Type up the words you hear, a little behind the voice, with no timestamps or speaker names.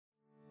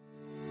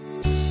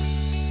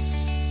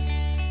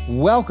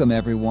Welcome,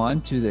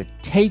 everyone, to the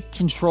Take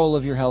Control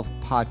of Your Health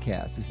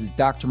podcast. This is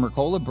Dr.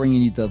 Mercola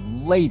bringing you the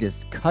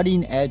latest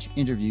cutting-edge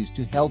interviews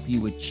to help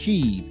you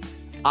achieve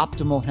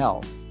optimal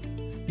health.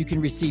 You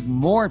can receive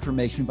more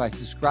information by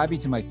subscribing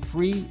to my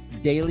free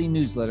daily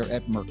newsletter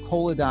at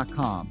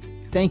Mercola.com.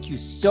 Thank you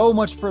so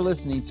much for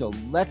listening. So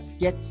let's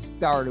get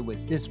started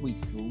with this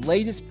week's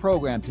latest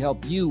program to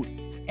help you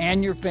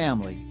and your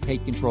family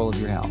take control of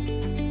your health.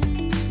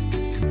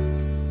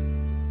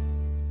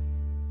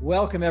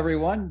 Welcome,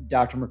 everyone.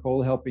 Dr.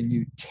 Mercola helping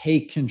you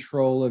take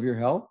control of your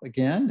health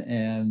again.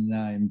 And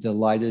I'm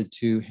delighted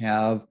to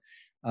have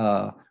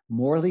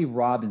Morley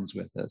Robbins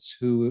with us,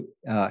 who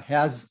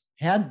has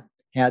had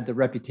the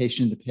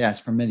reputation in the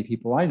past from many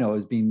people I know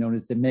as being known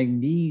as the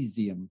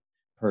magnesium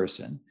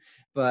person.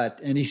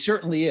 And he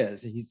certainly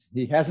is.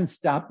 He hasn't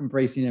stopped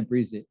embracing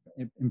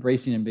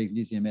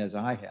magnesium as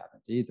I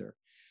haven't either.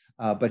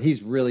 But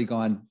he's really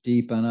gone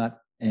deep on it.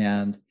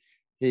 And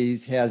he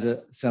has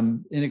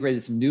some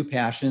new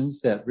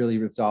passions that really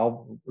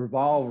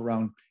revolve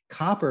around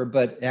copper,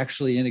 but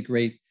actually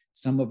integrate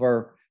some of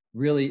our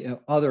really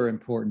other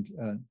important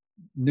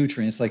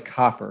nutrients like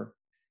copper.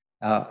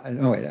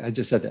 I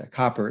just said that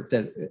copper,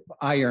 that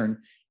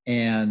iron,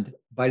 and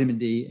vitamin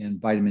D and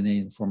vitamin A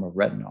in the form of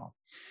retinol.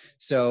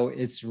 So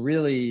it's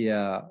really,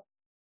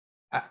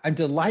 I'm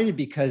delighted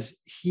because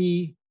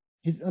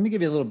let me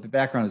give you a little bit of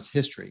background on his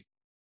history.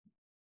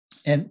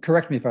 And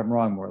correct me if I'm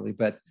wrong, Morley,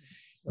 but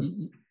at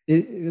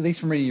least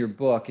from reading your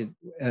book,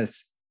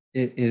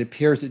 it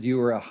appears that you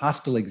were a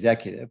hospital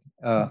executive,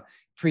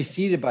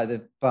 preceded by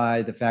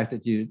the fact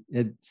that you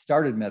had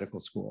started medical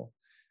school,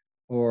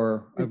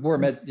 or were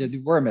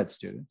a med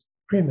student.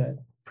 Pre-med.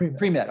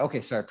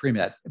 Okay, sorry,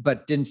 pre-med,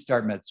 but didn't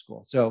start med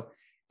school. So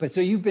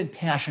you've been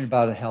passionate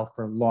about health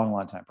for a long,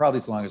 long time, probably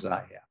as long as I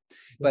have,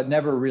 but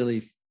never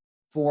really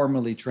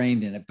formally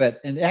trained in it,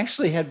 and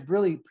actually had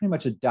really pretty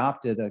much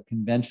adopted a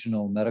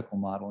conventional medical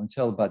model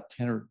until about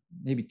 10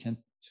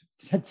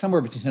 somewhere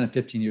between 10 and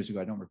 15 years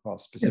ago. I don't recall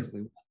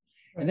specifically.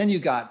 Yeah. And then you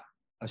got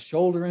a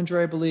shoulder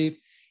injury, I believe,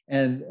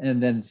 and then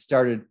that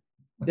started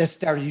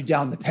you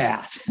down the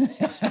path.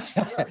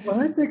 When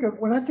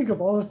I think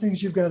of all the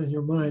things you've got in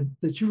your mind,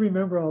 that you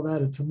remember all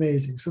that, it's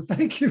amazing. So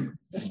thank you.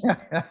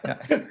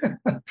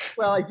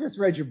 Well, I just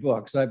read your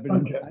book, so I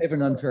have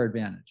an unfair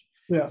advantage.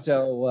 Yeah.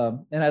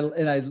 So,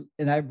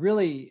 and I'm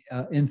really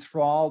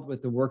enthralled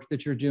with the work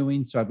that you're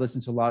doing. So I've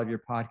listened to a lot of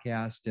your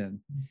podcasts, and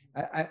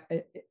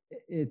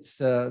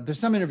there's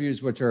some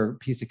interviews which are a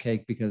piece of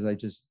cake because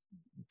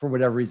for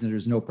whatever reason,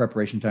 there's no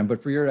preparation time.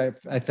 But for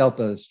I felt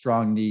a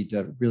strong need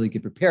to really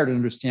get prepared and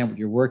understand what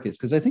your work is,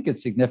 because I think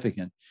it's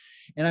significant.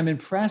 And I'm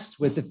impressed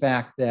with the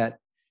fact that,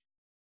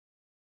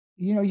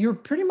 you're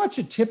pretty much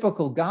a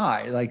typical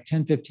guy, like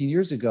 10, 15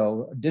 years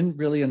ago, didn't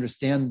really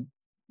understand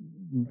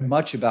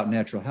much about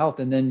natural health.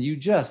 And then you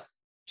just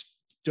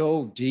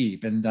dove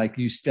deep, and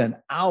you spend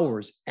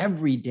hours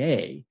every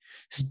day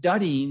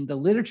studying the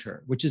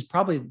literature, which is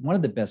probably one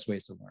of the best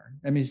ways to learn.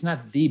 I mean, it's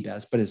not the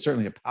best, but it's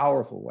certainly a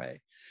powerful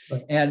way.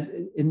 Right.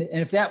 And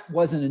if that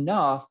wasn't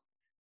enough,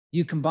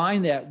 you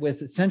combine that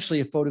with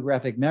essentially a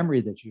photographic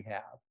memory that you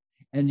have,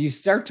 and you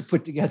start to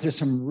put together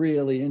some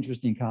really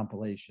interesting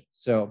compilations.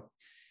 So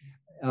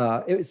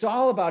it's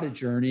all about a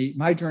journey.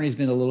 My journey has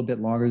been a little bit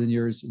longer than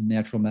yours in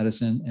natural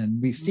medicine.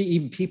 And we see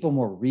even people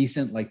more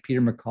recent, like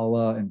Peter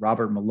McCullough and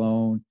Robert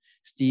Malone,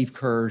 Steve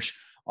Kirsch,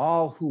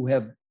 all who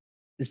have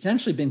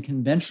essentially been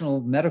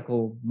conventional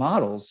medical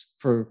models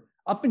for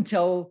up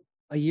until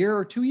a year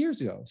or 2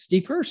 years ago.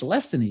 Steve Kirsch,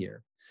 less than a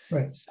year.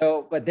 Right.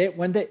 So, but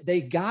when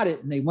they got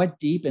it and they went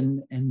deep,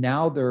 and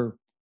now they're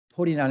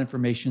putting out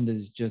information that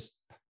is just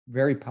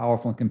very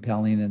powerful and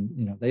compelling.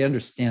 And, they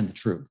understand the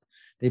truth.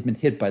 They've been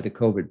hit by the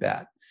COVID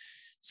bat.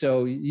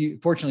 So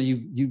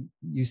fortunately,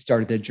 you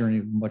started that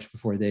journey much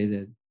before they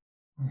did.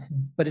 Mm-hmm.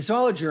 But it's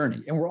all a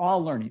journey, and we're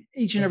all learning.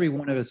 Each and every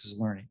one of us is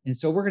learning. And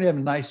so we're going to have a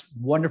nice,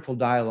 wonderful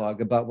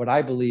dialogue about what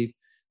I believe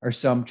are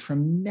some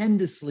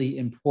tremendously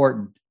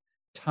important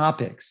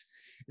topics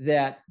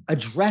that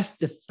address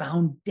the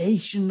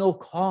foundational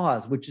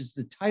cause, which is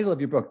the title of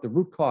your book, The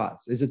Root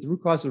Cause. Is it The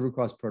Root Cause or The Root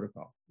Cause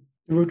Protocol?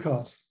 The Root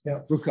Cause,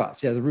 yeah. Root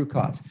Cause, yeah, the Root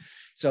Cause.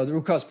 So the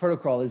Root Cause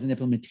Protocol is an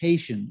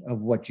implementation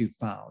of what you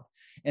found.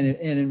 And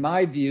in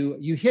my view,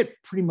 you hit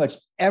pretty much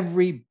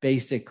every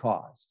basic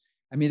cause.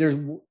 I mean,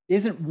 there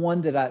isn't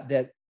one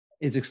that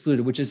is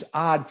excluded, which is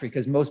odd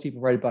because most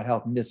people write about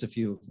health miss a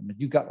few of them, and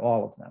you got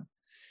all of them.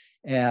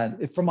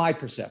 And from my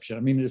perception, I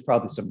mean, there's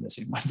probably some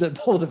missing ones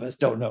that both of us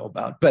don't know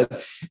about.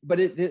 But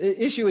the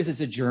issue is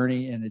it's a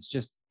journey, and it's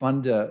just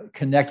fun to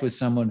connect with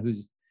someone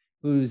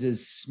who's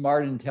as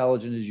smart and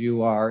intelligent as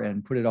you are,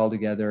 and put it all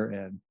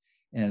together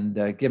and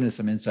giving us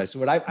some insights. So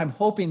what I'm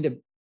hoping that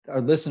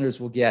our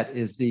listeners will get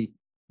is the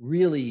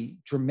really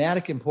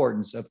dramatic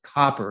importance of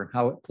copper and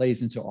how it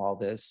plays into all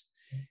this,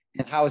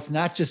 and how it's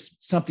not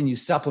just something you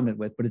supplement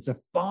with, but it's a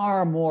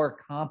far more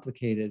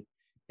complicated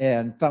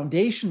and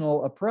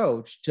foundational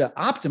approach to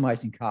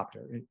optimizing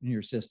copper in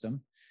your system,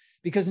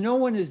 because no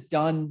one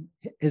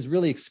has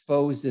really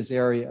exposed this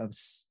area of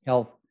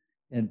health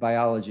in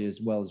biology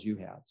as well as you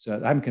have.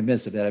 So I'm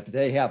convinced of that. If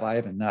they have, I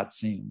haven't not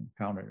seen them,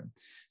 encountered them.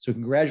 So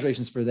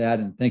congratulations for that.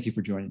 And thank you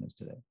for joining us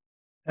today.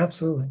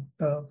 Absolutely.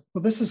 Well,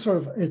 this is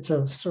it's a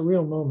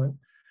surreal moment.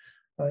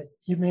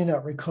 You may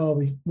not recall,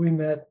 we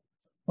met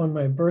on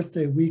my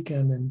birthday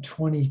weekend in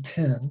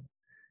 2010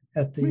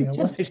 at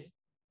the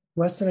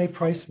Weston A.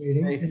 Price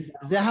meeting.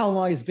 Is that how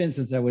long it's been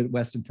since I was at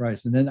Weston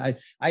Price? And then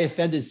I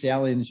offended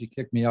Sally and she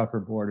kicked me off her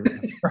board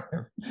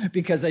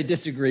because I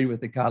disagreed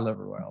with the cod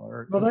liver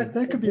oil. Well,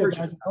 that could be a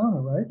badge of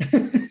honor, right?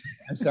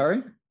 I'm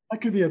sorry?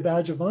 That could be a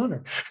badge of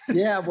honor.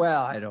 Yeah,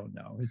 well, I don't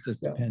know. It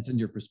depends on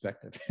your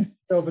perspective.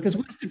 No, because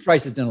Weston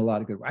Price has done a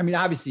lot of good work. I mean,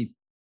 obviously.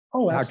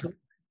 Oh, absolutely.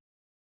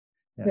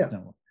 Yeah.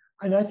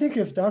 And I think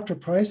if Dr.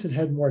 Price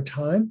had more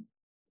time,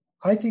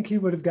 I think he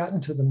would have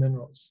gotten to the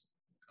minerals.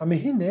 I mean,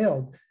 he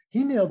nailed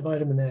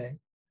vitamin A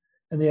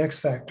and the X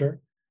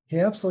factor. He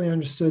absolutely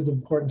understood the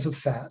importance of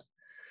fat.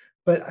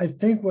 But I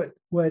think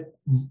what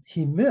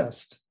he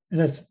missed,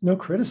 and it's no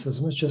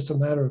criticism, it's just a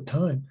matter of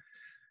time.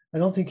 I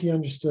don't think he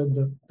understood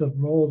the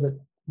role that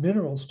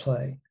minerals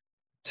play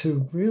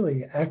to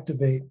really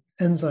activate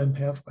enzyme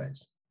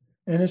pathways.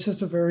 And it's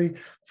just a very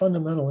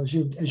fundamental, as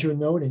you're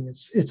noting,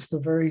 it's the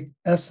very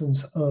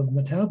essence of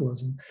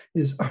metabolism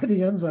is, are the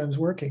enzymes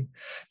working?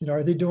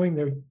 Are they doing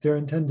their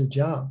intended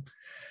job?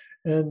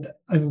 And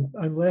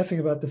I'm laughing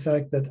about the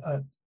fact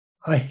that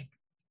I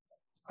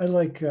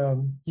like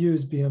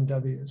used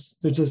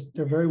BMWs.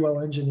 They're very well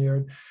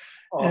engineered.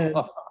 And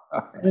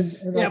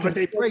but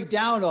they break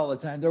down all the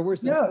time. They're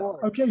worse than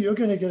Ford. Okay, you're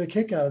going to get a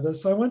kick out of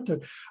this. So I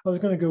was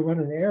going to go run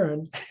an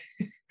errand,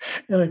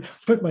 and I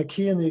put my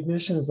key in the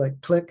ignition. It's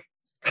like click.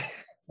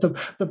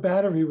 The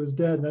battery was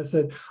dead, and I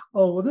said,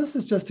 "Oh well, this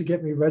is just to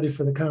get me ready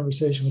for the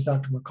conversation with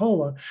Dr.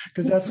 Mercola,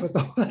 because that's what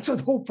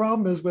the whole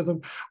problem is with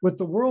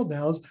the world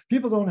now is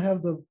people don't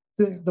have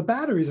the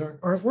batteries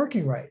aren't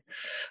working right."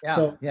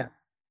 Yeah.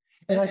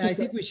 And I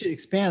think we should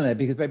expand that,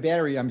 because by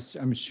battery, I'm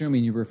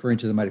assuming you're referring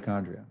to the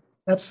mitochondria.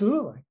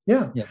 Absolutely,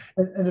 yeah.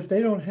 And if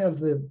they don't have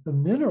the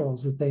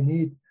minerals that they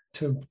need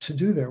to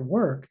do their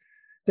work,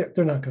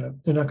 they're not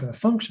going to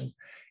function.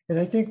 And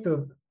I think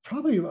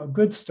probably a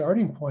good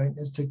starting point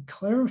is to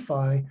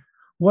clarify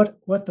what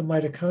the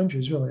mitochondria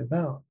is really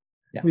about.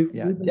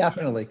 Yeah,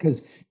 definitely,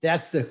 because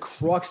that's the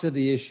crux of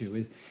the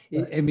issue.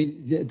 Right. I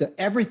mean,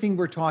 everything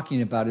we're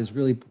talking about is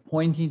really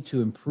pointing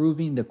to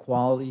improving the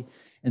quality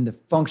and the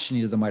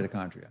functioning of the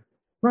mitochondria.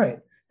 Right,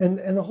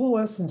 and the whole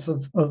essence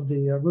of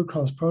the root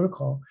cause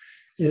protocol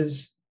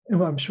is,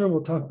 and I'm sure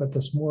we'll talk about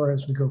this more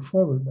as we go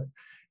forward, but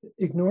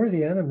ignore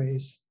the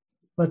enemies.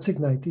 Let's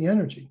ignite the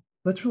energy.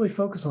 Let's really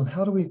focus on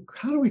how do we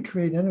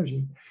create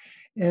energy,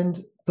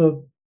 and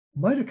the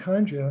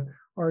mitochondria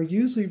are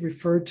usually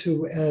referred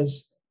to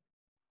as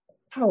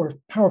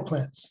power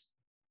plants.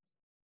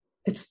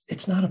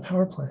 It's not a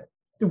power plant.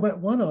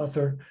 One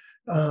author,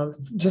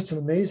 just an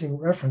amazing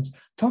reference,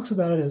 talks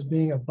about it as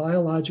being a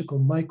biological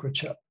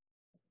microchip,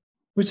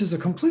 which is a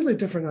completely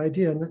different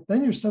idea. And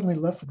then you're suddenly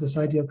left with this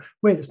idea of,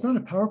 wait, it's not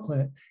a power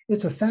plant,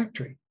 it's a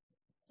factory.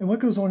 And what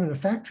goes on in a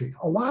factory?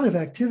 A lot of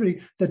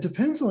activity that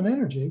depends on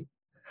energy,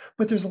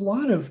 but there's a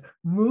lot of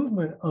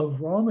movement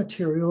of raw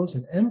materials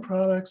and end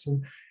products,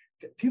 and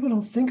people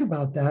don't think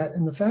about that.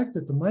 And the fact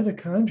that the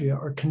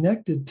mitochondria are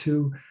connected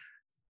to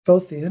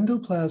both the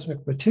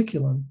endoplasmic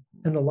reticulum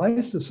and the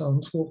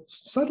lysosomes, well,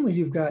 suddenly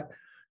you've got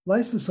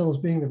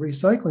lysosomes being the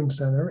recycling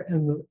center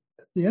and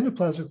the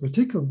endoplasmic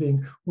reticulum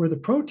being where the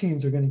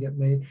proteins are going to get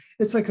made.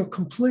 It's like a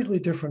completely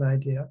different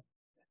idea.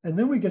 And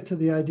then we get to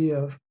the idea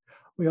of,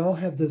 we all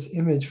have this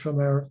image from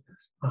our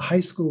high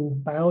school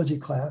biology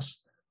class,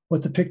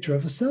 what the picture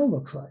of a cell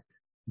looks like.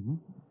 Mm-hmm.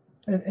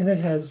 And it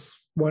has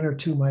one or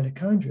two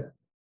mitochondria.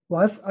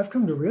 Well, I've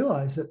come to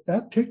realize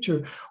that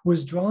picture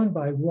was drawn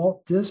by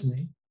Walt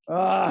Disney.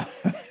 Because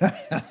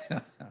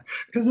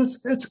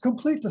it's a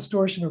complete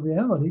distortion of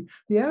reality.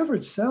 The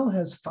average cell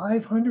has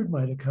 500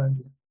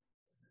 mitochondria.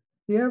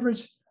 The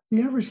average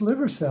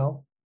liver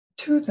cell,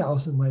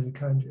 2,000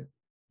 mitochondria.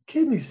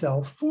 Kidney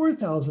cell,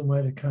 4,000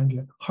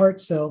 mitochondria.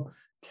 Heart cell,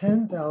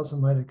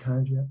 10,000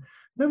 mitochondria.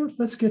 Then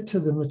let's get to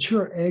the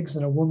mature eggs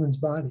in a woman's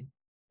body.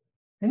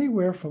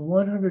 Anywhere from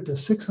 100 to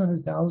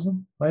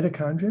 600,000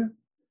 mitochondria.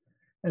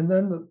 And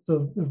then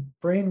the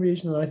brain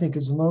region that I think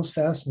is the most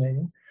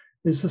fascinating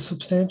is the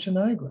substantia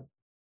nigra.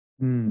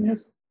 It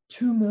has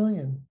 2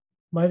 million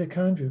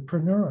mitochondria per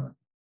neuron.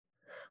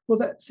 Well,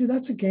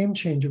 that's a game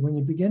changer when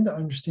you begin to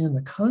understand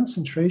the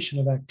concentration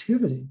of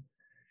activity.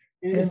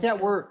 Is that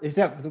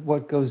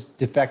what goes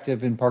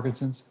defective in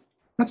Parkinson's?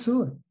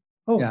 Absolutely.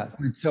 Oh, yeah.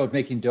 So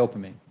making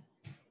dopamine.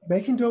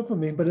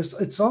 But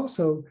it's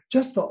also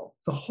just the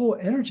whole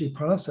energy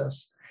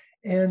process.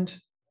 And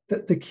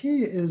the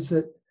key is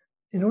that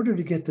in order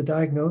to get the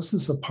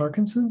diagnosis of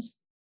Parkinson's,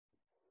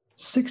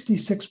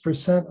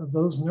 66% of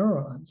those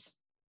neurons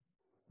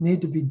need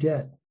to be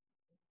dead.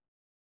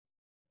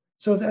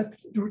 So that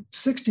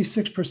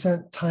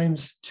 66%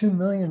 times 2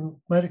 million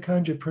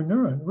mitochondria per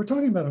neuron, we're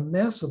talking about a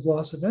massive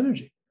loss of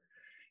energy.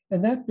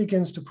 And that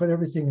begins to put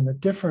everything in a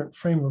different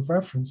frame of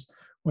reference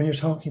when you're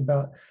talking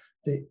about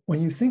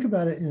when you think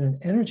about it in an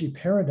energy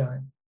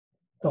paradigm,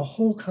 the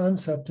whole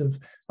concept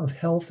of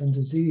health and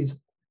disease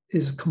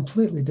is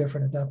completely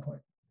different at that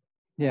point.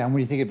 Yeah, and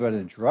when you think about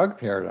a drug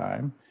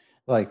paradigm,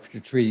 like for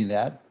treating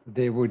that,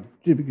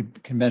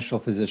 conventional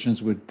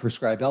physicians would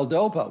prescribe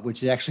L-Dopa,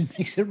 which actually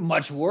makes it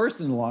much worse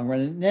in the long run,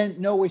 and then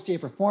no way,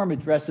 shape, or form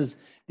addresses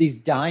these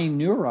dying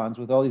neurons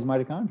with all these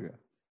mitochondria.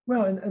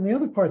 Well, and the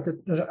other part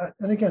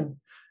and again,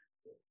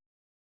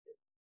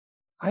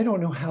 I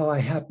don't know how I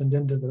happened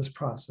into this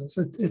process.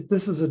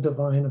 This is a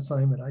divine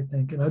assignment, I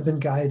think, and I've been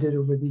guided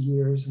over the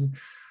years, and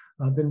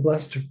I've been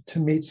blessed to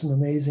meet some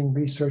amazing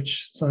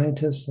research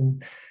scientists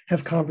and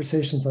have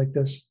conversations like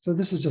this. So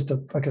this is just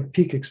like a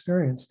peak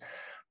experience.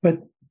 But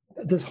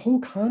this whole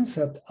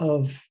concept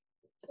of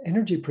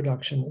energy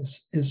production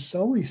is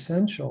so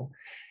essential,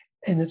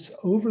 and it's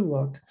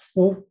overlooked.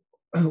 Well,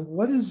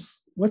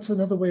 what's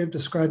another way of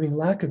describing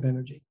lack of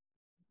energy?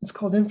 It's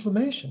called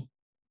inflammation.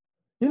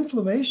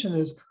 Inflammation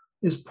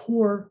is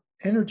poor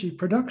energy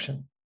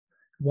production.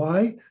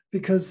 Why?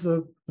 Because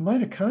the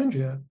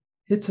mitochondria,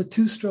 it's a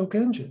two-stroke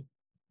engine.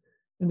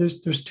 And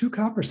there's two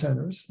copper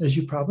centers, as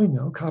you probably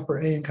know, copper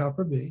A and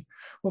copper B.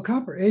 Well,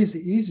 copper A is the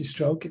easy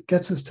stroke. It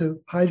gets us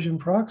to hydrogen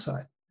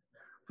peroxide.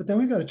 But then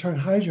we've got to turn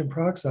hydrogen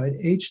peroxide,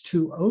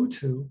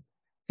 H2O2,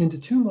 into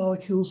two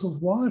molecules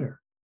of water,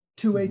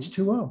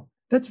 2H2O.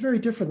 That's very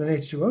different than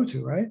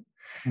H2O2, right?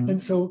 Mm-hmm.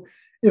 And so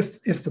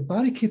if the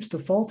body keeps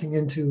defaulting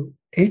into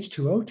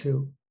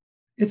H2O2,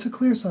 it's a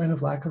clear sign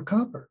of lack of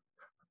copper,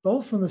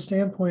 both from the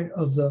standpoint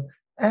of the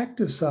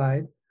active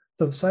side.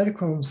 The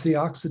cytochrome C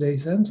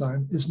oxidase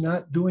enzyme is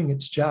not doing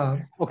its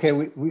job. Okay,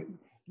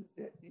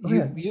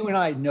 you and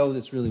I know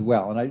this really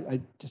well, and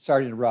I just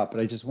sorry to interrupt, but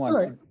I just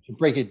want to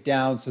break it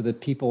down so that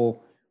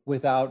people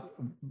without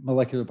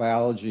molecular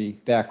biology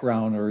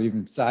background or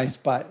even science,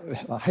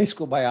 high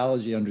school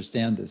biology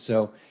understand this.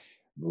 So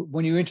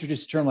when you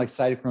introduce a term like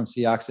cytochrome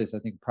C oxidase, I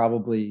think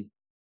probably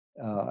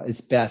it's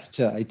best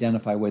to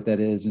identify what that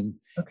is.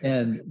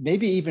 And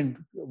maybe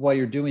even while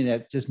you're doing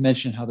that, just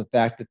mention how the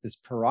fact that this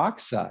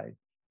peroxide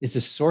is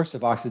a source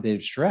of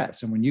oxidative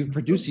stress. And when you're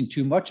producing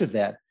too much of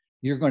that,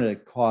 you're going to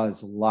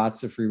cause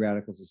lots of free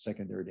radicals and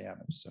secondary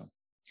damage.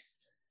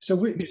 So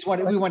we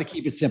want to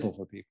keep it simple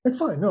for people. It's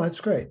fine. No,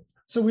 that's great.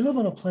 So we live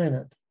on a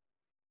planet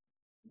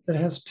that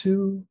has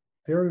two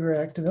very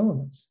reactive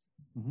elements,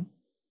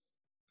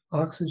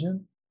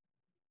 oxygen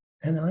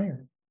and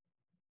iron.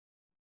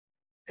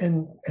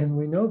 And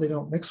we know they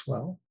don't mix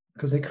well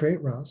because they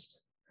create rust.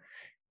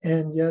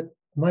 And yet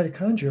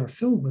mitochondria are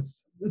filled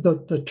with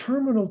the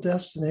terminal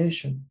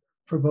destination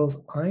for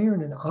both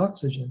iron and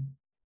oxygen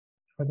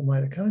are the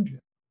mitochondria.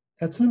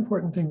 That's an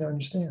important thing to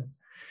understand.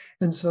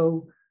 And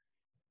so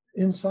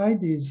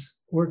inside these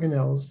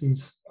organelles,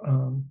 these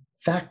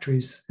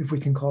factories, if we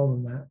can call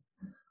them that,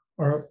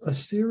 are a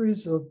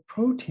series of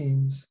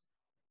proteins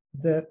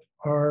that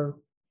are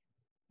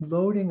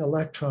loading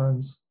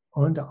electrons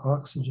onto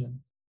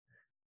oxygen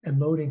and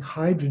loading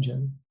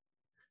hydrogen.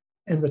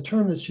 And the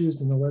term that's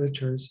used in the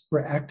literature is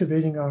we're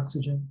activating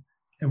oxygen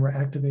and we're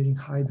activating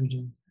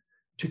hydrogen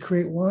to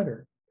create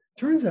water.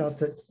 Turns out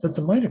that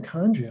the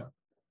mitochondria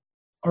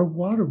are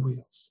water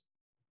wheels.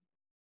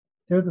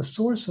 They're the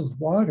source of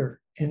water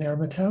in our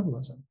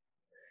metabolism.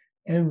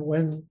 And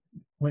when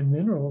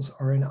minerals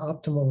are in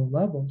optimal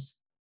levels,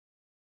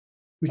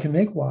 we can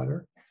make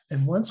water.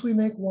 And once we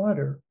make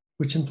water,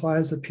 which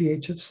implies a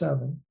pH of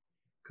 7,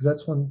 because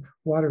that's when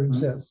water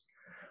exists,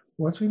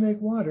 once we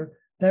make water,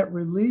 that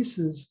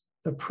releases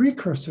the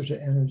precursor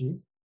to energy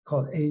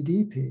called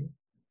ADP,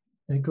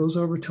 and it goes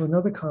over to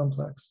another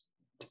complex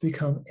to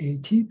become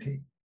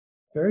ATP.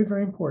 Very,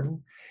 very important.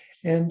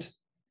 And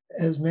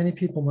as many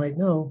people might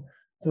know,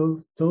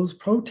 those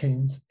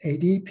proteins,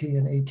 ADP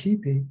and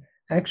ATP,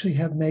 actually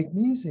have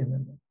magnesium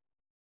in them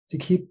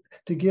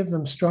to give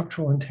them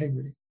structural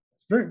integrity.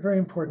 Very, very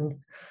important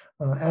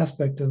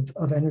aspect of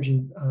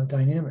energy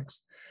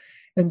dynamics.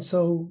 And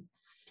so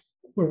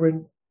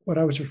what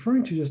I was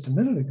referring to just a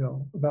minute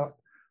ago I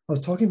was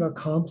talking about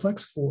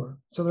complex 4.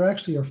 So there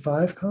actually are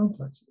 5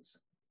 complexes.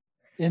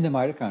 In the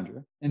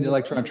mitochondria, in the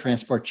electron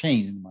transport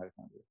chain in the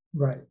mitochondria.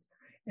 Right.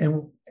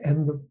 And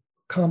the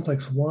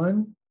complex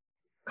 1,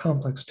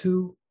 complex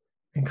 2,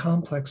 and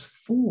complex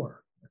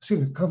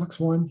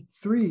 1,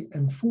 3,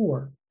 and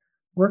 4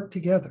 work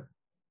together.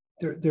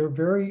 They're a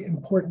very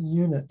important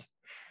unit.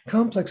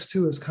 Complex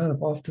 2 is kind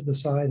of off to the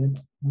side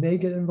and may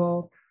get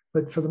involved,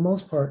 but for the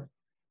most part,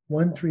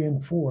 1, 3,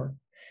 and 4.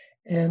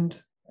 And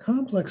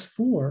complex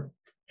 4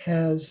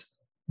 has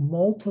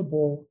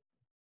multiple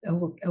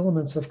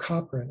elements of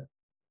copper in it.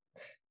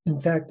 In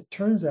fact, it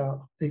turns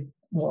out they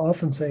will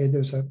often say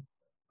there's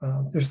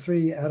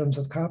 3 atoms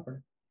of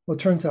copper. Well,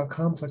 it turns out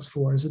complex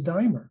 4 is a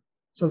dimer.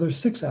 So there's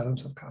 6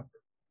 atoms of copper.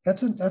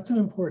 That's an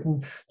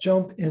important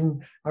jump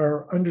in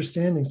our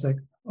understandings. Like,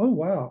 oh,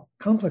 wow,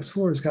 complex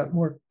 4 has got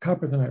more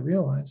copper than I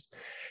realized.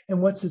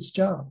 And what's its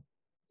job?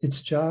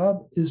 Its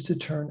job is to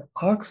turn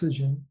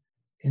oxygen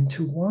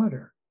into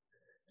water.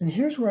 And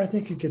here's where I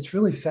think it gets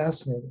really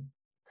fascinating.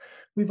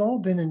 We've all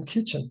been in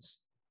kitchens.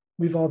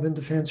 we've all been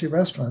to fancy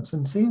restaurants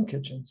and seen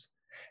kitchens.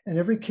 And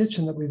every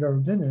kitchen that we've ever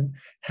been in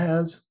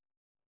has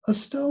a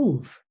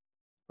stove,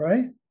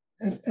 right?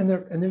 And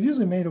they're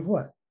usually made of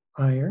what?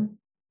 Iron,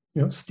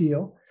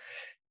 steel,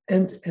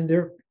 and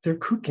they're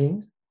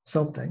cooking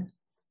something.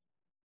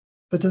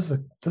 But does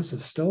the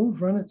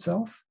stove run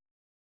itself?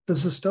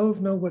 Does the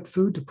stove know what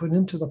food to put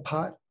into the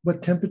pot,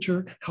 what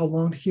temperature, how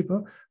long to keep it?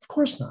 Of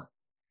course not.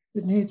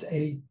 It needs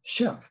a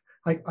chef.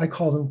 I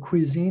call them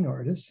cuisine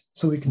artists,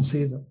 so we can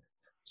see the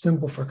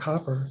symbol for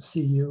copper,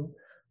 Cu-I.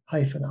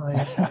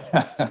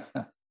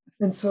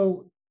 And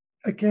so,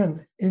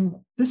 again,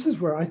 this is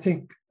where I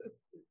think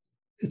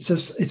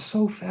it's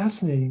so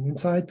fascinating.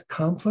 Inside the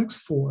complex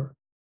 4,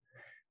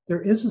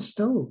 there is a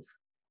stove,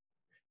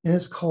 and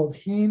it's called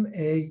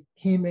heme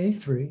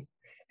A3,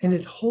 and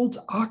it holds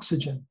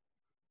oxygen.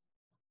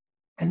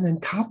 And then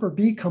copper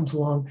B comes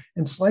along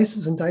and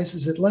slices and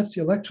dices. It lets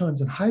the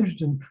electrons and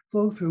hydrogen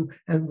flow through,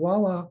 and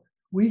voila,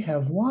 we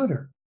have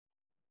water.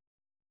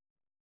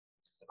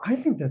 I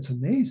think that's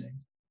amazing.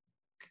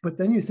 But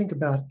then you think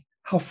about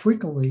how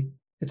frequently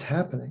it's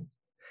happening.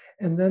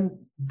 And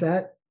then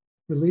that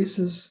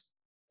releases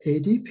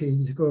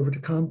ADP to go over to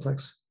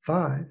complex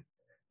 5,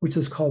 which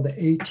is called the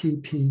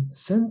ATP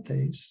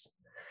synthase.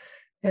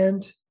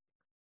 And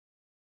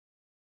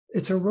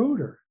it's a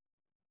rotor.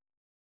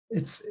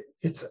 It's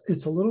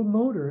a little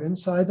motor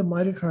inside the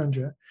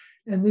mitochondria.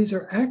 And these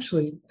are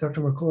actually,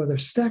 Dr. Mercola, they're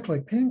stacked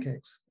like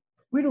pancakes.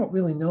 We don't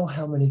really know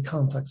how many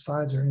complex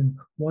 5s are in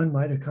one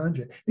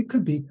mitochondria. It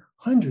could be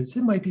hundreds,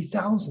 it might be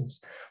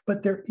thousands,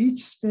 but they're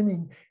each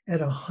spinning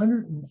at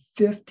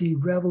 150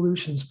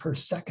 revolutions per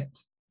second.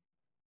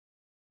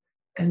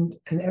 And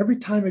every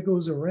time it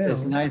goes around,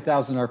 it's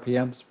 9,000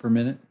 RPMs per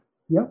minute.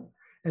 Yep.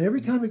 And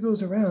every time it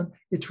goes around,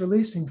 it's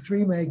releasing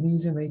 3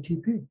 magnesium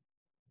ATP.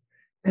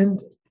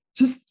 And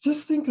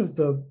just think of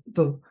the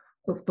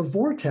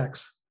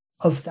vortex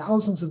of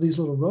thousands of these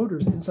little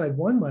rotors inside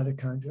one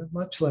mitochondria,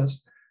 much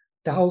less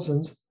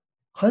thousands,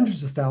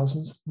 hundreds of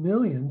thousands,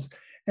 millions.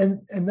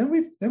 And then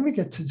we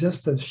get to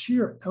just the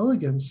sheer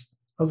elegance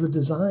of the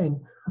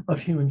design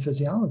of human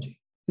physiology.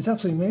 It's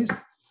absolutely amazing.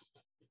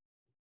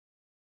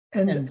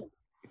 And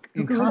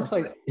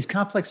is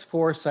complex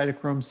 4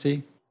 cytochrome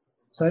C?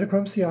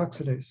 Cytochrome C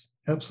oxidase,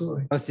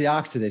 absolutely. Oh, it's the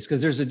oxidase,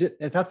 because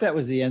I thought that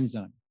was the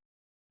enzyme.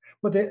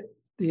 Well,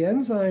 the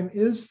enzyme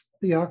is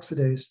the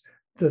oxidase.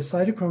 The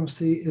cytochrome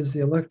C is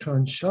the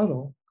electron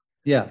shuttle.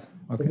 Yeah.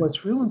 Okay. But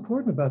what's real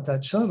important about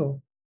that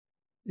shuttle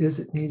is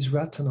it needs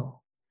retinol.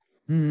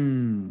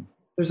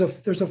 There's a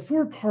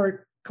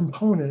 4-part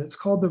component. It's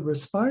called the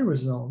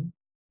respirosome.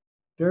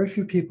 Very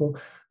few people.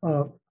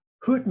 Huttman,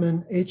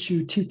 Huttemann,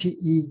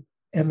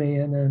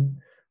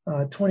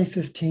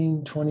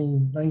 2015,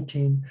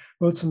 2019,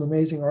 wrote some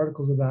amazing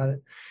articles about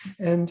it.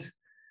 And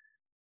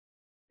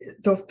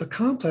the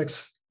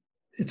complex,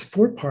 it's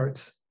 4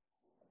 parts,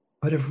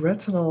 but if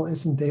retinol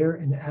isn't there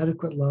in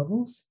adequate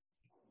levels,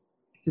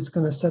 it's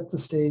going to set the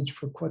stage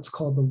for what's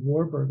called the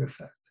Warburg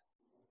effect.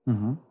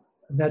 Mm-hmm.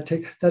 And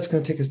that's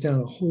going to take us down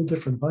a whole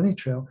different bunny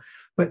trail.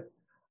 But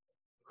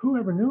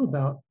whoever knew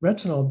about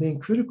retinol being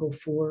critical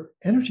for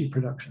energy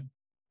production?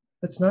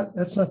 That's not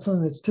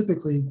something that's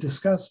typically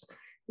discussed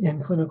in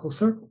clinical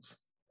circles.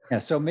 Yeah,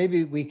 so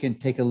maybe we can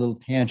take a little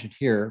tangent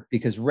here,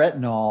 because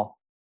retinol,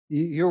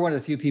 you're one of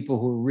the few people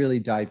who really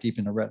dive deep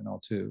into retinol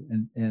too.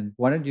 And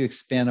why don't you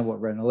expand on what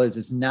retinol is?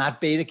 It's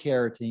not beta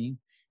carotene.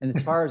 And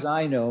as far as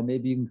I know,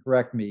 maybe you can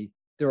correct me,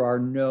 there are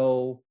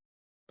no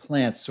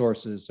plant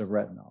sources of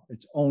retinol.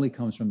 It only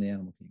comes from the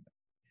animal kingdom.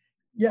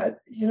 Yeah,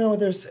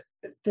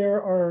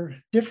 there are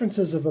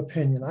differences of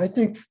opinion. I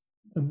think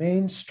the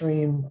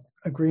mainstream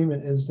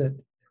agreement is that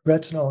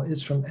retinol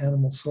is from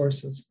animal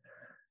sources.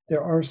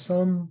 There are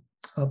some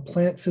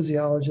plant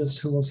physiologists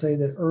who will say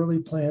that early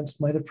plants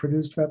might have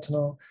produced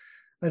retinol.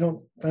 I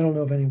don't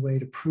know of any way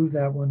to prove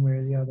that one way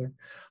or the other.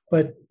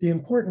 But the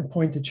important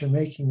point that you're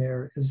making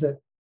there is that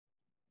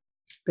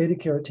beta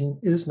carotene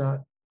is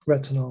not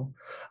retinol.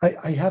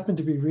 I happen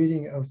to be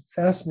reading a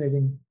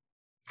fascinating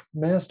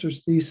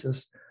master's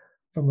thesis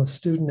from a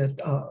student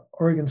at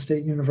Oregon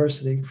State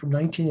University from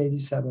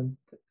 1987.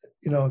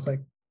 It's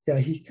like, yeah,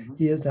 he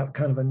is that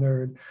kind of a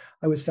nerd.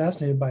 I was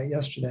fascinated by it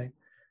yesterday.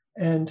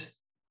 And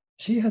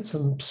she had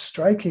some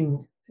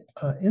striking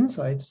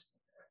insights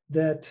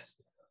that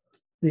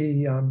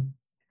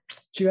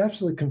she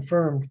absolutely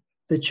confirmed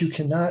that you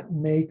cannot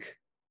make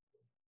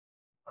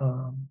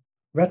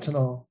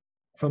retinol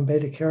from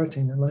beta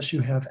carotene unless you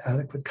have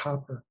adequate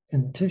copper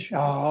in the tissue.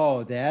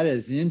 Oh, that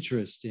is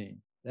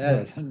interesting. That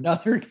is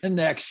another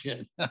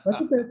connection.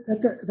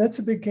 That's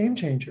a big game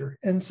changer.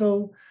 And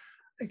so,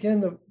 again,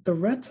 the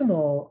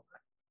retinol,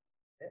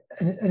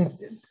 and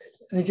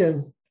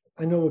again,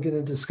 I know we'll get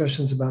into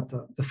discussions about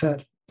the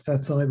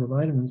fat soluble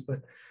vitamins, but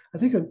I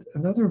think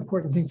another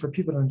important thing for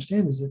people to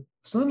understand is that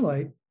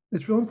sunlight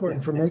is real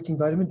important for making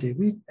vitamin D.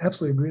 We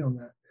absolutely agree on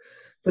that.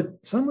 But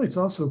sunlight's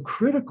also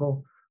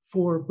critical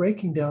for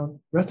breaking down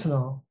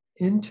retinol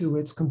into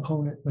its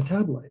component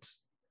metabolites.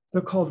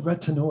 They're called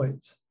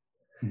retinoids.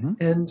 Mm-hmm.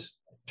 And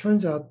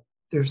turns out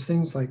there's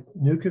things like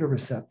nuclear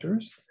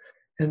receptors,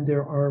 and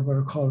there are what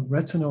are called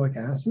retinoic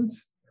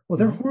acids. Well,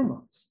 they're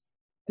hormones.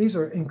 These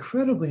are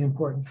incredibly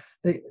important.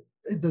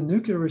 The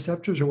nuclear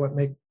receptors are what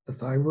make the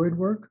thyroid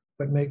work,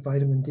 what make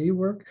vitamin D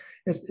work.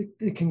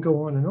 It can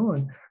go on and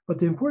on. But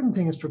the important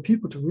thing is for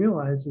people to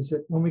realize is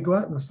that when we go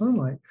out in the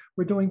sunlight,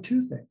 we're doing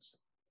two things.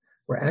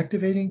 We're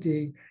activating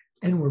D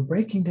and we're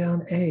breaking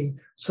down A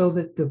so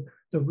that the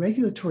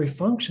regulatory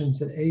functions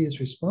that A is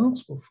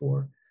responsible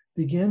for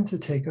begin to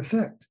take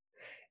effect.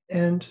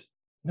 And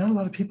not a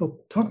lot of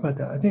people talk about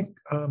that. I think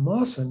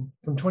Mawson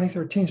from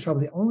 2013 is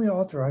probably the only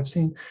author I've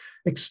seen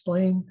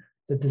explain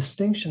the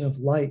distinction of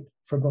light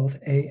for both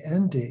A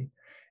and D.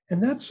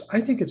 And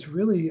I think it's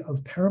really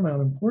of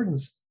paramount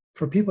importance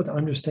for people to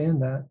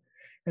understand that.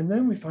 And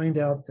then we find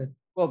out that.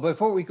 Well,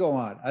 before we go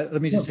on,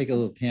 let me just take a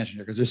little tangent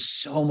here because there's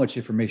so much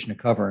information to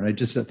cover. And I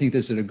think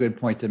this is a good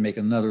point to make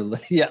another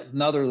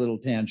little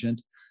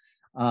tangent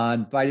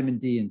on vitamin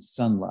D and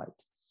sunlight.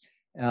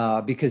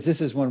 Because this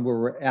is one where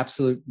we're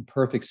absolute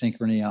perfect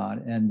synchrony on,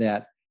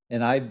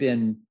 and I've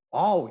been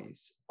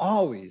always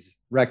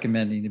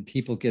recommending that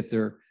people get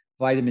their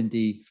vitamin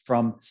D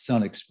from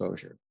sun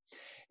exposure.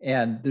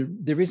 And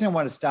the reason I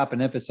want to stop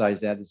and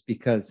emphasize that is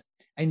because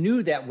I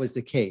knew that was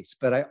the case,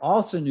 but I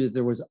also knew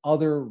there was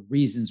other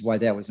reasons why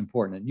that was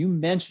important. And you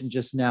mentioned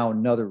just now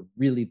another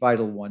really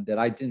vital one that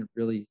I didn't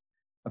really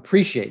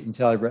appreciate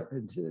until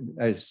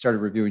I started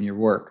reviewing your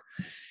work.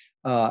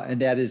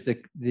 And that is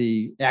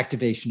the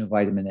activation of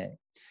vitamin A.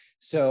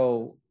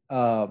 So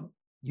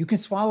you can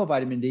swallow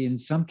vitamin D. In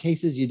some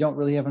cases, you don't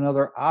really have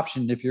another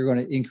option if you're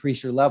going to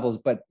increase your levels,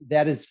 but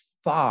that is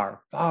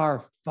far,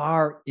 far,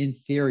 far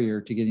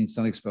inferior to getting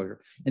sun exposure.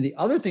 And the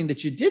other thing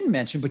that you didn't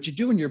mention, but you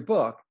do in your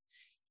book,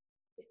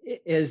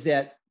 is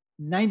that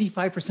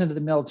 95% of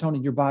the melatonin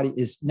in your body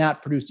is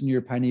not produced in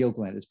your pineal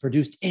gland. It's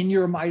produced in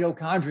your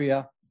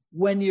mitochondria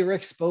when you're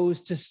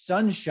exposed to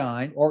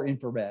sunshine or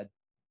infrared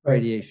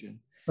radiation.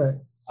 Right.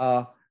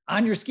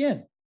 On your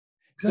skin.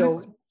 Exactly.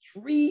 So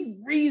 3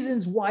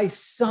 reasons why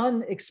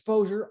sun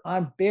exposure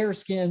on bare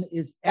skin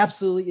is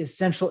absolutely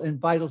essential and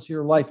vital to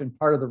your life and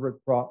part of the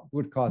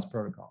root cause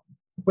protocol.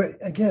 But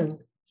again,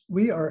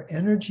 we are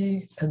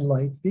energy and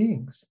light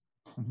beings.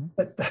 Mm-hmm.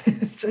 But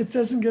it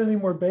doesn't get any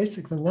more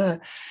basic than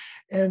that.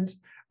 And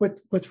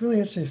what's really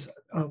interesting is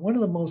one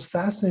of the most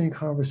fascinating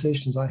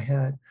conversations I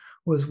had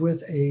was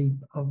with a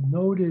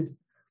noted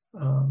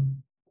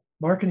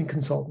marketing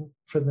consultant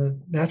for the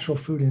natural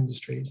food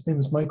industry. His name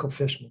is Michael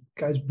Fishman.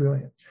 The guy's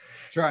brilliant.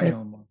 Sure, I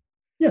know him.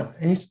 Yeah,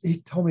 and he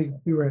told me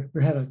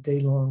we had a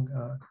day-long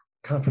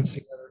conference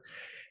together,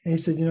 and he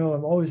said,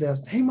 I'm always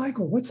asked, "Hey,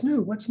 Michael, what's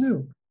new? What's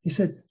new?" He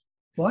said,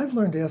 "Well, I've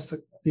learned to ask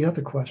the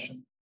other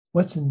question: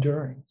 what's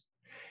enduring?"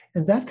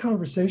 And that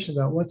conversation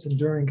about what's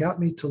enduring got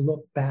me to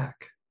look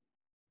back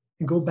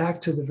and go back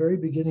to the very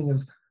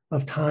beginning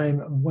of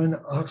time when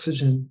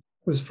oxygen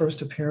was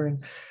first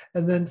appearing,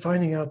 and then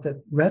finding out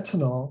that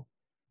retinol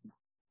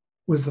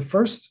was the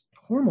first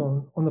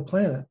hormone on the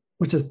planet,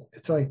 which is,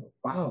 it's like,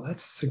 wow,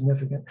 that's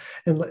significant.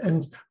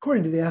 And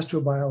according to the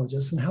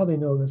astrobiologists, and how they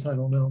know this, I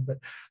don't know, but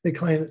they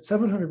claim that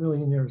 700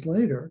 million years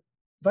later,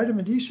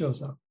 vitamin D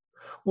shows up.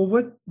 Well,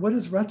 what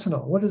is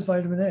retinol? What is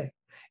vitamin A?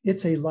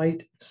 It's a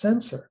light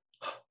sensor.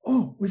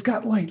 Oh, we've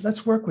got light.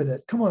 Let's work with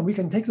it. Come on, we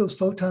can take those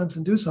photons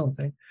and do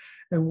something.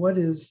 And what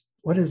is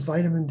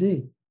vitamin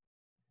D?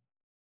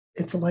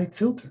 It's a light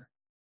filter.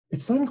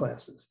 It's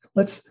sunglasses.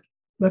 Let's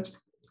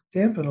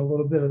dampen a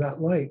little bit of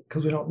that light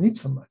because we don't need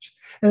so much.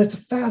 And it's a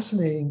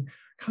fascinating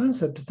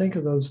concept to think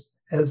of those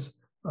as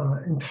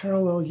in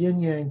parallel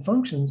yin-yang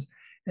functions.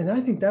 And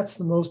I think that's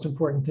the most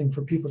important thing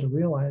for people to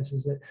realize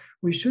is that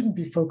we shouldn't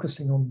be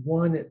focusing on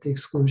one at the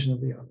exclusion of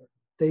the other.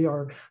 They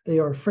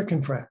are frick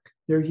and frack.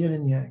 They're yin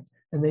and yang,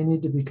 and they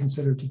need to be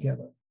considered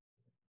together.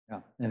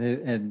 Yeah,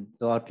 and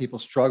a lot of people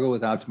struggle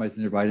with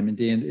optimizing their vitamin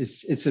D, and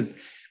it's a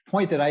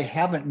point that I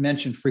haven't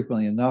mentioned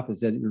frequently enough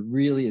is that it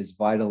really is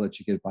vital that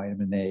you get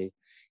vitamin A.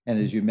 And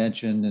as you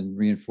mentioned and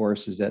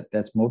reinforces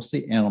that's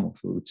mostly animal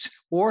foods,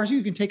 or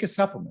you can take a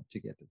supplement to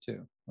get it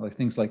too. Like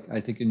things like,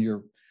 I think in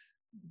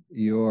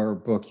your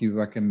book, you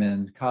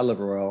recommend cod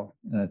liver oil,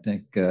 and I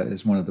think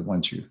is one of the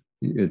ones you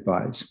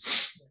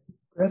advise.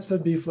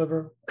 Grass-fed beef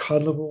liver,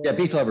 cod liver oil. Yeah,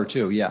 beef liver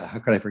too. Yeah, how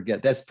could I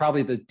forget? That's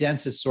probably the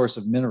densest source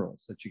of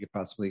minerals that you could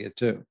possibly get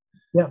too.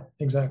 Yeah,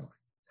 exactly.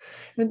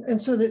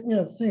 And so that,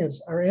 the thing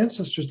is, our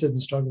ancestors didn't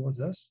struggle with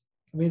this.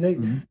 I mean, they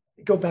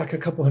go back a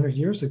couple hundred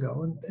years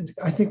ago, and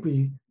I think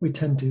we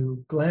tend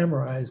to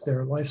glamorize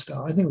their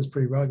lifestyle. I think it was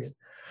pretty rugged,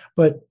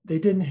 but they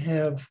didn't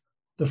have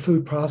the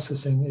food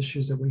processing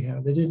issues that we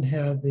have. They didn't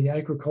have the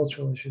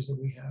agricultural issues that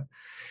we have.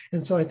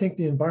 And so I think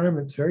the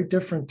environment's very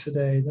different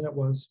today than it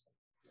was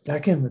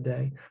back in the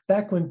day.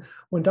 Back when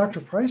Dr.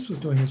 Price was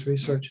doing his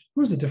research, it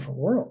was a different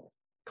world,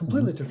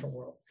 completely different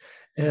world.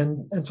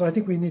 And so I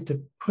think we need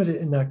to put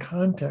it in that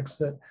context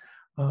that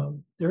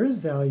there is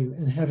value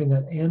in having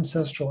that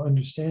ancestral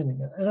understanding.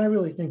 And I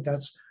really think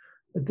that's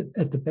at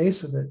the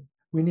base of it.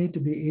 We need to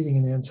be eating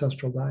an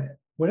ancestral diet.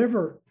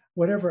 Whatever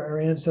our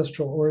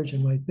ancestral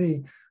origin might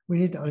be, we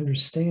need to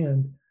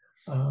understand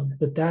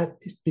that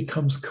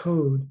becomes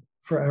code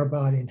for our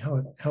body and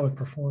how it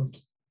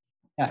performs.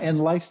 Yeah,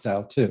 and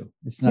lifestyle too.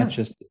 It's not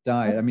just the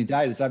diet. I mean,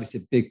 diet is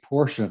obviously a big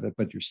portion of it,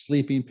 but your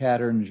sleeping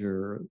patterns,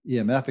 your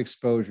EMF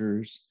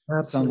exposures,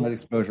 Absolutely.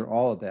 sunlight exposure,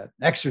 all of that.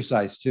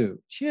 Exercise too.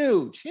 It's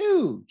huge,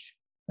 huge.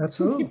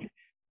 Absolutely.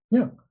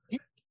 Yeah.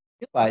 People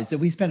realize that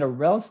we spend a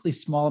relatively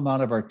small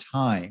amount of our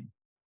time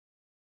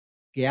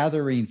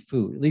gathering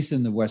food, at least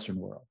in the Western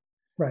world.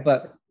 Right.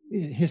 But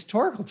in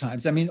historical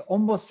times, I mean,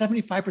 almost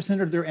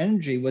 75% of their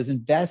energy was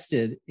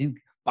invested in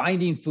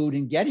finding food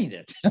and getting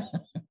it.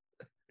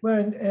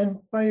 Well, and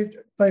by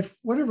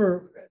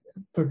whatever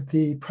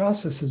the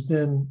process has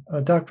been,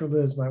 Dr.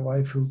 Liz, my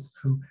wife, who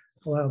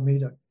allowed me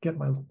to get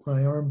my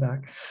arm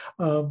back,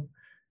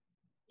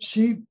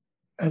 she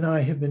and I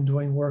have been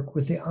doing work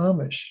with the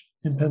Amish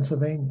in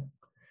Pennsylvania,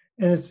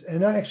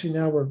 and actually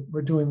now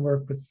we're doing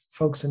work with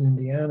folks in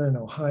Indiana and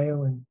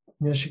Ohio and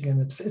Michigan.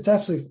 It's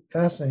absolutely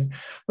fascinating,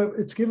 but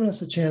it's given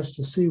us a chance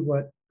to see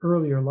what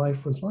earlier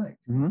life was like.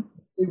 Mm-hmm.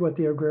 What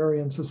the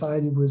agrarian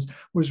society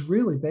was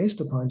really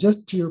based upon.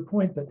 Just to your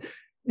point that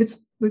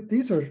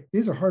these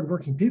are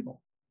hardworking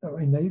people. I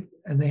mean,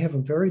 they have a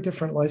very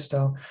different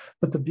lifestyle.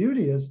 But the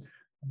beauty is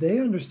they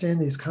understand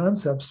these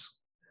concepts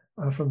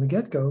from the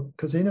get-go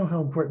because they know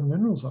how important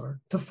minerals are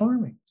to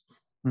farming.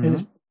 Mm-hmm.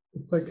 And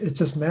it's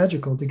just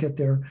magical to get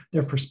their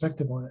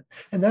perspective on it.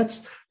 And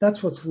that's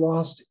what's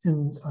lost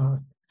in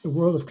the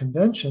world of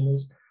convention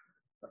is,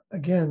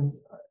 again,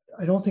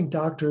 I don't think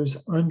doctors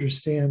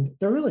understand.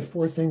 There are really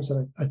four things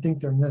that I think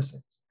they're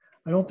missing.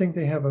 I don't think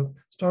they have a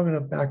strong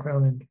enough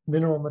background in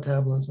mineral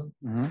metabolism.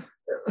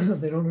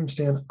 Mm-hmm. They don't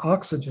understand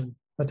oxygen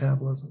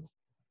metabolism.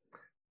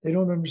 They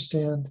don't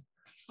understand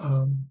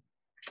the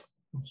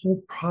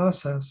whole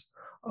process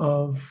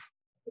of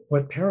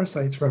what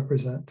parasites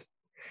represent.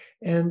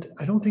 And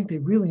I don't think they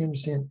really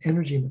understand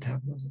energy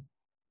metabolism.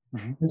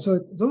 Mm-hmm. And so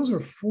those are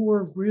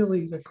four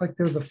really, like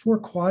they're the four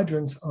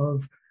quadrants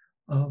of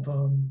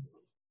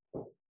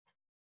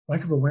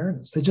lack of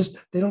awareness.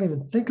 They don't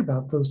even think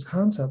about those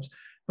concepts,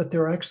 but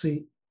they're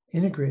actually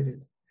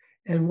integrated.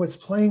 And what's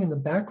playing in the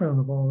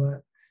background of all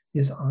that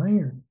is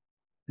iron.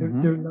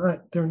 They're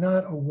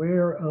not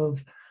aware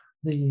of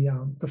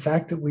the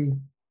fact that we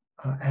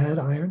add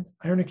iron.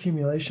 Iron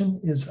accumulation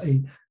is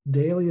a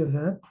daily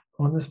event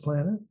on this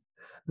planet.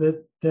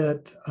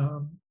 That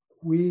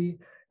we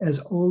as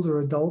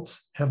older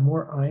adults have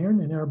more iron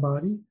in our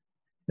body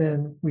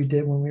than we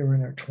did when we were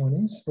in our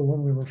 20s or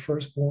when we were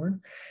first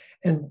born,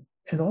 and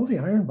all the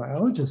iron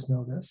biologists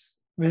know this.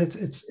 I mean,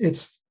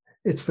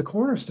 it's the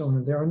cornerstone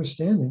of their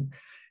understanding.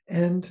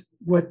 And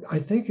what I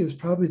think is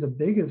probably the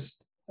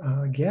biggest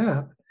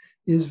gap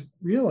is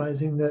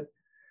realizing that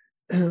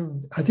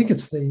I think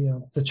it's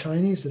the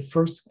Chinese that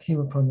first came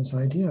upon this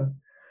idea,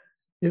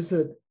 is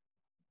that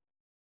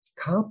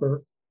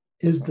copper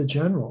is the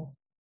general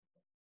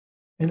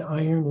and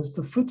iron is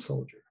the foot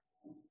soldier.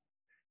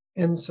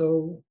 And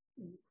so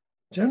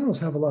generals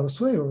have a lot of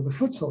sway over the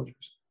foot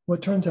soldiers. Well,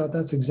 it turns out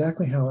that's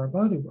exactly how our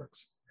body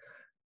works.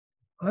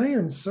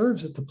 Iron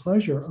serves at the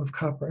pleasure of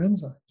copper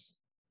enzymes.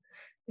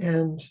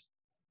 And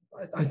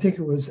I think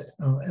it was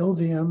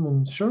LVM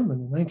and Sherman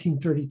in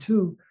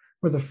 1932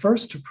 were the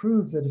first to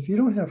prove that if you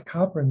don't have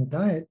copper in the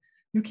diet,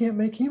 you can't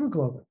make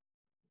hemoglobin.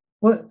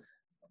 Well,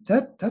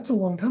 that's a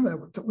long time.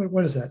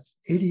 What is that,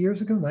 80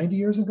 years ago, 90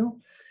 years ago?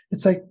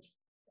 It's like,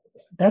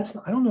 I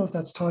don't know if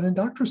that's taught in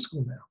doctor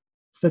school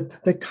now,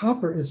 that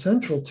copper is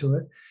central to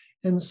it.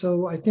 And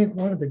so I think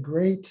one of the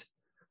great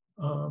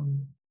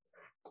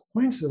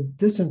points of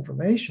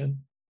disinformation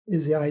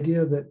is the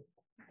idea that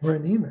we're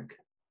anemic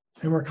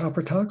and we're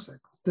copper toxic.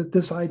 That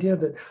this idea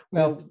that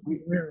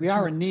we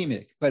are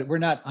anemic, but we're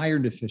not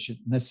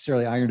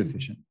necessarily iron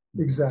deficient.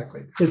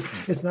 Exactly.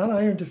 It's not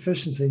iron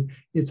deficiency,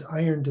 it's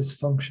iron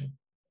dysfunction.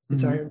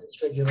 It's iron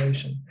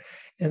dysregulation.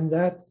 And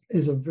that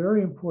is a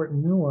very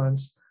important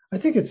nuance. I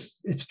think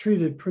it's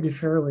treated pretty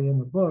fairly in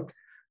the book,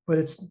 but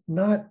it's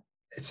not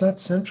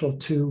central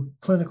to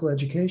clinical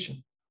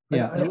education.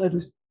 Yeah.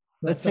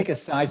 Let's take a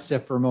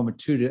sidestep for a moment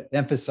too to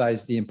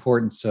emphasize the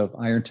importance of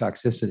iron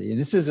toxicity. And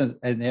this is an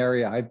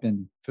area I've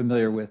been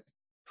familiar with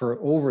for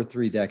over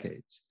 3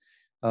 decades.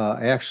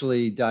 I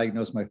actually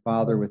diagnosed my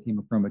father with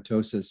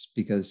hemochromatosis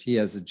because he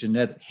has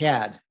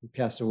he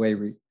passed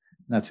away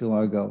not too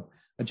long ago,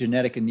 a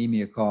genetic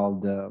anemia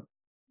called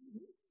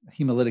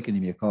hemolytic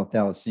anemia called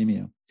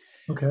thalassemia,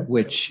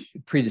 which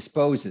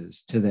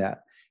predisposes to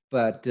that.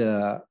 But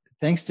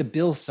thanks to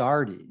Bill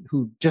Sardi,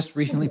 who just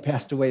recently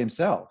passed away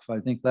himself, I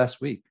think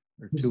last week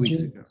or 2 weeks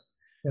ago.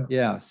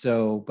 Yeah.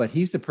 So, but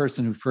he's the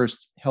person who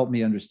first helped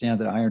me understand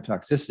that iron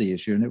toxicity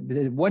issue.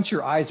 And once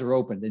your eyes are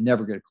open, they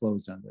never get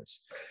closed on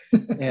this.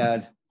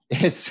 And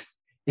it's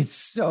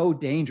so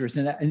dangerous.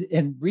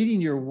 And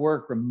reading your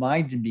work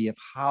reminded me of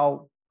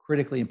how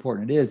critically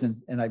important it is.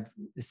 And I've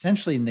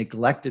essentially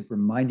neglected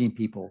reminding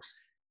people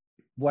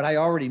what I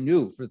already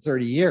knew for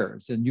 30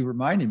 years. And you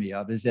reminded me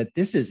of is that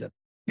this is a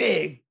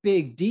big,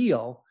 big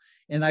deal.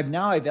 And I've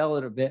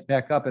elevated it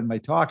back up in my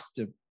talks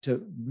to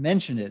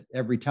mention it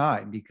every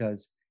time,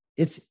 because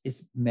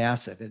it's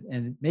massive.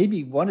 And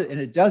maybe and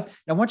it does.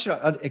 I want you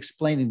to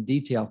explain in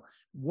detail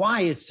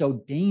why it's so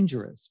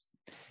dangerous.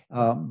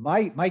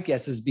 My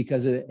guess is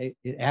because it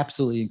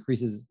absolutely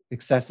increases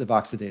excessive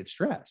oxidative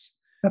stress.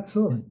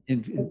 Absolutely.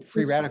 And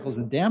free radicals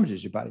and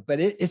damages your body, but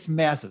it's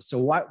massive. So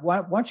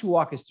why don't you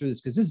walk us through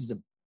this? Because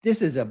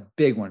this is a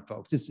big one,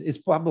 folks. It's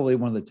probably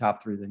one of the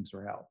top 3 things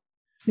for health.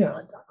 Yeah,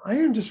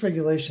 iron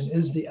dysregulation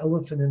is the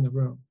elephant in the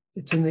room.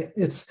 It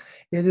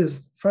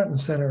is front and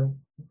center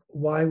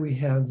why we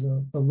have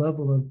the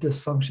level of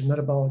dysfunction,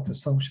 metabolic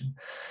dysfunction.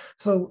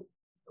 So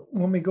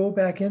when we go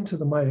back into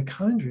the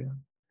mitochondria,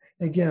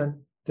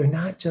 again, they're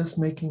not just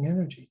making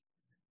energy.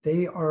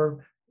 They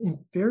are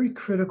in very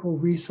critical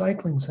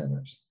recycling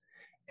centers.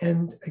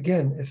 And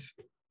again,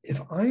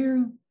 if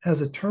iron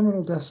has a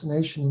terminal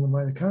destination in the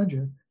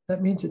mitochondria,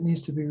 that means it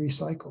needs to be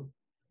recycled.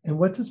 And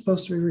what's it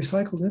supposed to be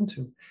recycled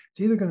into? It's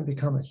either going to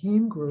become a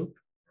heme group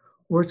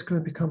or it's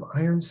going to become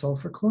iron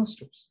sulfur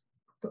clusters.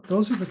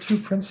 Those are the 2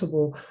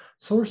 principal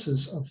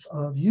sources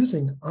of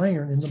using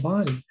iron in the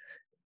body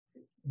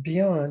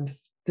beyond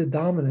the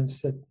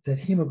dominance that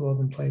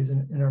hemoglobin plays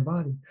in our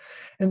body.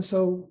 And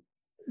so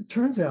it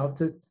turns out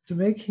that to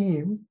make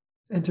heme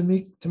and to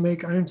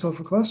make iron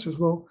sulfur clusters,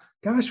 well,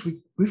 gosh,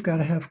 we've got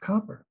to have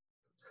copper.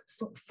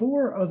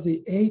 4 of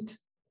the 8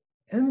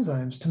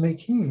 enzymes to make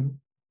heme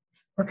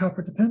are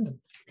copper dependent.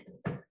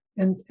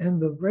 And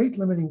the rate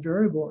limiting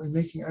variable in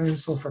making iron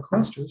sulfur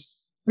clusters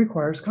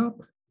requires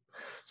copper.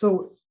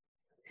 So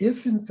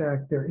if in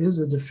fact there is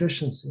a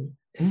deficiency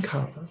in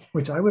copper,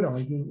 which I would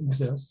argue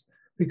exists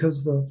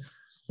because the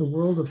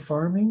world of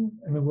farming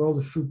and the world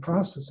of food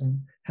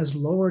processing has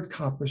lowered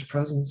copper's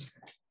presence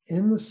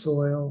in the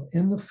soil,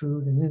 in the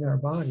food, and in our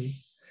body.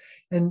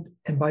 And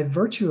by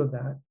virtue of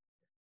that,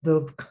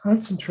 the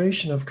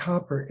concentration of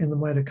copper in the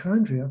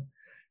mitochondria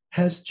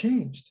has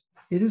changed.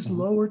 It is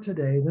lower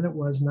today than it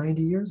was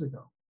 90 years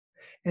ago.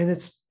 And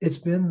it's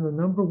been the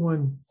number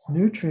 1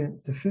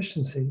 nutrient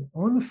deficiency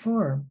on the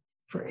farm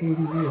for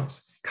 80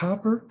 years.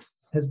 Copper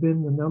has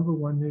been the number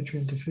 1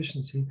 nutrient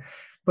deficiency.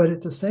 But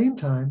at the same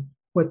time,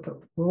 what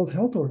the World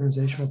Health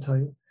Organization will tell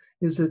you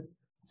is that,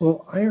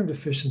 well, iron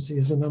deficiency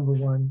is the number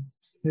 1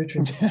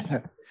 nutrient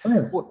deficiency.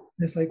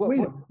 It's like,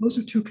 wait, those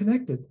are 2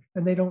 connected,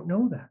 and they don't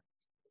know that.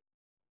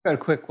 I've got a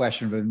quick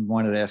question, but I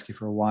wanted to ask you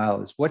for a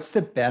while is what's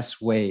the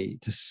best way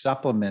to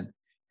supplement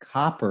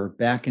copper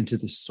back into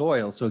the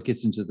soil so it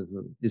gets into the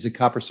food? Is it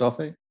copper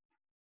sulfate?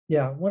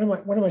 Yeah, one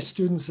of my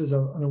students is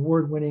an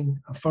award-winning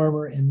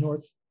farmer in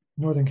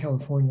Northern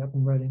California, up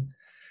in Redding,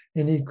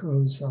 and he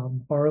grows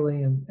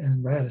barley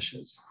and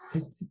radishes.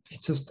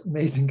 He's just an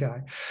amazing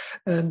guy.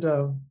 And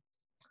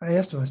I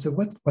asked him, I said,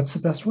 what's the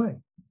best way?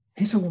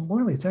 He said, well,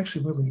 Morley, it's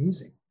actually really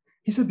easy.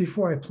 He said,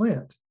 before I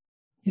plant,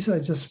 he said, I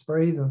just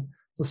spray the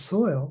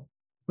soil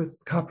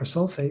with copper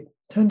sulfate,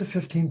 10 to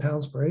 15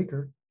 pounds per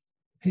acre.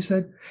 He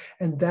said,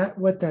 and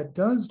what that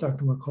does,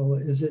 Dr. Mercola,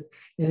 is it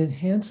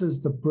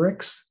enhances the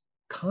bricks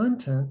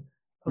content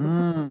of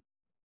the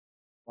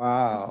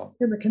Wow.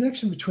 And the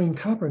connection between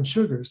copper and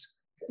sugars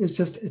is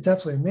it's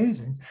absolutely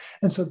amazing.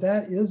 And so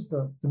that is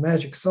the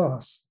magic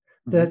sauce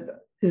that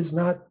is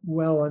not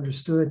well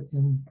understood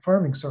in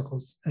farming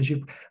circles.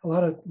 A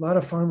lot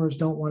of farmers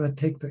don't want to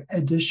take the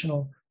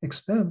additional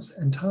expense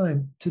and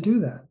time to do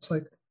that. It's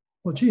like,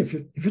 well, gee, if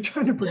you're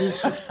trying to produce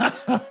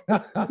a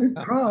good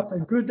crop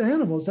and good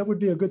animals, that would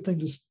be a good thing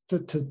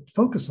to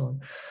focus on.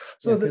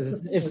 So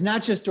it's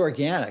not just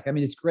organic. I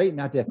mean, it's great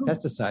not to have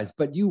pesticides,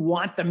 but you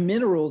want the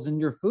minerals in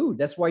your food.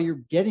 That's why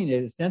you're getting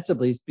it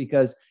ostensibly,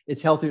 because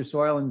it's healthier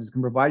soil and it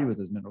can provide you with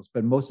those minerals.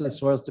 But most of the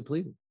soil is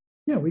depleted.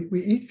 Yeah,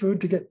 we eat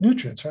food to get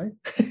nutrients, right?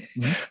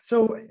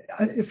 So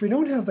if we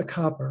don't have the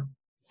copper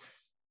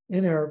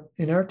in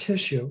our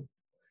tissue,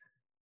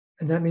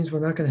 and that means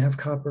we're not going to have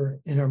copper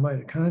in our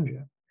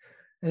mitochondria.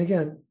 And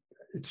again,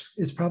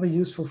 it's probably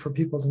useful for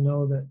people to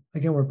know that,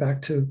 again, we're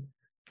back to,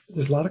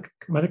 there's a lot of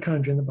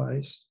mitochondria in the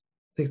bodies.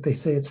 They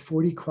say it's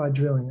 40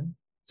 quadrillion.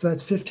 So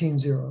that's 15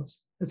 zeros.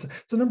 It's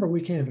a number we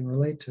can't even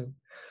relate to.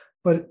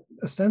 But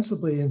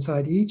ostensibly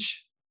inside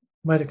each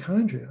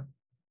mitochondria,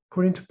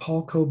 according to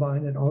Paul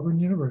Cobain at Auburn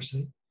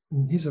University,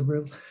 and he's a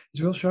real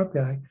sharp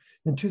guy,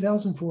 in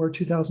 2004,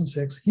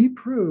 2006, he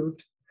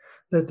proved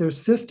that there's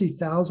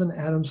 50,000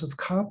 atoms of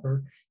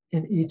copper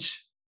in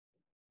each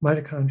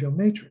mitochondrial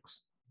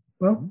matrix.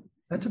 Well,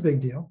 that's a big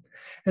deal.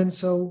 And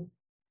so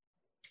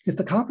if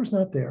the copper's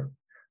not there,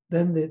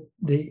 then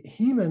the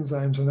heme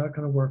enzymes are not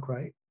going to work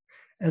right.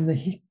 And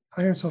the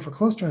iron sulfur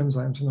cluster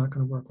enzymes are not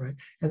going to work right.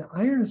 And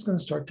iron is going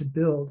to start to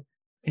build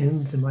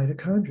in the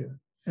mitochondria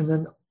and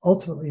then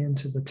ultimately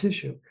into the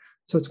tissue.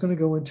 So it's going to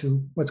go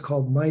into what's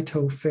called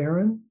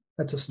mitoferrin.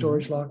 That's a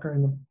storage locker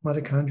in the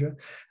mitochondria.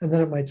 And then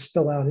it might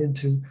spill out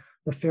into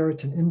the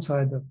ferritin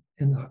inside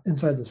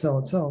the cell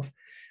itself.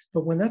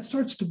 But when that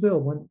starts to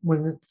build,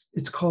 when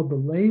it's called the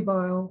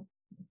labile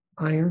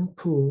iron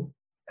pool,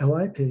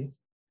 LIP,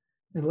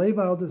 and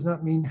labile does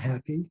not mean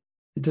happy.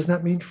 It does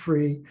not mean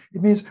free.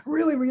 It means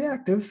really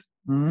reactive.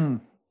 And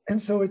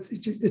so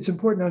it's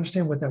important to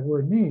understand what that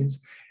word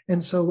means.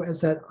 And so as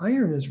that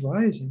iron is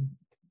rising,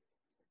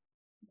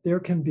 there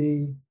can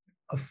be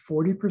a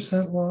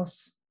 40%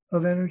 loss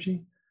of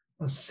energy,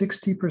 a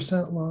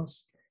 60%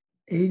 loss,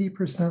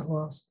 80%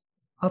 loss,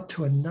 up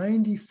to a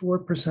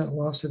 94%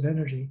 loss of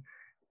energy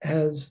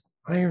as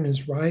iron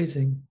is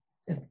rising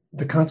in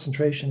the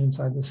concentration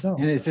inside the cells.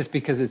 And is this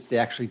because it's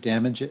actually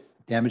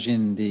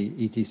damaging the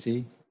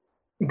ETC?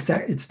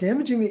 Exactly. It's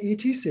damaging the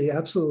ETC,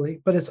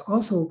 absolutely, but it's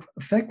also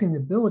affecting the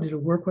ability to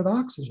work with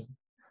oxygen.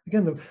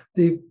 Again,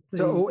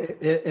 so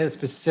a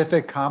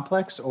specific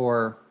complex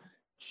or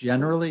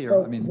generally,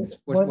 or I mean,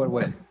 what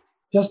way?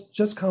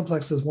 Just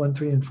complexes 1,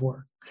 3, and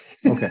 4.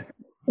 Okay.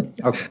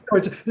 Okay.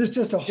 There's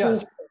just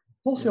a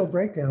wholesale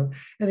breakdown.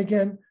 And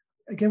again,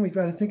 we've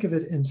got to think of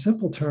it in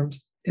simple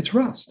terms. It's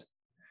rust.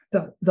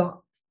 The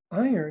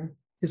iron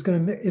is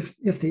going to,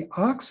 if the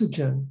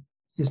oxygen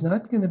is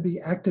not going to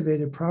be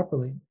activated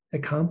properly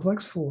at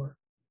complex 4,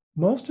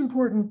 most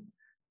important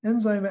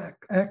enzyme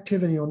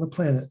activity on the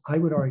planet, I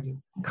would argue,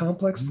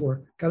 complex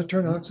 4, got to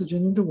turn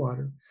oxygen into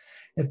water.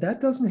 If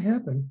that doesn't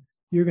happen,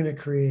 you're going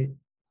to create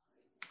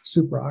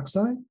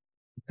superoxide.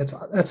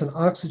 That's an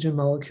oxygen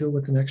molecule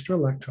with an extra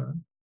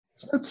electron.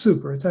 It's not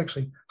super, it's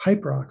actually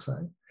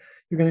hyperoxide.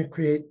 You're going to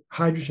create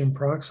hydrogen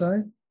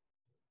peroxide.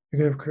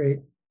 You're going to create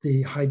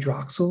the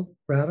hydroxyl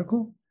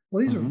radical.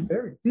 Well,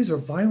 these are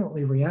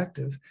violently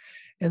reactive,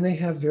 and they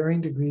have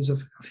varying degrees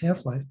of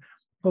half-life.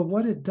 But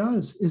what it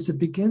does is it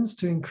begins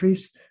to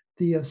increase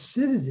the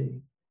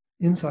acidity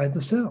inside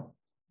the cell.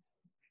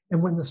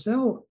 And when the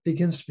cell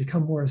begins to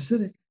become more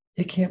acidic,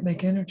 it can't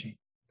make energy.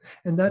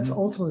 And that's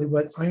ultimately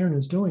what iron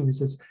is doing,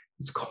 is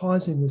it's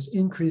causing this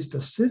increased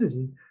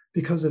acidity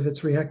because of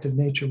its reactive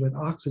nature with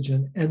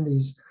oxygen and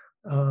these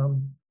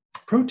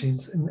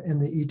proteins in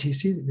the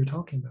ETC that you're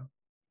talking about.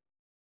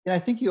 Yeah, I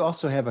think you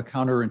also have a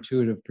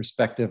counterintuitive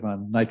perspective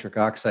on nitric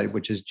oxide,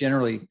 which is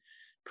generally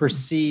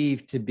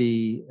perceived to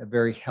be a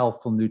very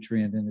healthful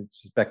nutrient in its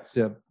respect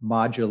to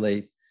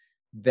modulate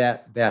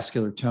that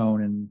vascular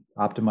tone and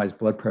optimize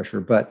blood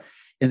pressure. But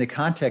in the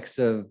context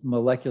of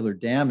molecular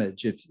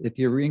damage, if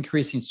you're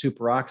increasing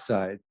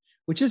superoxide,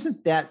 which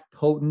isn't that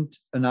potent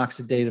an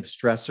oxidative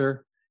stressor,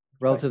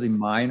 relatively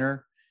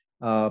minor,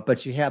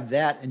 but you have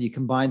that and you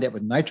combine that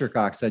with nitric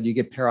oxide, you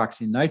get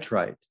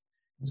peroxynitrite,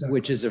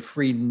 which is a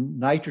free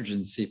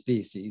nitrogen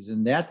species.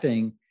 And that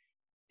thing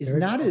is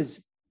not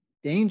as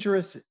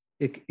dangerous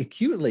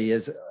acutely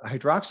as a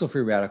hydroxyl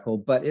free radical,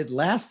 but it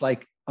lasts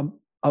like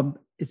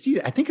it's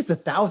either, I think it's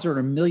 1,000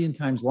 or 1,000,000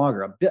 times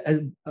longer.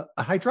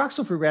 A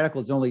hydroxyl free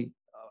radical is only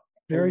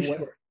very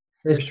short,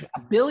 a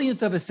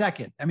billionth of a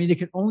second. I mean, it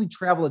can only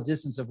travel a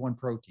distance of one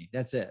protein.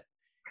 That's it.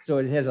 So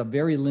it has a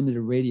very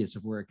limited radius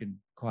of where it can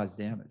cause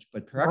damage.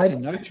 But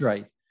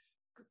peroxynitrite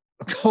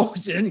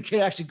goes in, it can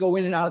actually go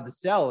in and out of the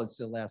cell and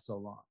still last so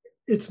long.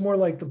 It's more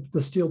like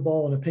the steel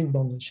ball in a ping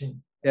pong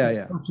machine.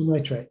 Yeah.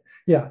 Peroxynitrite.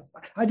 Yeah,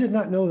 I did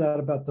not know that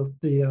about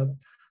the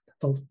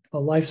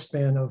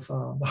lifespan of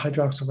the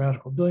hydroxyl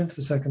radical. Billionth of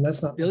a second.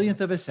 That's not billionth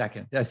of a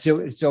second. So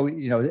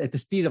at the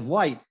speed of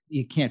light,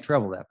 you can't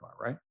travel that far,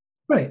 right?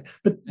 Right,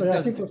 but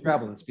I think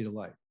travel at the speed of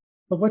light.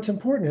 But what's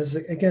important is,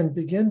 again,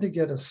 begin to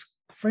get a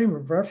frame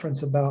of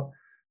reference about.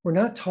 We're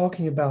not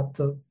talking about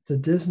the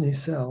Disney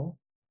cell.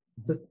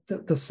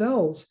 The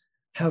cells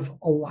have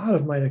a lot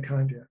of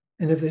mitochondria,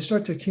 and if they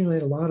start to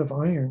accumulate a lot of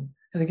iron,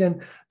 and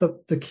again,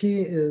 the key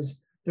is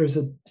there's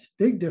a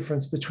big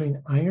difference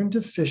between iron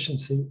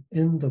deficiency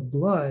in the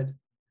blood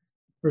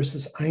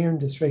versus iron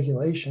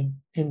dysregulation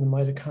in the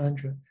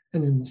mitochondria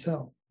and in the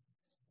cell.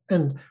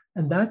 And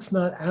that's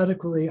not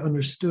adequately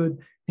understood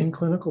in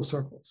clinical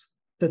circles,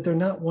 that they're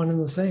not one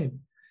and the same.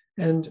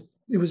 And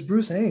it was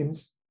Bruce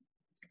Ames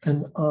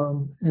and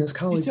his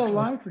colleague. He's still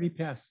alive or did he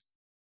pass?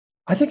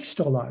 I think he's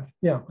still alive.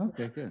 Yeah.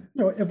 Okay, good.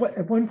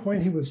 At one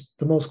point, he was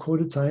the most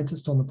quoted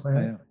scientist on the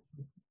planet. Yeah.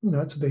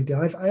 It's a big deal.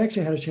 I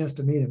actually had a chance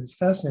to meet him. He's a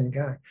fascinating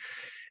guy.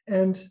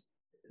 And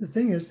the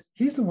thing is,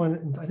 he's the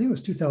one, I think it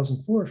was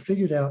 2004,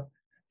 figured out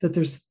that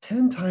there's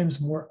 10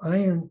 times more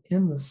iron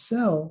in the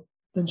cell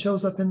than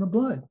shows up in the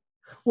blood.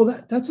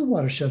 Well, that's a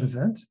watershed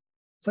event.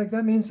 It's like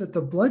that means that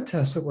the blood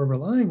tests that we're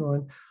relying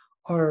on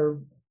are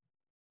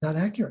not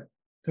accurate.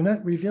 They're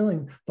not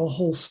revealing the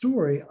whole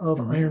story of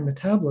iron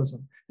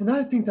metabolism. And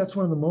I think that's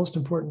one of the most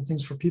important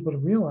things for people to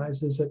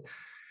realize is that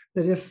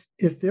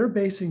if they're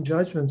basing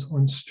judgments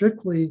on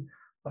strictly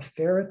a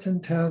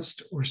ferritin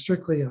test or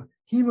strictly a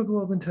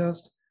hemoglobin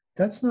test,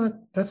 that's not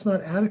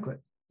adequate.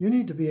 You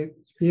need to be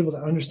able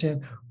to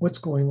understand what's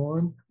going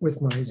on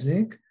with my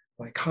zinc,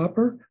 my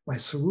copper, my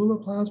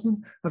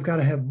ceruloplasmin. I've got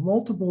to have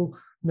multiple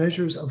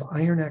measures of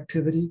iron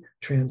activity,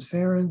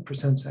 transferrin,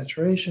 percent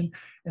saturation,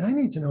 and I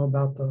need to know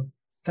about the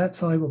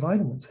fat-soluble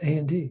vitamins, A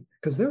and D,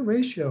 because their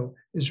ratio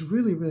is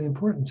really, really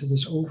important to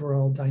this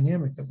overall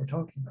dynamic that we're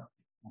talking about.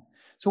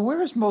 So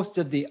where is most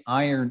of the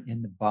iron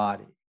in the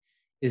body?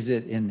 Is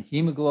it in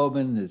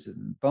hemoglobin? Is it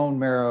in bone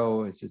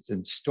marrow? Is it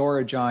in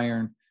storage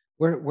iron?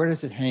 Where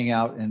does it hang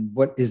out? And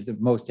what is the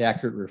most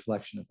accurate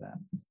reflection of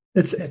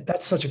that?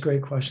 That's such a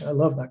great question. I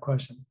love that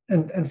question.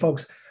 And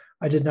folks,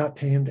 I did not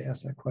pay him to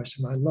ask that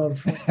question. I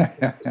love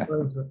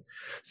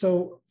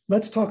So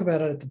let's talk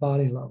about it at the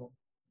body level.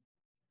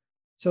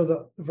 So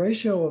the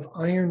ratio of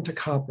iron to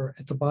copper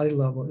at the body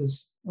level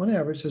is, on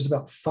average, there's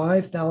about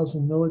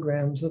 5,000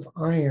 milligrams of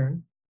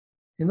iron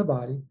in the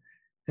body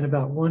and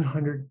about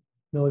 100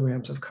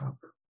 milligrams of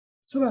copper.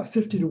 So about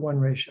 50 to 1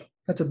 ratio.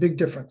 That's a big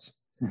difference.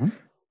 Mm-hmm.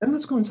 Then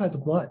let's go inside the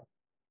blood.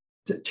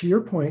 To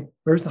your point,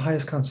 where's the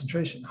highest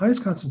concentration?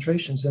 Highest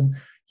concentrations in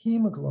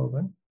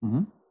hemoglobin.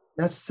 Mm-hmm.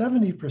 That's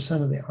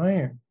 70% of the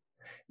iron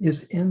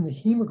is in the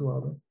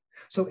hemoglobin.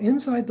 So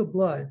inside the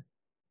blood,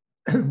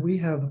 we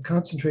have a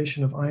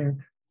concentration of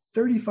iron,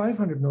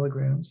 3,500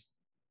 milligrams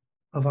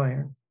of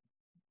iron,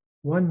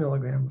 1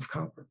 milligram of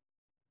copper.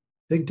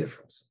 Big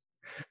difference.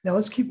 Now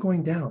let's keep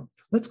going down.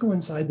 Let's go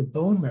inside the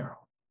bone marrow,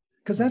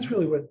 because that's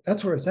really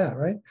that's where it's at,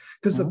 right?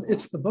 Because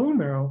it's the bone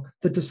marrow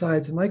that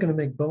decides, am I going to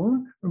make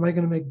bone or am I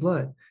going to make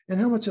blood? And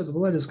how much of the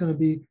blood is going to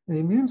be in the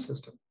immune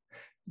system?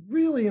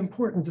 Really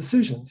important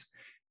decisions.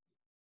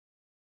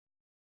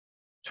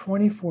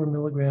 24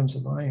 milligrams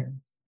of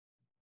iron,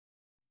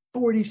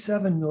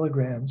 47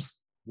 milligrams.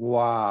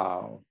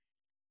 Wow.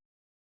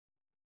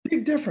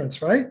 Big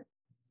difference, right?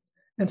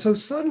 And so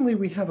suddenly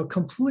we have a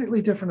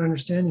completely different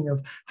understanding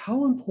of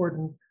how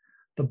important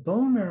the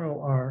bone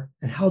marrow are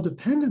and how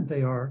dependent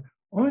they are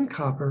on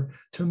copper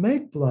to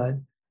make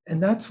blood.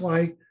 And that's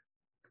why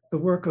the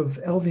work of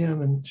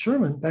LVM and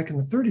Sherman back in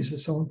the 30s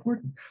is so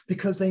important,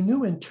 because they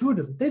knew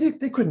intuitively,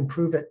 they couldn't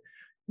prove it,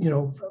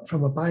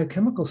 from a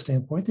biochemical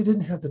standpoint. They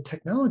didn't have the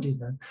technology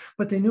then,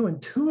 but they knew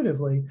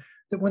intuitively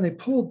that when they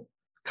pulled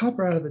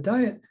copper out of the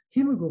diet,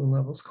 hemoglobin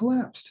levels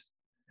collapsed.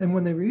 And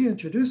when they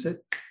reintroduced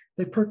it,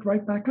 they perked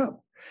right back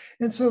up.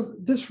 And so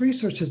this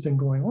research has been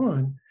going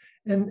on.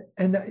 And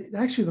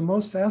actually the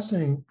most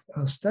fascinating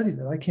study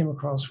that I came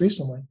across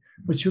recently,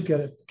 which you'll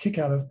get a kick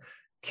out of,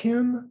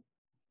 Kim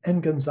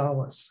and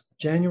Gonzalez,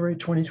 January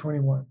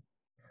 2021.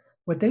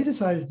 What they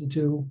decided to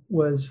do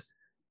was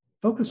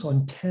focus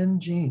on 10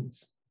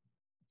 genes.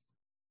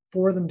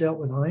 4 of them dealt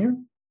with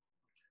iron,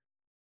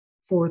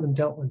 4 of them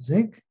dealt with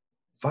zinc,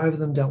 5 of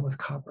them dealt with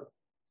copper.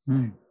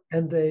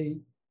 And they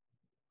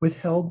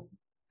withheld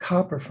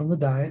copper from the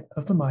diet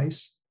of the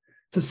mice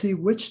to see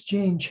which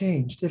gene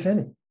changed, if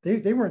any.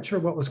 They weren't sure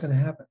what was going to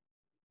happen.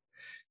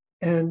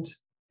 And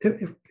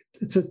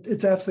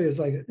it's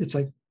absolutely, it's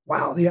like,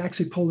 wow, they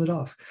actually pulled it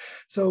off.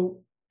 So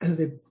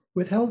they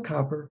withheld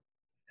copper,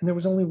 and there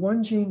was only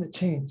one gene that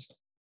changed.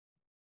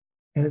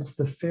 And it's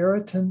the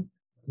ferritin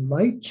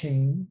light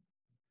chain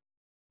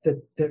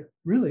that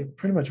really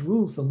pretty much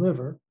rules the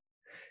liver.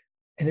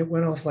 And it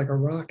went off like a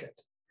rocket.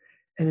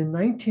 And in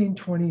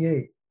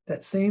 1928,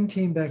 that same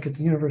team back at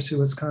the University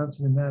of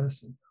Wisconsin in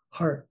Madison,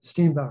 Hart,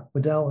 Steenbach,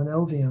 Waddell, and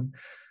LVM,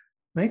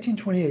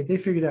 1928, they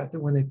figured out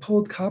that when they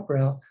pulled copper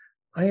out,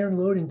 iron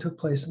loading took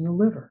place in the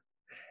liver.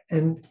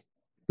 And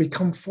we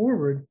come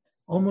forward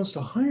almost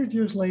 100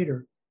 years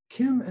later,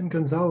 Kim and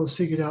Gonzalez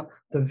figured out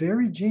the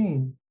very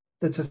gene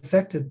that's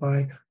affected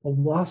by the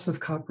loss of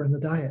copper in the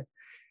diet.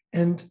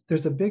 And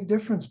there's a big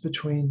difference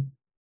between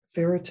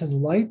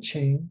ferritin light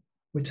chain,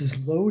 which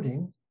is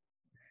loading,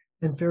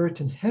 and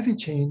ferritin heavy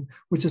chain,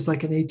 which is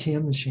like an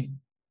ATM machine.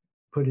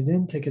 Put it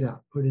in, take it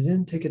out, put it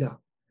in, take it out.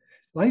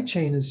 Light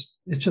chain it's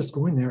just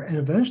going there. And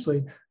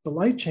eventually the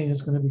light chain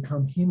is going to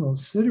become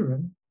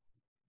hemosiderin.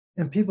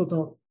 And people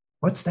don't,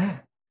 what's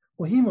that?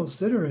 Well,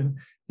 hemosiderin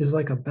is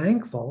like a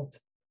bank vault,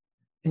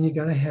 and you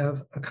got to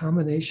have a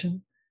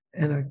combination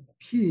and a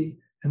key,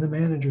 and the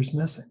manager's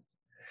missing.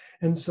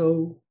 And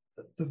so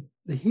the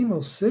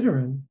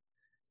hemosiderin,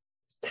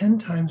 10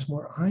 times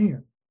more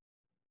iron.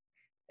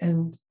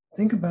 And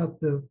think about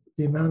the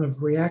amount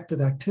of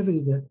reactive activity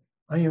that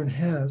iron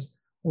has.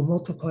 We'll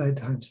multiply it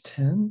times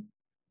 10,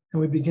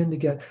 and we begin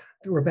to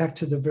we're back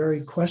to the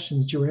very question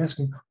that you were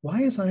asking.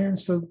 Why is iron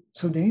so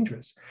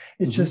dangerous?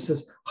 It's just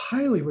this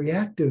highly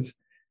reactive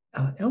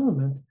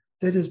element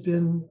that has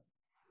been,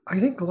 I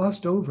think,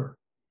 glossed over.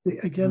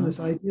 This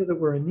idea that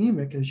we're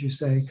anemic, as you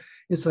say,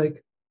 it's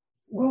like,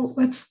 well,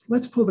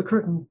 let's pull the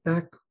curtain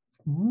back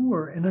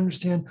more and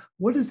understand,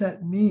 what does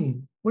that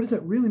mean? What does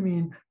that really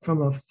mean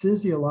from a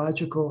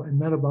physiological and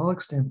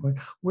metabolic standpoint?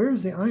 Where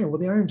is the iron?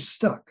 Well, the iron's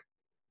stuck.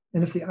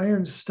 And if the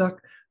iron's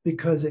stuck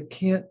because it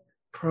can't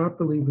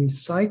properly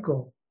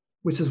recycle,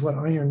 which is what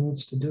iron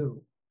needs to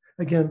do.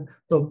 Again,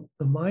 the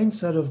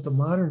mindset of the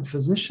modern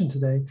physician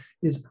today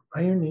is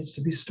iron needs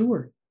to be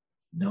stored.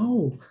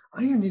 No,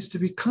 iron needs to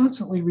be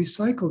constantly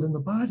recycled in the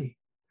body.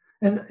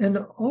 And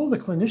all the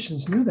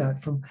clinicians knew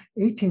that from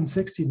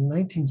 1860 to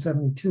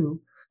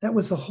 1972. That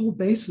was the whole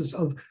basis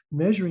of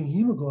measuring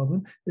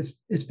hemoglobin.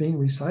 It's being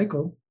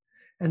recycled.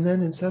 And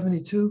then in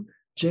 72,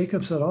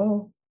 Jacobs et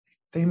al.,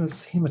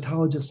 famous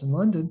hematologist in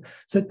London,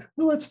 said,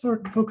 well, let's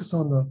focus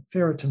on the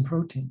ferritin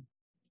protein.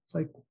 It's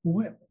like,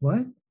 what?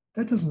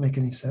 That doesn't make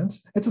any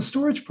sense. It's a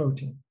storage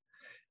protein.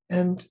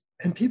 And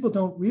people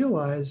don't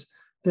realize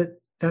that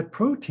that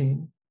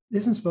protein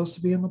isn't supposed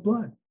to be in the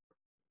blood.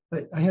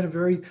 I had a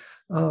very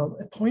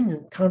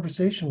poignant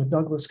conversation with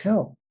Douglas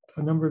Kell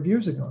a number of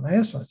years ago. And I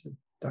asked him, I said,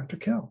 Dr.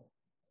 Kell,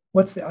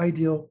 what's the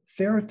ideal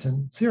serum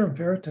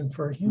ferritin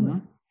for a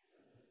human?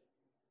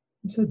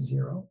 He said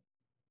 0.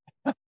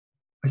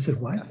 I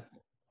said, what?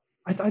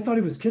 I thought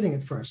he was kidding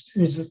at first.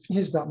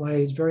 He's about my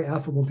age, very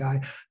affable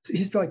guy.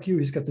 He's like you.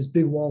 He's got this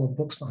big wall of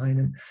books behind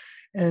him,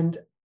 and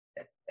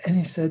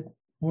he said,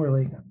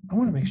 Morley, I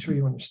want to make sure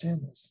you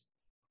understand this.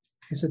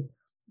 He said,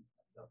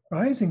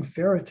 rising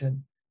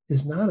ferritin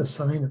is not a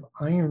sign of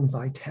iron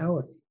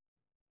vitality.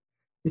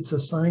 It's a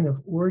sign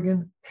of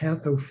organ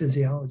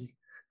pathophysiology.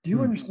 Do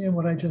you understand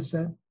what I just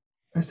said?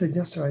 I said,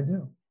 yes, sir, I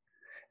do.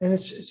 And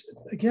it's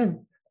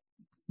again,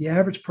 the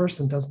average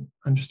person doesn't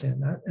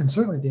understand that. And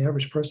certainly the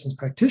average person's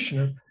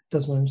practitioner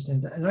doesn't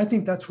understand that. And I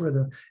think that's where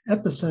the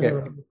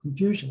epicenter of the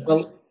confusion is.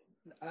 Well,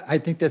 I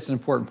think that's an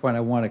important point. I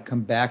want to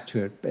come back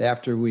to it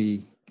after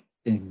we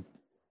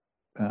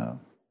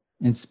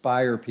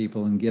inspire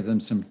people and give them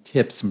some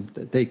tips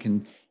that they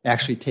can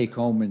actually take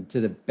home and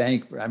to the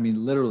bank. I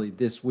mean, literally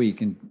this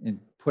week and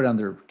put on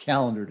their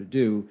calendar to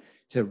do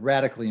to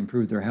radically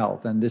improve their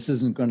health. And this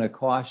isn't going to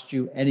cost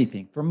you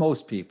anything for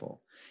most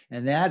people.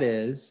 And that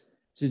is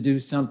to do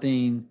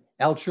something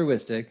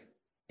altruistic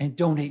and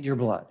donate your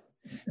blood.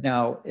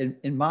 Now,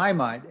 in my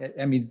mind,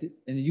 I mean,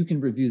 and you can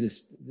review the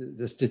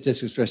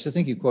statistics, Chris, I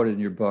think you quoted in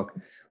your book,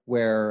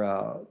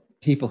 where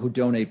people who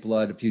donate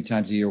blood a few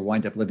times a year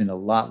wind up living a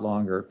lot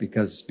longer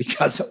because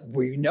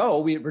we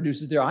know it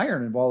reduces their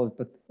iron involved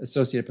with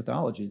associated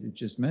pathology you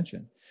just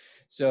mentioned.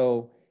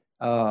 So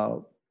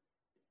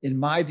in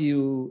my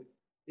view,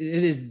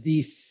 it is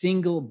the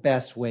single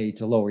best way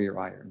to lower your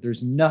iron.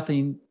 There's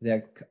nothing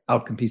that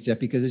outcompetes that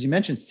because, as you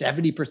mentioned,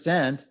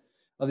 70%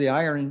 of the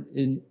iron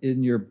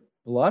in your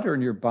blood or in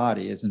your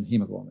body is in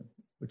hemoglobin.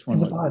 Which one?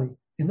 In the body.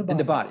 In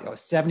the body. Oh,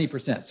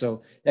 70%.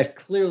 So that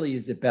clearly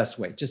is the best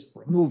way. Just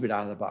remove it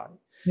out of the body.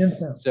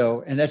 Yes,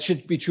 so, and that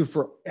should be true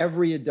for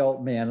every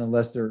adult man,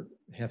 unless they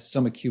have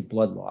some acute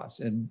blood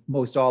loss, and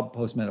most all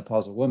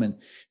postmenopausal women.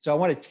 So I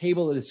want to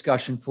table the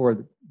discussion for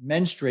the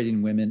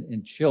menstruating women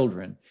and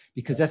children,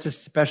 because that's a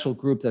special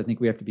group that I think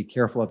we have to be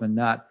careful of and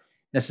not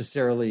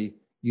necessarily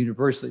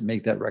universally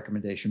make that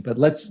recommendation. But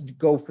let's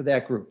go for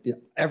that group.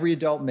 Every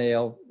adult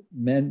male,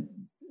 men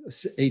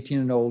 18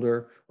 and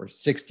older or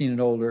 16 and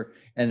older,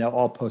 and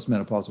all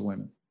postmenopausal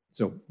women.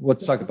 So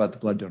let's talk about the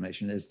blood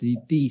donation as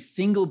the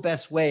single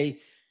best way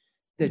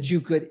that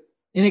you could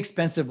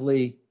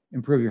inexpensively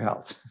improve your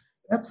health.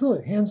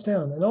 Absolutely, hands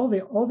down. And all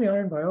the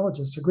iron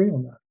biologists agree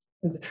on that.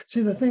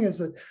 See, the thing is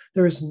that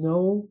there is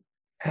no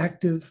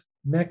active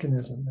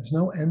mechanism. There's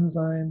no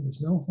enzyme,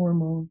 there's no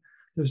hormone,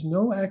 there's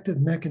no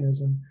active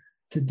mechanism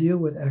to deal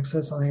with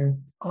excess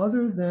iron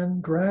other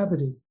than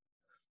gravity.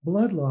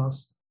 Blood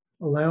loss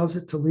allows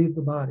it to leave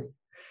the body.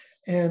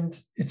 And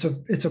it's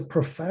a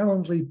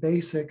profoundly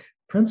basic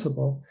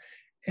principle.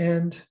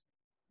 And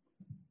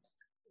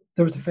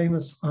there was a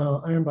famous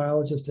iron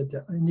biologist at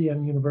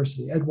Indiana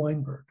University, Ed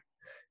Weinberg.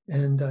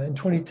 And in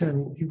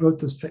 2010, he wrote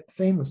this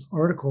famous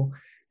article.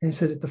 And he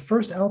said, at the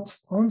first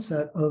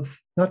onset of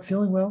not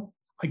feeling well,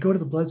 I go to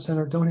the blood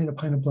center, donate a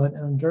pint of blood,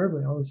 and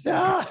invariably always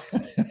feel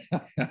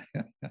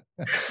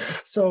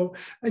So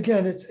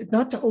again, it's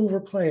not to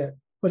overplay it,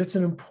 but it's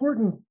an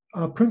important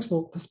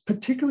principle,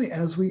 particularly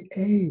as we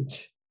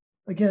age.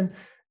 Again,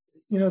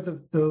 you know,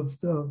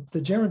 the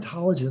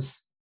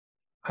gerontologists,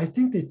 I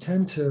think they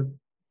tend to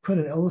put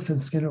an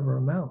elephant skin over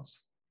a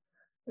mouse.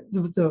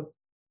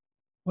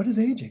 What is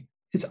aging?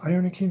 It's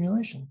iron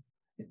accumulation.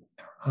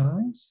 Our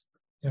eyes,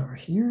 our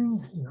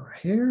hearing, our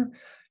hair,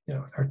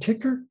 our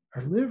ticker,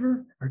 our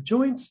liver, our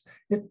joints.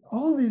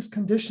 All these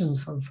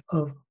conditions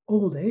of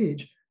old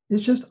age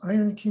is just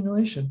iron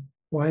accumulation.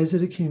 Why is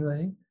it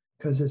accumulating?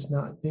 Because it's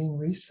not being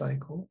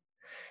recycled.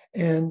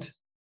 And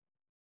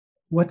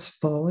what's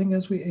falling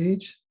as we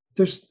age?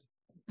 There's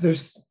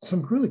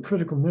some really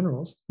critical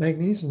minerals.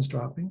 Magnesium's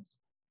dropping,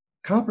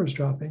 copper's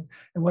dropping,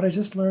 and what I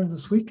just learned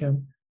this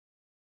weekend,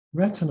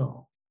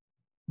 retinol.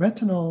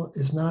 Retinol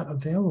is not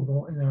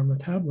available in our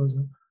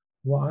metabolism.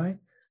 Why?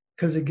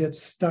 Because it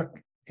gets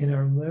stuck in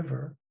our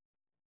liver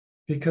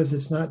because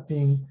it's not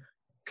being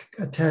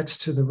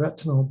attached to the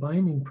retinol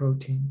binding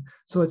protein.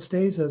 So it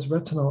stays as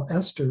retinol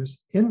esters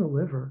in the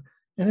liver,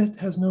 and it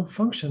has no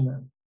function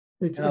then.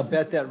 I'll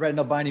bet that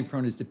retinol binding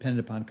protein is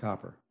dependent upon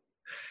copper.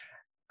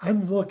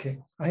 I'm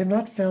looking. I have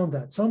not found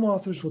that. Some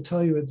authors will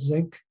tell you it's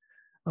zinc,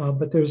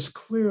 but there's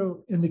clear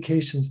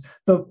indications.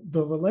 The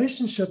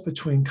relationship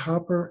between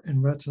copper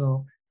and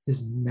retinol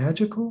is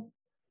magical.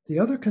 The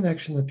other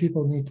connection that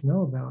people need to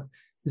know about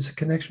is a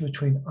connection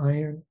between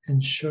iron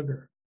and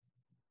sugar.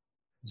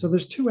 So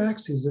there's two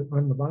axes that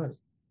run the body: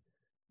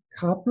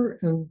 copper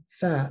and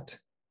fat,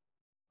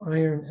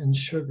 iron and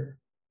sugar,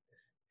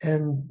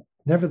 and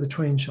never the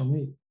twain shall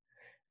meet.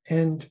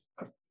 And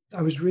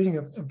I was reading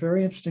a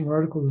very interesting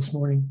article this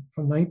morning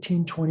from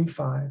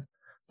 1925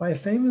 by a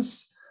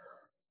famous,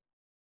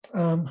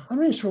 I'm not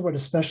even sure what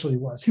his specialty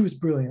was. He was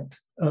brilliant,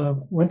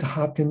 went to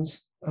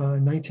Hopkins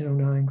in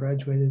 1909,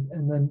 graduated,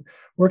 and then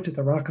worked at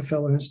the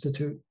Rockefeller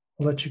Institute.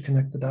 I'll let you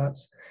connect the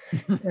dots.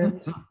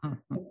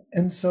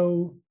 And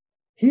so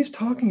he's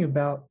talking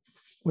about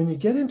when you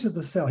get into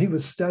the cell, he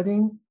was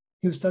studying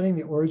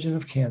the origin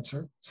of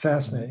cancer. It's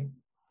fascinating.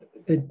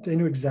 They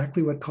knew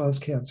exactly what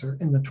caused cancer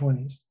in the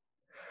 20s.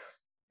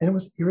 and it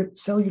was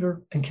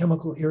cellular and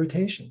chemical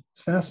irritation.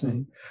 It's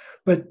fascinating.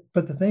 Mm-hmm.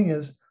 But the thing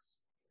is,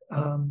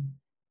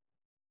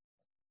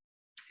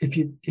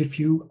 if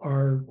you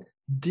are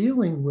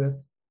dealing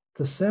with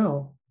the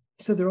cell,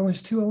 he said there are only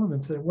two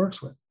elements that it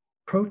works with: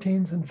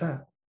 proteins and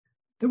fat.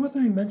 There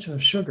wasn't any mention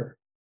of sugar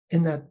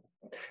in that.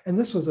 And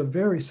this was a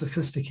very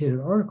sophisticated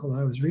article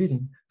I was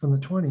reading from the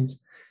 20s.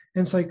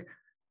 And it's like,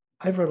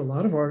 I've read a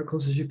lot of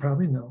articles, as you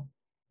probably know.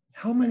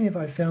 How many have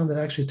I found that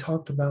actually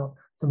talked about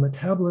the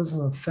metabolism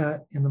of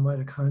fat in the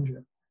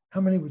mitochondria? How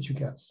many would you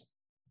guess?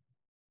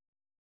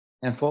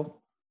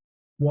 Handful?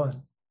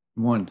 One.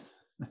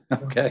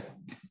 Okay.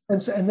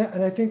 And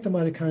I think the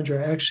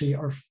mitochondria actually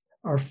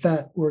are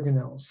fat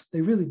organelles.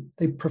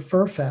 They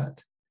prefer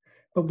fat,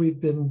 but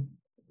we've been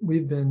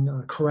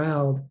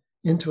corralled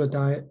into a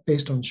diet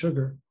based on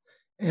sugar,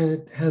 and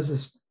it has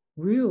this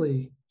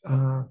really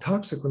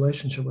toxic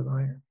relationship with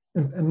iron.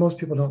 And most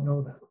people don't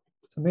know that.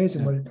 It's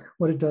amazing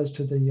what it does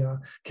to the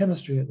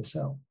chemistry of the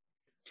cell.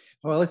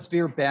 Well, let's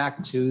veer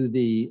back to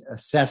the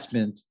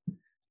assessment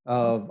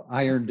of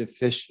iron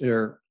deficient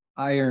or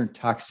iron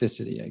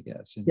toxicity, I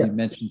guess. And you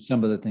mentioned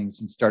some of the things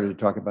and started to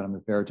talk about them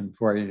with ferritin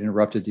before I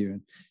interrupted you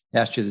and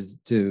asked you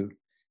to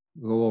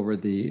go over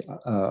the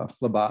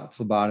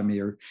phlebotomy.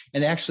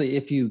 And actually,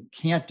 if you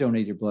can't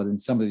donate your blood, and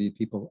some of you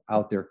people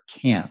out there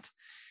can't,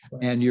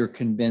 and you're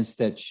convinced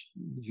that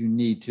you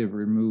need to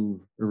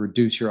remove or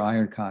reduce your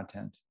iron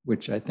content,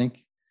 which I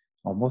think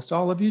almost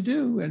all of you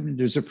do, and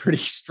there's a pretty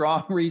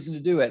strong reason to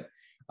do it.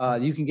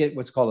 You can get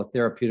what's called a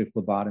therapeutic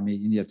phlebotomy,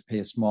 and you have to pay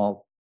a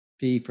small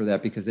fee for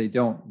that because they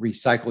don't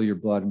recycle your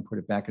blood and put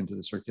it back into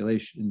the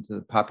circulation, into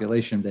the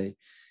population. They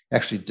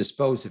actually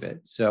dispose of it.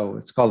 So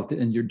it's called,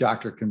 and your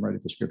doctor can write a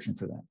prescription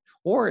for that.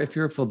 Or if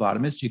you're a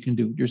phlebotomist, you can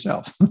do it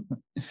yourself.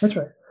 That's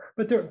right.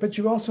 But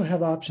you also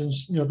have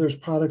options. There's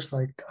products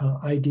like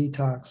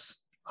iDetox,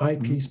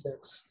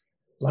 IP6,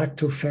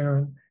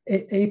 lactoferrin,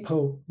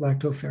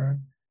 apoliactoferrin.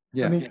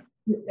 Yeah. I mean,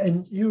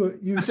 and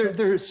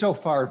they're so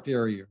far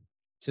inferior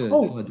to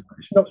blood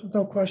donation.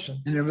 No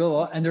question.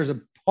 And there's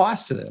a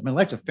cost to them. I mean,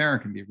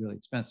 lactoferrin can be really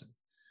expensive.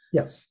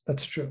 Yes,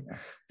 that's true.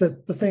 The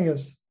thing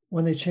is,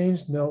 when they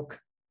changed milk,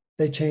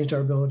 they changed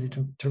our ability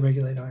to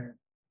regulate iron.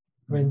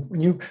 I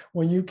mean,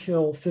 when you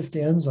kill 50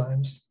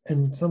 enzymes,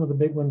 and some of the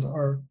big ones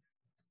are,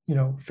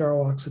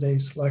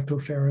 ferroxidase,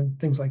 lactoferrin,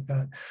 things like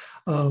that,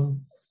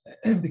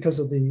 and because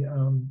of the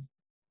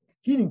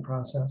heating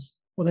process,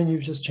 well, then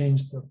you've just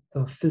changed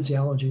the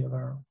physiology of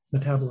our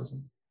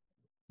metabolism.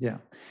 Yeah.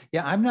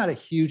 I'm not a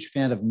huge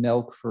fan of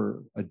milk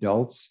for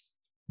adults,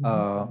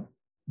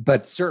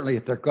 but certainly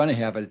if they're going to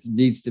have it, it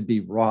needs to be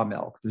raw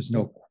milk. There's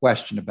no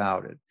question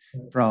about it,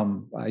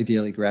 from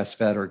ideally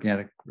grass-fed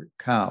organic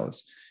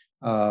cows.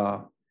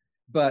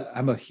 But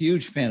I'm a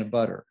huge fan of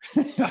butter,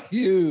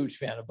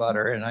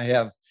 and I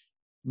have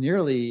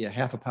nearly a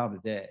half a pound a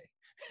day.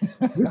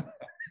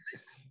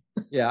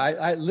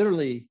 I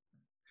literally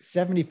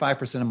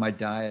 75% of my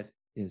diet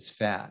is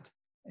fat,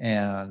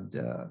 and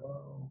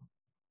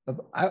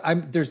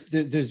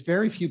there's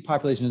very few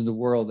populations in the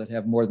world that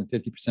have more than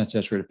 50%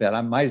 saturated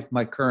fat.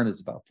 My current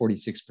is about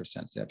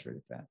 46%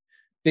 saturated fat.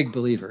 Big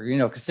believer,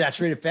 because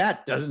saturated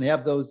fat doesn't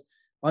have those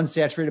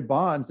unsaturated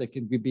bonds that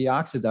can be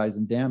oxidized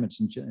and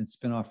damaged and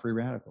spin off free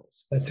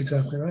radicals. That's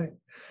exactly right.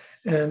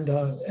 And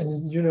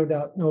you no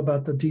doubt know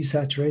about the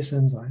desaturase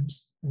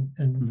enzymes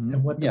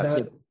and what the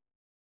battery,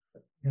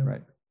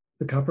 right,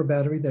 the copper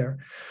battery there.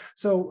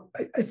 So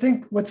I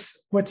think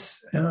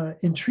what's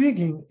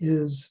intriguing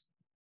is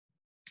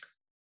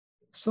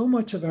so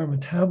much of our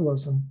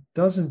metabolism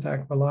does in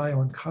fact rely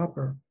on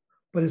copper,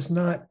 but there's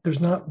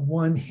not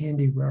one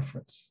handy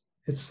reference.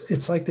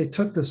 It's like they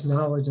took this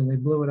knowledge and they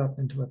blew it up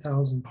into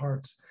 1,000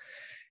 parts.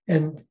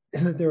 And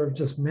there are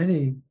just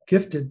many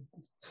gifted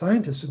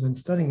scientists who've been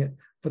studying it,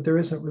 but there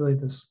isn't really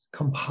this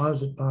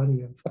composite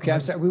body of. Okay,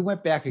 I'm sorry. We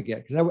went back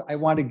again because I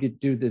wanted to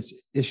do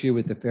this issue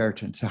with the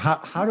ferritin. So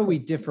how do we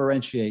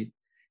differentiate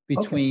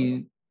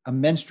between a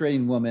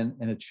menstruating woman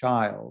and a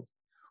child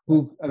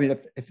who, I mean,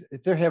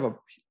 if they have a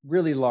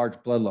really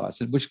large blood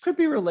loss, which could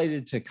be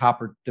related to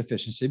copper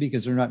deficiency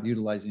because they're not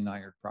utilizing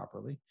iron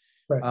properly.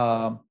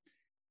 Right.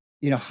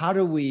 How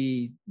do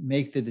we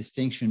make the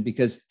distinction?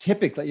 Because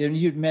typically,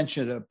 you'd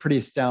mentioned a pretty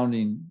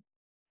astounding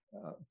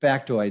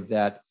factoid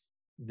that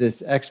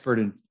this expert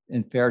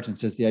in ferritin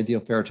says the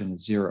ideal ferritin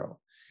is 0.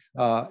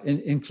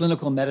 In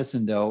clinical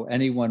medicine, though,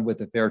 anyone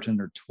with a ferritin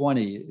under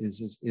 20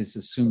 is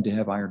assumed to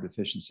have iron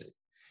deficiency.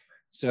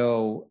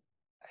 So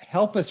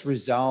help us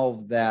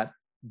resolve that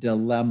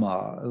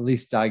dilemma, at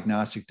least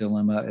diagnostic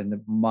dilemma, in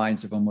the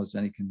minds of almost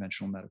any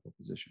conventional medical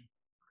physician.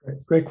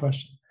 Great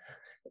question.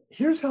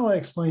 Here's how I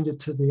explained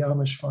it to the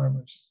Amish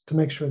farmers to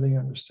make sure they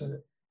understood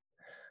it.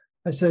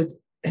 I said,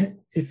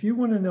 if you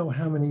want to know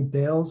how many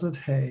bales of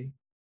hay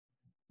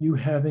you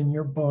have in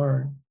your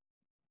barn,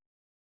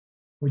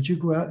 would you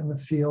go out in the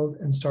field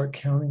and start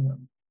counting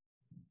them?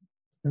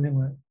 And they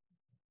went,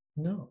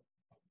 no.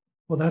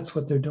 Well, that's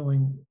what they're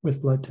doing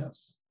with blood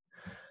tests.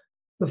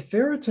 The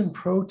ferritin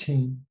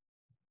protein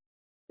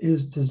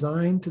is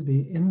designed to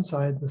be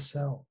inside the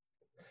cell.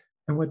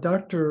 And what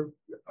Dr.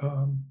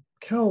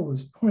 Kell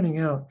was pointing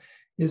out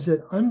is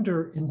that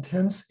under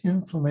intense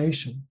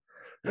inflammation,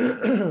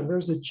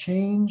 there's a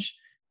change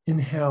in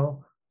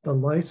how the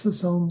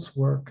lysosomes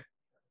work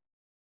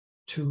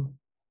to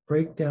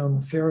break down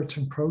the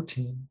ferritin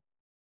protein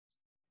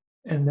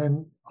and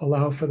then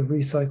allow for the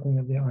recycling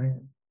of the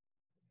iron.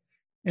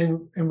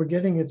 And we're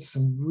getting into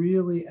some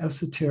really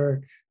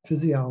esoteric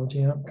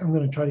physiology. I'm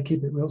going to try to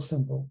keep it real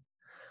simple.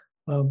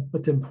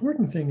 But the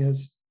important thing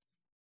is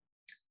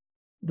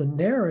the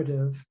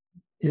narrative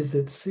is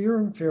that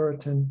serum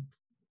ferritin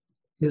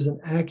is an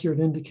accurate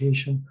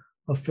indication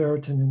of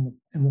ferritin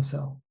in the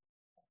cell.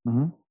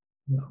 Mm-hmm.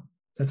 No,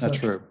 that's not not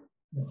true.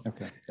 No.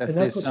 Okay, that's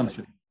the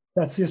assumption.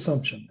 That's the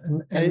assumption.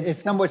 And it's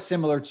somewhat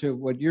similar to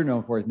what you're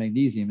known for as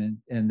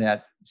magnesium, and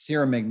that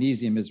serum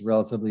magnesium is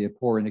relatively a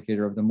poor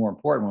indicator of the more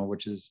important one,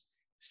 which is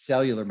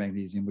cellular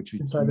magnesium, which we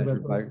measure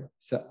by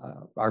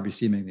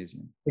RBC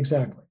magnesium.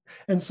 Exactly.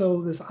 And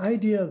so this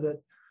idea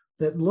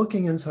that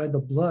looking inside the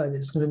blood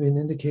is going to be an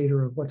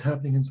indicator of what's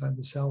happening inside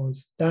the cell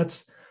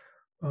that's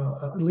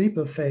a leap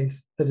of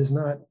faith that is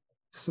not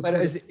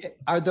supported. But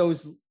are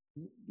those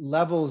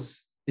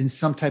levels in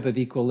some type of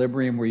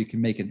equilibrium where you can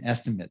make an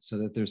estimate so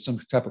that there's some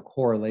type of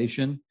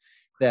correlation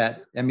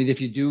that, I mean, if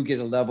you do get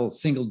a level,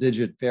 single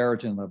digit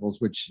ferritin levels,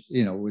 which,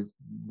 would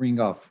ring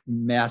off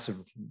massive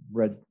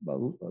red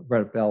bell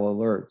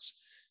alerts,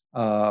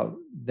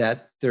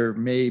 that there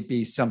may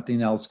be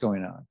something else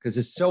going on, because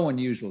it's so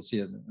unusual to see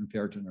it in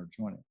ferritin or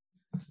 20.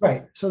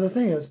 Right. So the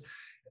thing is,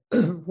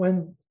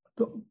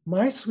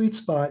 my sweet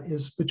spot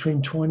is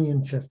between 20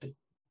 and 50.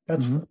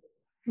 That's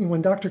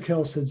when Dr.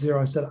 Kell said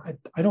 0, I said,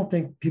 I don't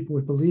think people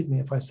would believe me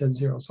if I said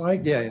 0. So I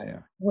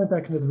went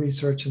back into the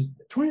research, and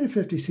 20 to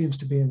 50 seems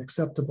to be an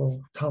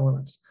acceptable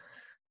tolerance.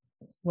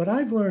 What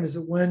I've learned is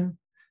that when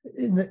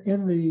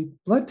in the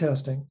blood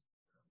testing,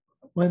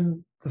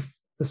 when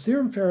the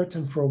serum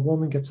ferritin for a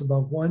woman gets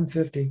above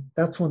 150,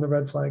 that's when the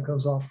red flag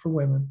goes off for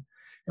women.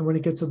 And when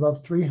it gets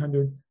above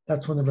 300,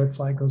 that's when the red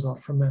flag goes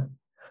off for men.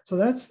 So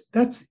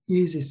that's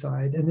easy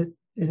side. And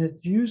it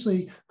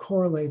usually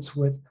correlates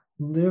with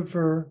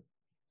liver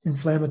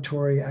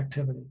inflammatory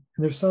activity.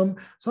 And there's some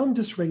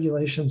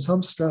dysregulation,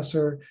 some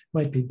stressor,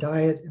 might be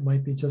diet, it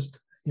might be just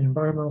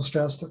environmental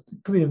stress, it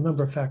could be a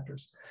number of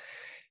factors.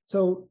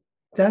 So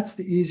that's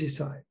the easy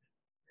side.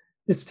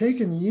 It's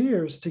taken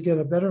years to get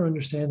a better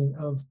understanding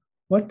of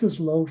what does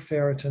low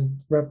ferritin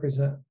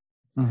represent.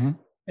 Mm-hmm.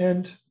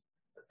 And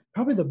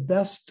probably the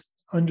best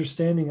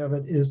understanding of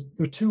it is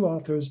there are two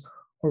authors,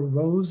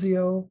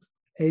 Orosio,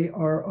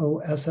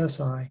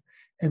 Arossi,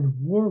 and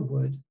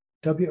Warwood,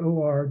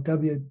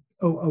 Worwood,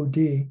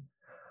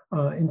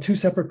 in two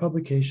separate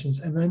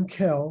publications. And then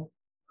Kell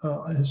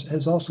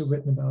has also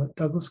written about it,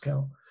 Douglas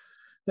Kell,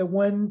 that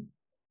when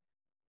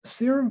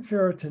serum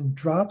ferritin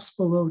drops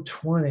below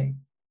 20,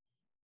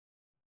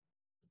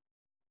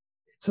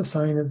 it's a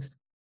sign of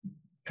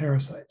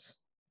parasites.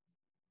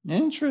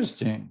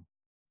 Interesting.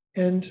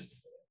 And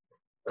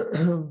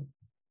the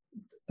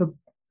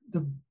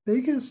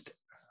biggest,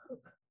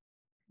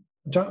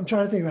 I'm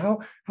trying to think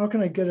of how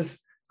can I get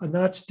us a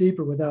notch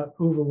deeper without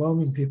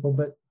overwhelming people,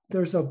 but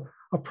there's a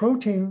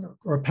protein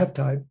or a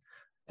peptide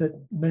that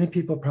many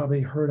people probably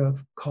heard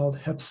of called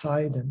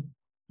hepcidin.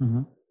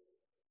 Mm-hmm.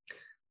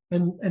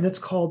 And it's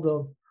called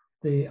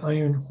the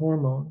iron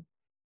hormone.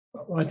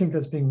 Well, I think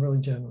that's being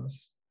really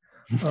generous.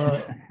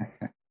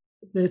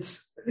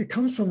 It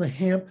comes from the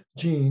HAMP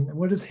gene. And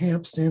what does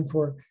HAMP stand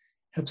for?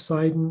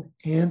 Hepcidin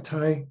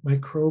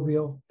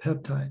antimicrobial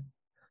peptide.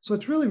 So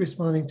it's really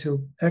responding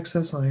to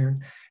excess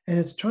iron, and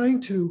it's trying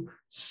to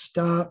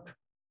stop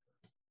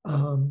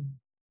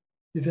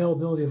the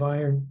availability of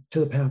iron to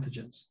the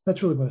pathogens.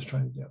 That's really what it's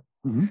trying to do.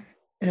 Mm-hmm.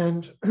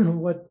 And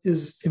what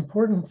is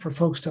important for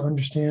folks to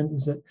understand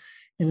is that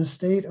in a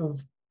state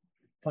of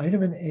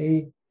vitamin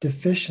A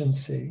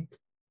deficiency,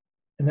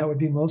 and that would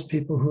be most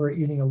people who are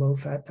eating a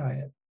low-fat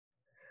diet,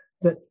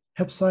 that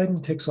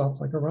hepcidin takes off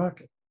like a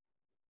rocket.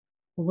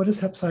 Well, what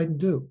does hepcidin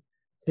do?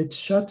 It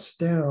shuts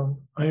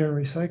down iron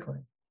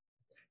recycling.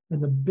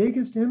 And the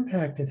biggest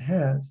impact it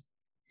has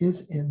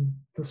is in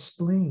the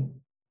spleen.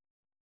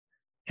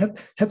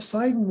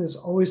 Hepcidin is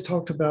always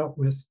talked about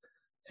with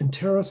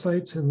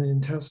enterocytes in the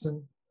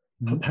intestine,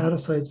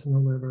 hepatocytes in the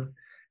liver,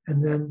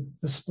 and then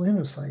the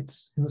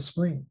splenocytes in the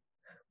spleen.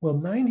 Well,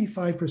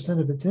 95%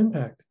 of its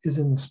impact is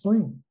in the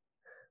spleen.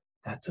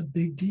 That's a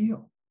big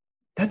deal.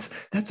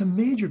 That's a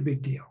major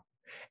big deal.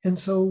 And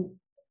so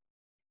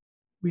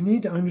we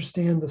need to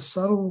understand the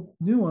subtle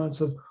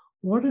nuance of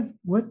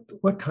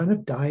what kind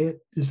of diet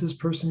is this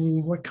person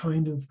eating? What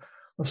kind of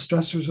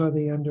stressors are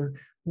they under?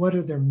 What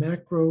are their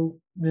macro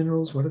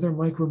minerals? What are their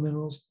micro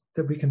minerals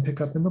that we can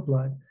pick up in the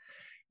blood?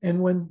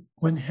 And when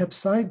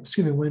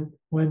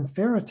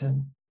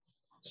ferritin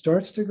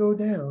starts to go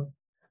down,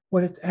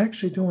 what it's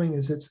actually doing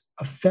is it's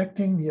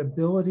affecting the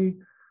ability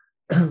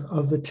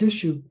of the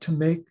tissue to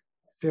make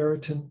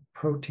ferritin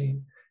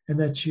protein, and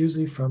that's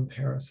usually from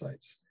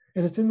parasites.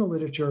 And it's in the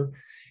literature.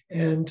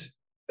 And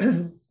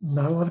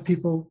not a lot of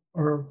people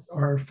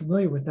are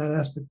familiar with that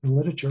aspect of the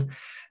literature.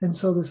 And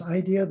so this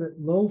idea that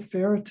low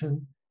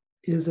ferritin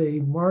is a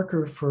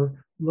marker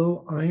for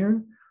low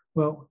iron,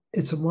 well,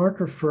 it's a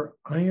marker for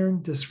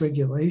iron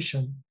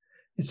dysregulation.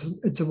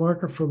 It's a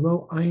marker for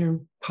low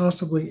iron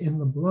possibly in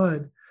the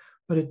blood,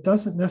 but it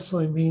doesn't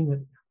necessarily mean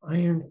that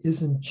iron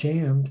isn't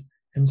jammed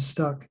and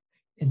stuck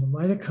in the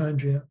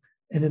mitochondria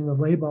and in the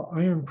labile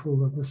iron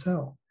pool of the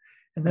cell.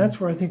 And that's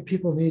where I think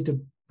people need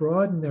to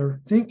broaden their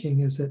thinking,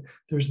 is that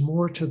there's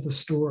more to the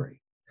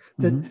story.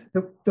 That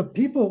the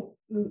people,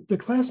 the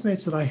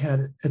classmates that I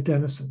had at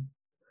Denison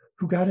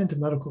who got into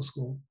medical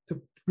school,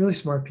 the really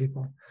smart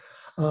people,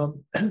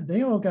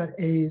 they all got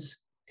A's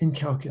in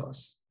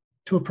calculus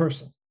to a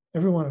person,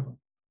 every one of them.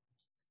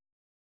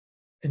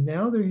 And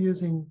now they're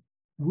using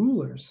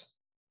rulers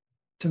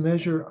to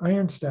measure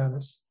iron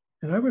status.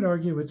 And I would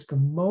argue it's the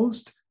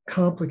most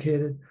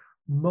complicated,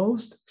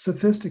 most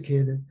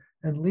sophisticated,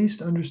 and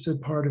least understood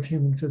part of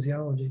human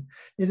physiology.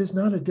 It is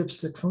not a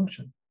dipstick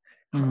function.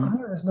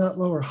 Iron is not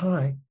low or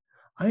high.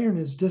 Iron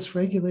is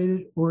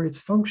dysregulated or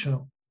it's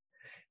functional.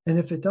 And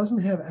if it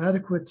doesn't have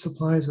adequate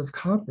supplies of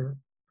copper,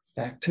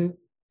 back to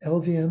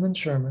LVM and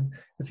Sherman,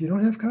 if you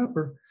don't have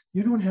copper,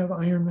 you don't have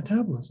iron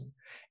metabolism.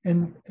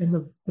 And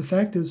the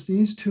fact is,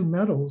 these two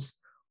metals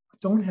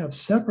don't have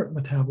separate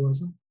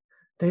metabolism.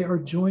 They are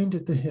joined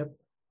at the hip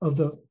of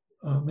the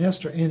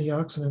master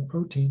antioxidant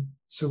protein,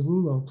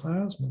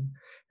 ceruloplasmin.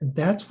 And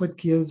that's what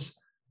gives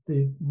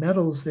the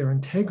metals their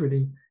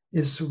integrity,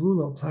 is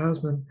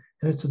ceruloplasmin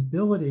and its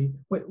ability.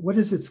 What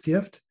is its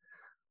gift?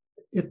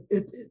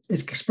 It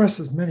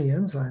expresses many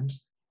enzymes,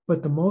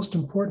 but the most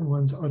important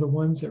ones are the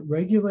ones that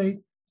regulate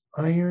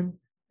iron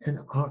and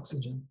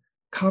oxygen.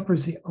 Copper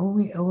is the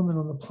only element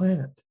on the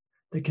planet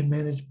that can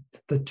manage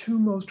the two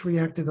most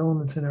reactive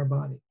elements in our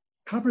body.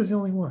 Copper is the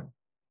only one.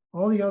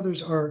 All the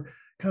others are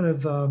kind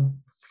of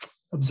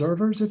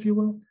observers, if you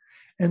will.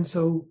 And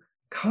so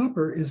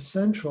copper is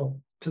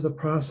central to the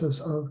process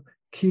of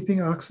keeping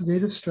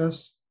oxidative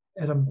stress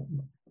at a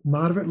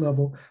moderate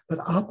level, but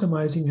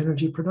optimizing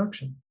energy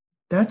production.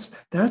 That's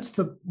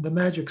the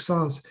magic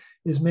sauce,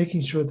 is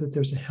making sure that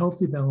there's a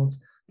healthy balance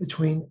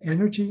between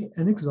energy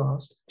and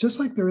exhaust, just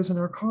like there is in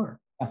our car.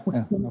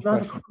 When we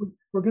drive a car,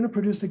 we're going to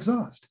produce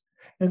exhaust.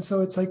 And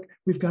so it's like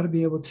we've got to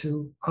be able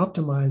to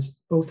optimize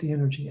both the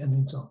energy and the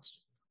exhaust.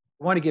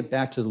 I want to get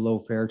back to the low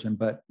ferritin,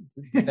 but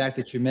the fact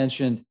that you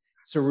mentioned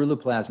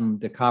ceruloplasmin,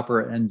 the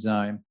copper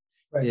enzyme,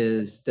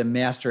 is the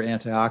master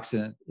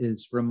antioxidant,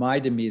 is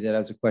reminded me that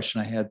was a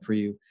question I had for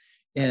you.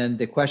 And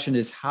the question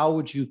is, how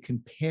would you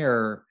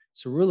compare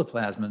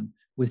ceruloplasmin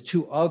with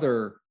two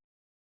other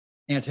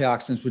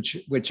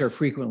antioxidants which are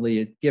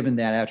frequently given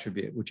that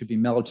attribute, which would be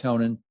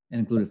melatonin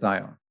and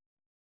glutathione?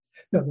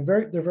 No,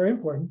 they're very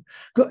important.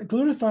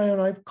 Glutathione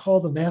I call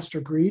the master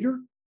greeter.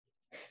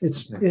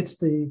 It's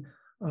the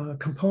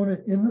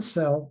component in the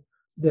cell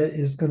that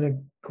is going to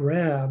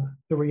grab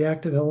the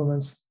reactive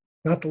elements,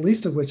 not the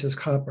least of which is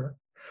copper,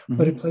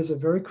 but it plays a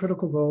very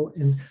critical role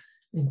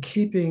in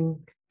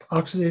keeping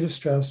oxidative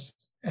stress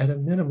at a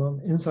minimum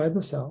inside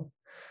the cell.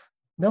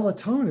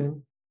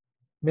 Melatonin,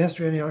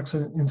 master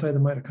antioxidant inside the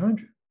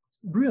mitochondria.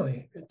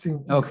 Really, it's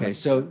okay.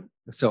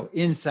 So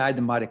inside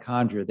the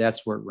mitochondria,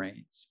 that's where it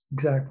reigns.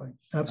 Exactly,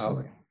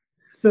 absolutely.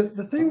 Okay.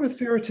 The thing with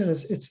ferritin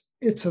is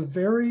it's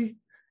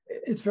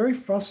very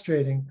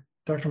frustrating,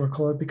 Dr.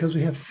 Mercola, because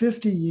we have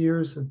 50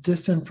 years of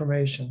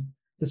disinformation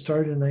that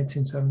started in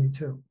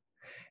 1972,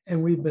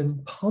 and we've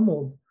been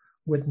pummeled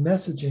with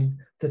messaging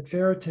that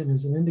ferritin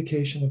is an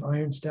indication of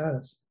iron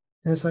status,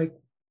 and it's like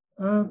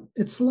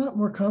it's a lot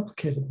more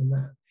complicated than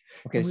that.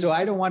 Okay, so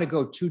I don't want to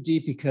go too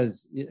deep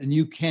because, and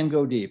you can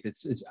go deep.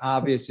 It's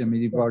obvious. I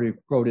mean, you've already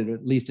quoted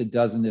at least a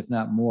dozen, if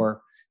not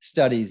more,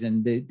 studies,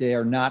 and they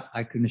are not,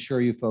 I can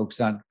assure you folks,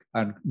 on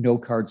note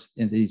cards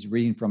that he's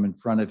reading from in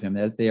front of him,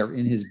 that they are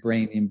in his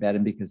brain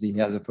embedded because he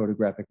has a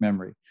photographic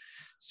memory.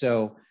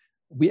 So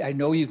I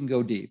know you can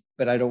go deep,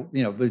 but I don't,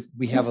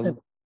 we have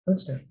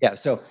yeah.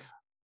 So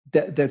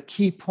the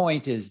key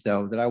point is,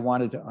 though, that I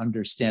wanted to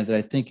understand, that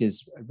I think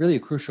is really a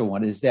crucial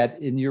one, is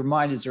that in your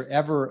mind, is there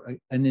ever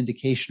an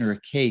indication or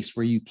a case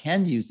where you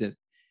can use it,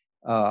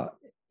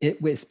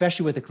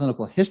 especially with the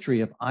clinical history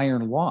of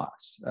iron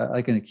loss,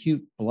 like an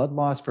acute blood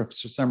loss for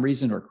some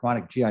reason, or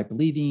chronic GI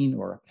bleeding,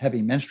 or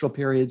heavy menstrual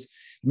periods?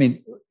 I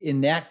mean,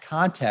 in that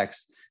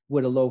context,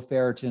 would a low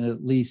ferritin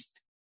at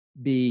least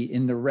be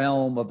in the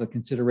realm of a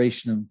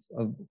consideration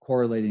of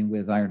correlating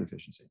with iron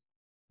deficiency?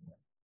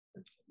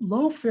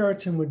 Low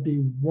ferritin would be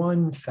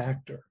one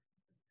factor.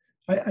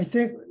 I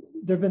think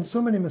there have been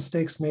so many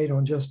mistakes made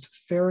on just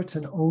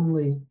ferritin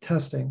only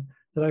testing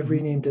that I've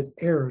renamed it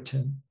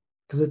errortin,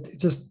 because it's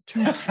just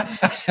too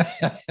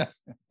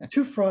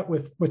fraught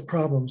with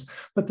problems.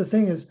 But the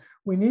thing is,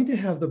 we need to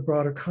have the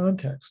broader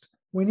context.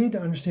 We need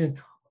to understand,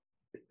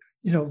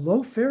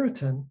 low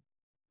ferritin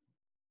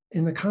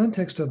in the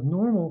context of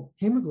normal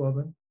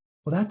hemoglobin,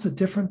 well, that's a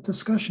different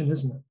discussion,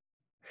 isn't it?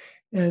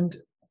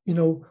 And,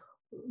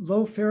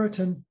 low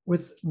ferritin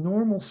with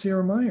normal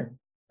serum iron,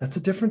 that's a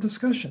different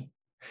discussion.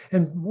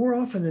 And more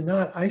often than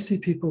not, I see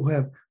people who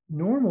have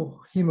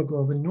normal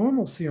hemoglobin,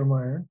 normal serum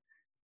iron,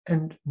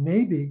 and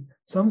maybe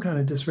some kind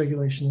of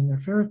dysregulation in their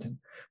ferritin.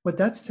 What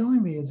that's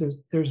telling me is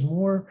there's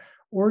more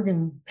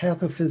organ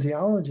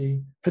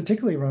pathophysiology,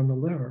 particularly around the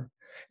liver.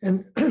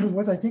 And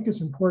what I think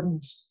is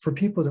important for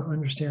people to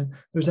understand,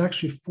 there's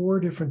actually 4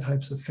 different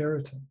types of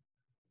ferritin.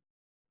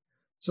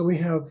 So we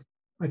have,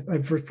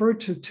 I've referred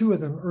to 2 of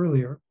them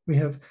earlier. We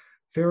have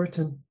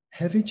ferritin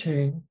heavy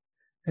chain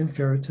and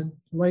ferritin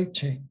light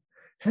chain.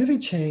 Heavy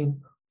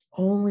chain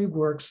only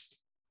works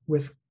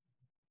with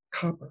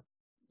copper.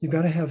 You've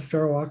got to have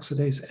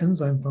ferrooxidase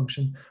enzyme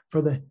function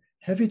for the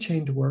heavy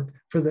chain to work,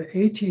 for the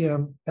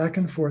ATM back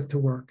and forth to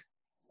work,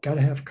 got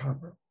to have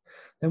copper.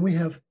 Then we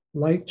have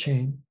light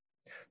chain.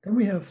 Then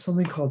we have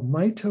something called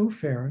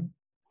mitoferrin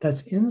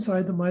that's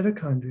inside the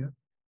mitochondria.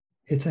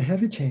 It's a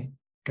heavy chain,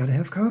 got to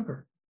have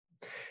copper.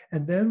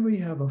 And then we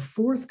have a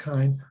 4th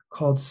kind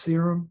called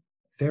serum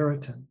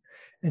ferritin.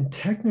 And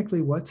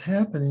technically what's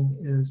happening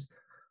is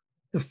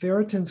the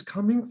ferritin's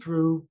coming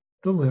through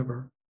the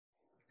liver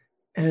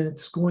and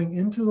it's going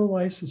into the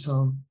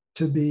lysosome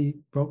to be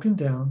broken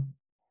down,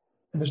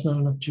 and there's not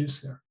enough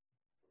juice there.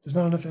 There's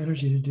not enough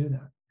energy to do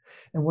that.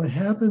 And what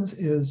happens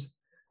is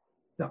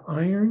the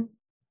iron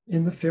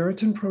in the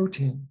ferritin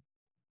protein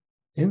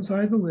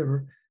inside the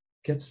liver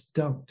gets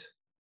dumped.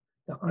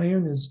 The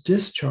iron is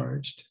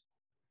discharged.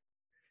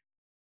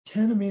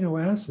 10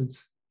 amino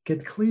acids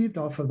get cleaved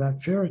off of that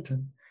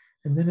ferritin,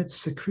 and then it's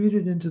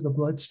secreted into the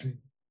bloodstream.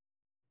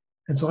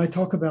 And so I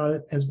talk about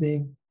it as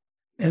being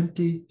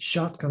empty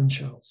shotgun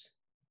shells.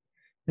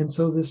 And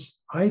so this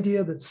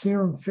idea that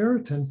serum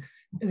ferritin,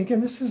 and again,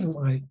 this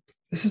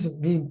isn't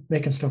me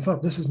making stuff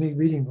up. This is me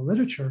reading the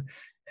literature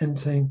and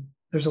saying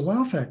there's a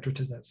wow factor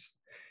to this,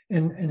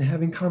 and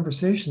having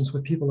conversations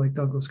with people like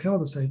Douglas Kell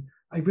to say,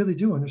 I really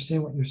do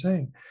understand what you're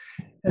saying.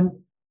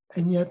 And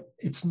yet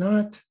it's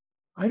not,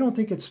 I don't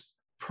think it's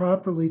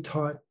properly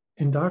taught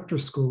in doctor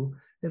school,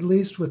 at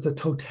least with the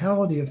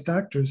totality of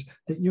factors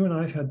that you and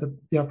I've had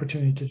the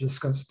opportunity to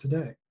discuss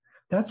today.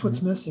 That's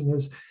what's missing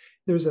is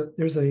there's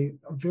a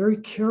very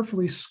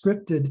carefully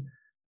scripted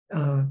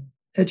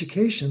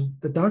education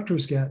that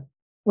doctors get.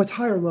 What's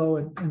high or low,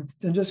 and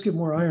just give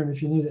more iron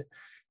if you need it.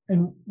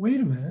 And wait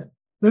a minute,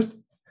 there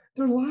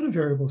are a lot of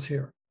variables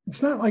here.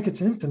 It's not like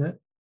it's infinite.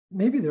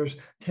 Maybe there's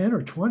 10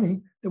 or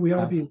 20 that we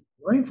ought to be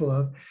mindful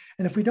of.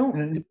 And if we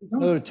don't,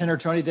 10 or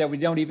 20 that we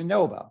don't even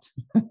know about.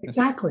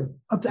 Exactly.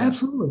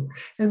 Absolutely.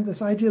 And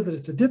this idea that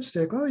it's a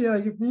dipstick, oh yeah,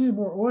 you need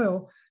more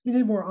oil, you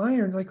need more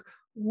iron. Like,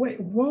 wait,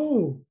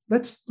 whoa,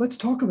 let's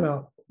talk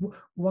about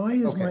why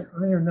is my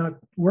iron not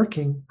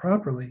working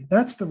properly?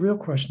 That's the real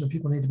question that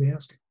people need to be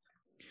asking.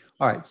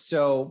 All right.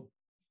 So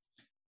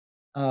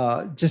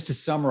just to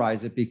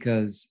summarize it,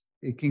 because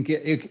it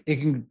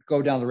can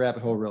go down the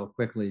rabbit hole real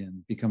quickly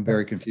and become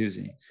very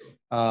confusing.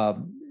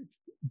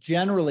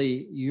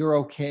 Generally, you're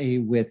okay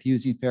with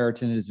using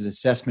ferritin as an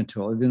assessment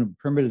tool, even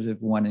a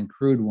primitive one and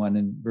crude one,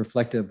 and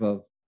reflective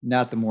of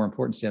not the more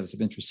important status of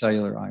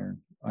intracellular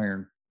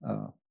iron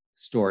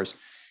stores.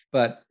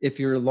 But if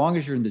you're, as long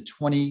as you're in the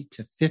 20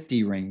 to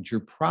 50 range, you're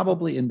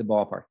probably in the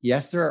ballpark.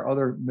 Yes, there are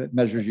other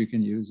measures you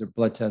can use, or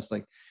blood tests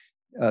like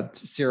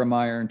serum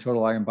iron,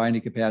 total iron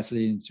binding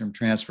capacity, and serum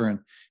transferrin.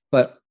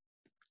 But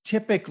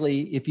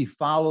typically, if you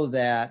follow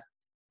that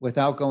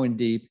without going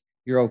deep,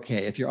 you're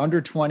okay. If you're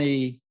under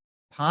 20,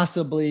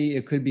 possibly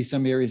it could be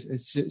some areas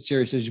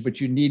serious issues,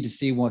 but you need to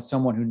see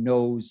someone who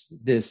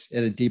knows this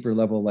at a deeper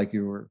level, like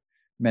you were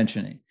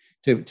mentioning,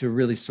 to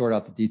really sort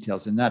out the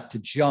details, and not to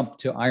jump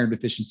to iron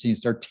deficiency and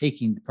start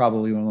taking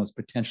probably one of those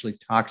potentially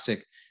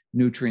toxic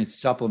nutrient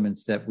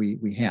supplements that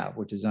we have,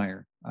 which is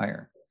iron.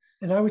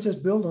 And I would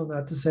just build on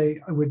that to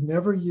say, I would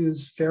never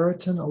use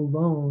ferritin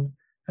alone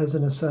as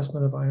an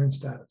assessment of iron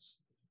status.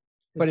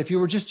 But if you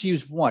were just to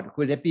use one,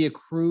 would it be a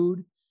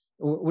crude?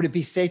 Would it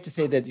be safe to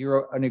say that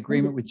you're in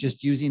agreement with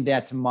just using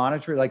that to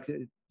monitor like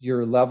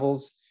your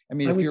levels? I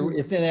mean, if you're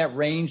within that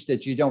range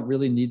that you don't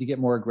really need to get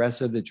more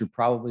aggressive, that you're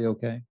probably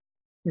okay?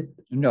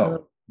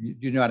 No, you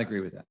do not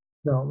agree with that.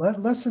 No,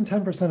 less than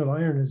 10% of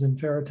iron is in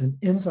ferritin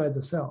inside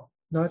the cell,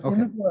 not in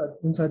the blood,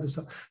 inside the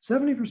cell.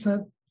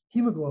 70%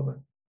 hemoglobin.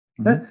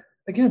 Mm-hmm. That,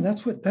 again,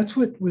 that's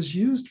what was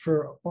used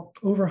for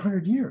over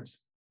 100 years.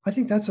 I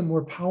think that's a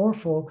more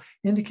powerful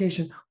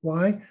indication.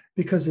 Why?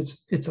 Because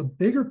it's a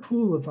bigger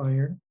pool of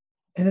iron,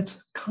 and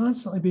it's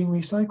constantly being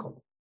recycled,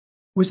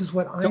 which is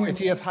what iron. So if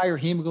you have higher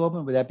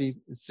hemoglobin, would that be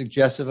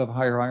suggestive of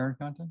higher iron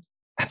content?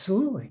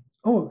 Absolutely.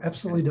 Oh,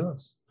 absolutely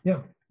does. Yeah.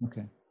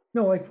 Okay.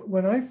 No, like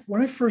when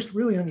I first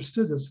really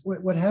understood this,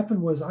 what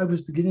happened was I was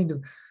beginning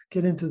to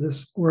get into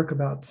this work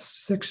about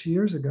 6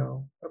 years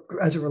ago,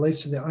 as it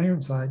relates to the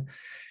iron side,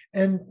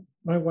 and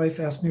my wife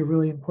asked me a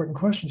really important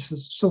question. She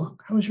says, "So,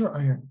 how's your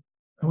iron?"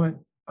 I went,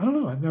 "I don't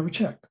know. I've never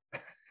checked."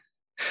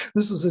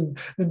 This was in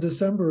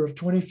December of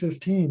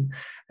 2015,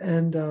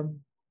 and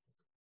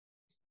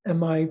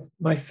my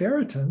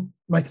ferritin,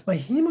 my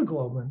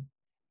hemoglobin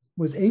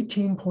was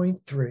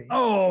 18.3.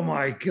 Oh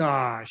my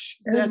gosh,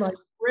 and that's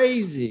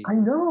crazy. I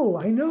know.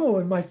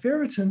 And my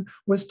ferritin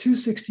was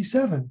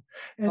 267.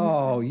 And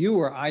Oh, you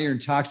were iron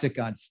toxic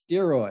on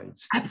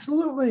steroids.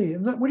 absolutely.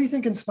 And what do you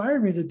think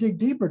inspired me to dig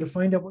deeper to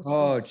find out what's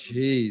Oh,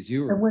 geez.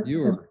 and when,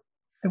 You and, were,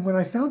 and when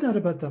I found out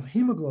about the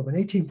hemoglobin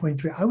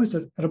 18.3, I was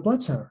at a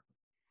blood center.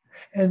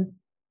 And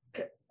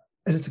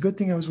and it's a good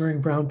thing I was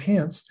wearing brown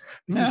pants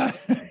because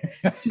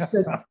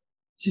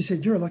she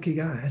said, you're a lucky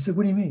guy. I said,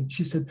 what do you mean?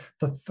 She said,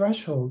 the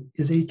threshold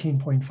is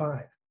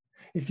 18.5.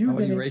 If you've oh,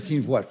 been you were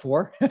 18, what,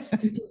 4?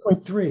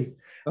 18.3. And,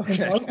 Okay.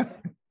 so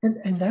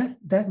and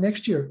that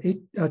next year,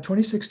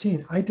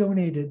 2016, I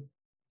donated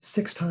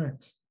 6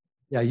 times.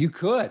 Yeah, you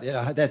could.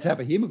 Yeah, that type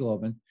of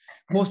hemoglobin.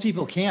 Most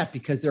people can't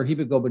because their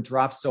hemoglobin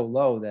drops so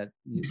low that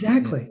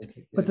exactly.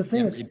 But the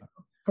thing is,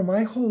 for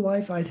my whole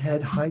life, I'd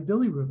had high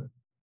bilirubin.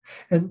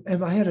 And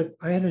I had an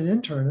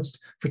internist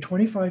for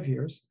 25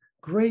 years,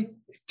 great,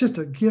 just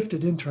a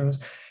gifted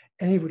internist.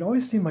 And he would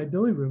always see my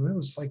bilirubin. It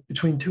was like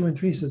between 2 and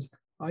 3. He says,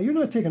 you're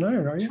not taking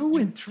iron, are you? 2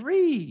 and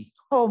 3.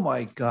 Oh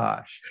my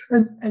gosh.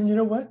 And you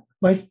know what?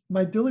 My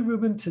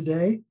bilirubin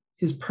today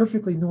is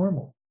perfectly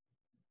normal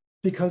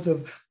because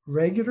of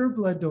regular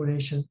blood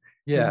donation.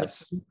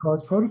 Yes. And the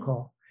cause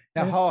protocol.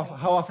 Now,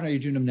 how often are you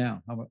doing them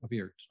now? How a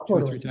year? 2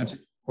 or 3 times?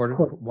 Quarter?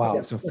 Wow.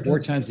 Yeah, So 4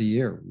 times a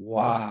year.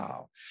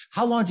 Wow.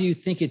 How long do you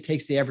think it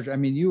takes the average? I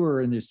mean, you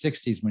were in your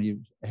 60s when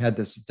you had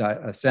this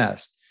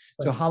assessed.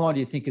 So right. how long do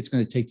you think it's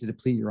going to take to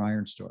deplete your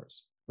iron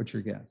stores? What's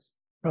your guess?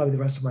 Probably the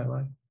rest of my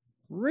life.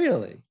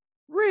 Really?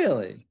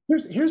 Really?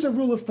 Here's a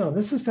rule of thumb.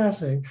 This is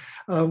fascinating.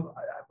 On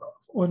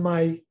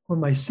my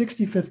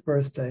 65th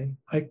birthday,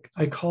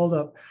 I called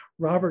up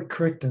Robert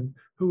Crichton,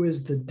 who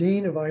is the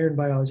dean of iron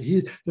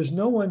biology. There's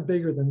no one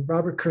bigger than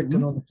Robert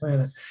Crichton on the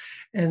planet.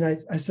 And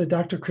I said,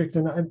 Dr.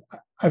 Crichton,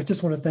 I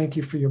just want to thank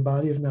you for your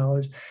body of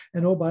knowledge.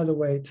 And oh, by the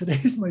way,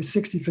 today's my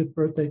 65th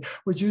birthday.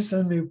 Would you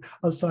send me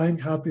a signed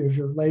copy of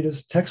your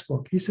latest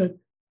textbook? He said,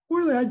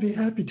 Morley, I'd be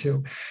happy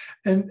to.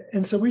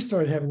 And so we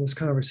started having this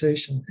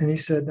conversation. And he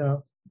said,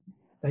 now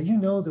you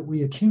know that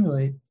we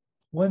accumulate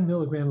 1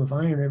 milligram of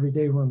iron every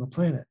day we're on the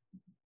planet.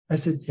 I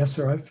said, yes,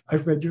 sir.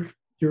 I've read your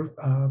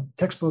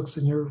textbooks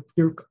and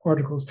your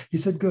articles. He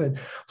said, good.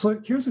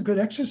 So here's a good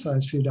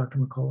exercise for you, Dr.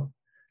 McCullough.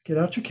 Get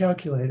out your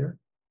calculator,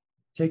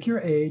 take your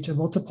age and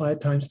multiply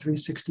it times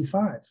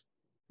 365.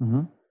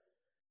 Mm-hmm.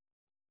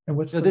 And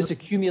what's so this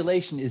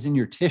accumulation is in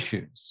your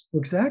tissues?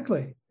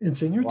 Exactly.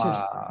 It's in your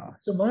tissue.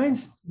 So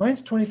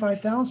mine's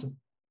 25,000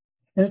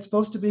 and it's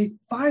supposed to be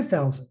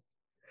 5,000.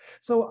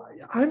 So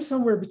I'm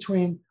somewhere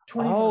between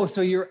 20. Oh,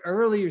 so your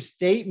earlier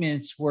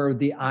statements were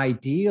the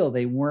ideal.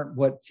 They weren't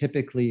what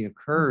typically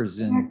occurs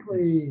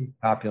in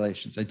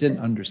populations. I didn't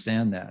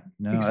understand that.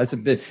 No,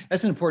 exactly.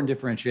 That's an important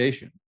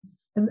differentiation.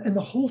 And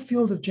the whole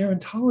field of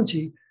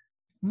gerontology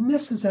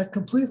misses that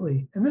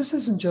completely. And this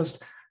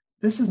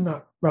is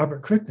not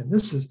Robert Crichton.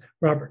 This is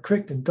Robert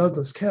Crichton,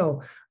 Douglas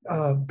Kell,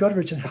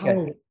 Gutteridge and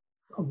Howell,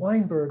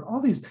 Weinberg,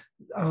 all these,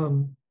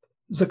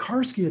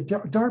 Zakarsky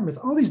at Dartmouth,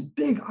 all these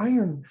big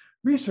iron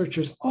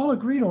researchers all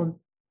agreed on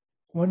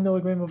 1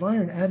 milligram of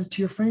iron added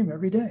to your frame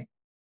every day.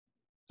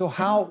 So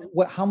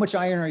how much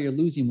iron are you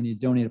losing when you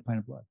donate a pint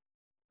of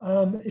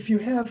blood? If you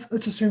have,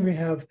 let's assume you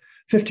have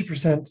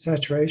 50%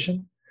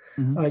 saturation,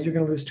 you're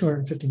going to lose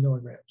 250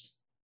 milligrams.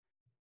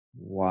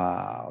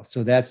 Wow.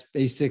 So that's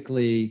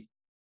basically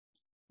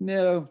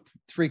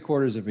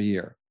 3/4 of a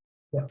year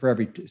for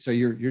every. So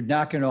you're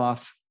knocking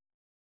off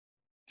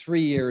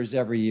 3 years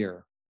every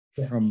year.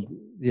 So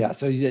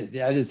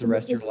that is the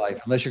rest of your life,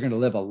 unless you're going to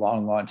live a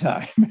long, long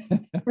time.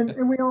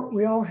 and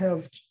we all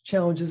have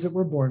challenges that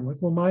we're born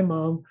with. Well, my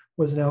mom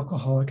was an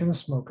alcoholic and a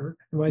smoker,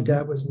 and my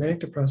dad was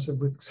manic depressive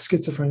with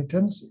schizophrenic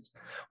tendencies.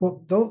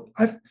 Well,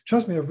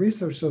 trust me, I've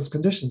researched those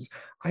conditions.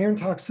 Iron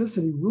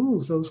toxicity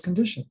rules those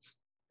conditions.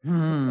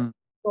 So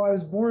I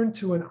was born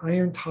to an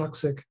iron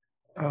toxic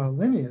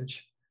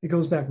lineage. It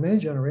goes back many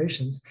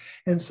generations,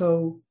 and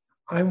so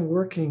I'm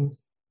working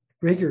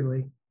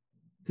regularly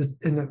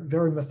in a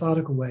very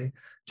methodical way.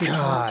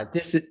 God,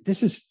 this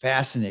is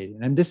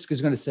fascinating. And this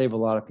is going to save a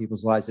lot of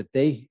people's lives if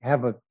they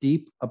have a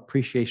deep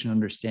appreciation,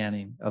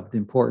 understanding of the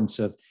importance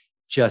of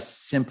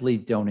just simply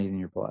donating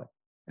your blood.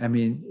 I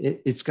mean,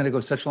 it's going to go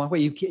such a long way.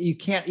 You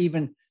can't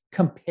even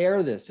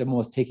compare this to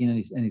almost taking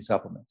any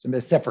supplements,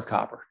 except for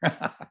copper.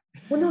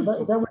 Well, no,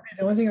 that would be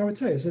the only thing I would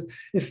say is that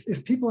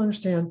if people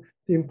understand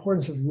the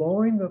importance of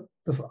lowering the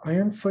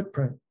iron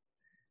footprint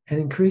and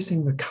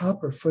increasing the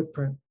copper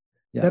footprint,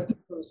 that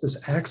becomes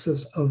this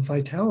axis of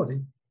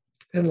vitality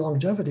and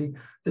longevity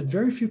that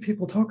very few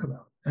people talk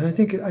about. And I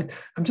think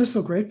I'm just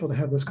so grateful to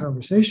have this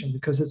conversation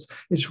because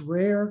it's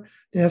rare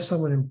to have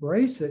someone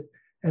embrace it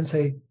and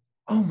say,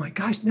 "Oh my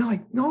gosh, now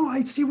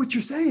I see what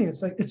you're saying."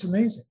 It's like it's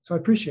amazing. So I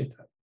appreciate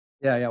that.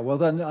 Yeah. Well,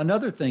 then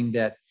another thing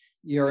that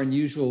you're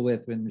unusual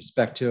with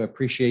respect to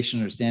appreciation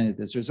and understanding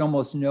this, there's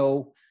almost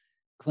no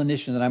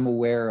clinician that I'm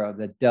aware of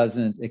that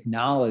doesn't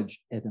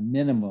acknowledge at a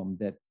minimum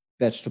that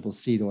vegetable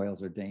seed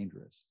oils are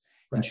dangerous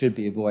and should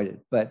be avoided.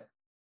 But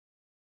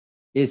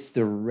it's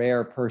the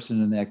rare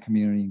person in that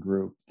community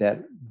group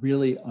that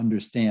really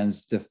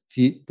understands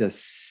the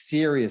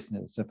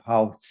seriousness of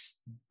how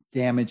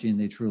damaging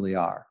they truly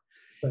are.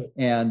 Right.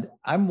 And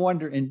I'm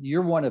wondering, and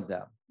you're one of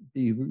them.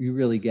 You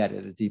really get it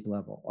at a deep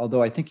level.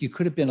 Although I think you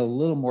could have been a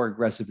little more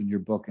aggressive in your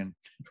book and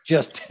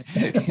just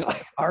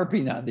like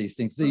harping on these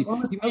things. So you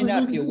may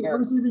not be aware. I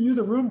was leaving you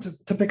the room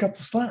to pick up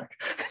the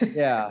slack.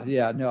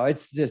 Yeah. No,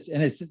 it's just,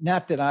 and it's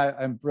not that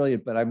I'm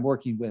brilliant, but I'm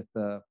working with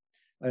a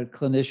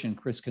clinician,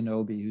 Chris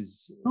Kenobi,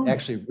 who's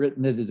actually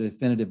written a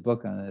definitive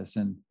book on this,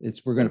 and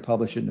we're going to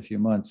publish it in a few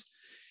months.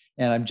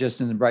 And I'm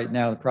just right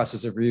now in the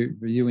process of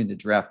reviewing the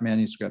draft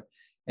manuscript.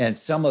 And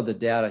some of the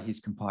data he's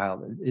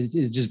compiled,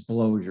 it just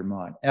blows your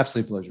mind,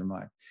 absolutely blows your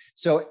mind.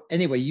 So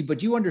anyway,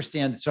 but you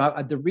understand. So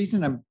the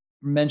reason I'm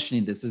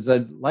mentioning this is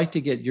I'd like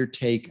to get your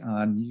take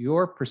on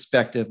your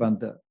perspective on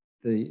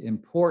the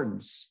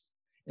importance.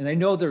 And I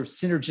know they're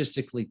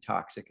synergistically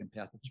toxic and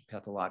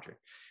pathologic,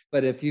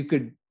 but if you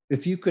could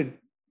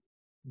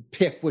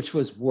pick which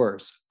was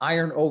worse,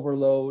 iron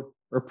overload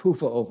or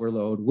PUFA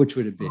overload, which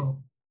would it be? Oh,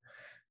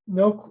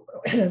 no,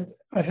 and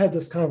I've had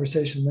this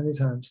conversation many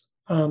times.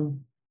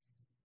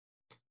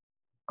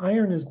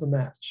 Iron is the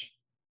match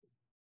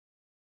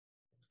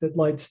that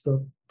lights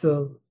the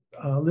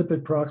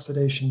lipid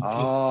peroxidation.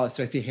 Oh,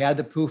 so if you had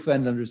the PUFA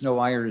and then there's no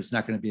iron, it's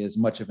not going to be as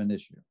much of an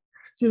issue.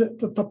 See,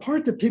 the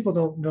part that people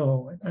don't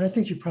know, and I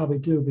think you probably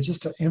do, but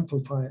just to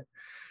amplify it,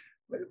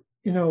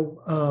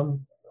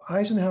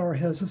 Eisenhower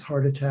has his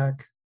heart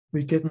attack.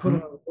 We get put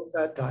on a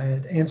low-fat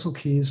diet. Ancel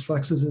Keys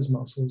flexes his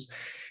muscles.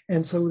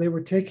 And so they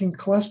were taking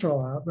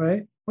cholesterol out,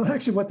 right? Well,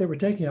 actually, what they were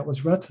taking out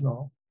was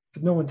retinol,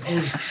 but no one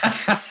told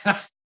you.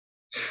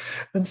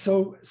 And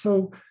so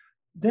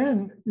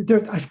then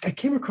I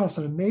came across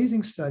an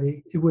amazing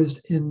study. It was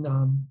in,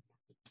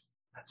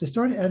 they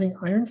started adding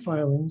iron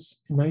filings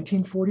in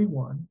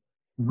 1941.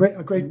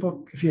 A great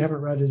book, if you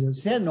haven't read it.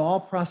 Is that in all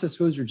processed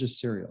foods or just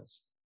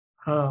cereals?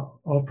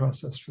 All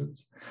processed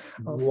foods.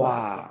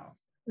 Wow.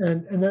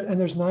 And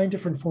there's 9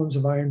 different forms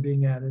of iron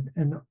being added,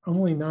 and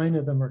only 9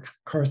 of them are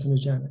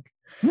carcinogenic.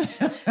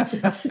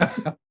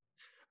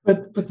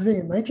 But the thing,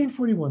 in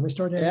 1941, they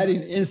started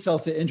adding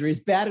insult to injury. It's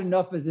bad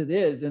enough as it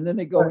is, and then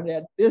they go and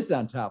add this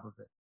on top of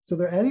it. So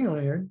they're adding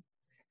iron,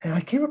 and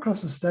I came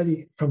across a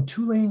study from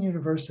Tulane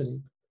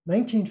University,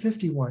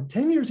 1951,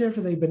 10 years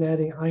after they'd been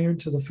adding iron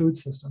to the food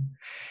system,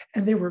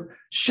 and they were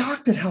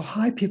shocked at how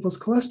high people's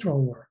cholesterol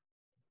were.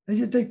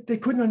 They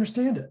couldn't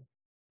understand it.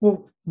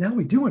 Well, now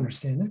we do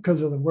understand it because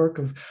of the work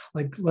of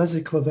like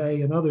Leslie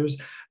Clave and others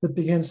that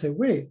began to say,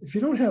 wait, if you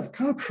don't have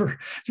copper,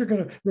 your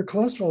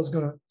cholesterol is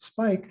going to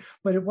spike.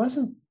 But it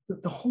wasn't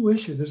the whole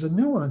issue. There's a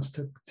nuance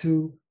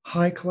to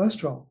high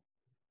cholesterol.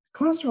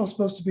 Cholesterol is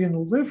supposed to be in the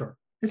liver.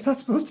 It's not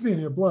supposed to be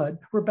in your blood.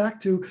 We're back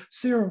to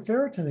serum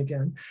ferritin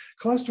again.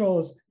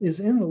 Cholesterol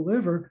is in the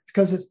liver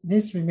because it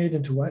needs to be made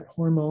into what?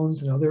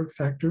 Hormones and other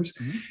factors.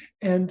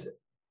 And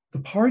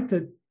the part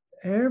that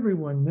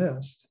everyone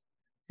missed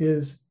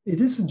is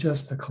it isn't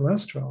just the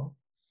cholesterol,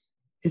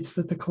 it's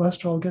that the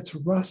cholesterol gets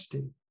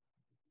rusty.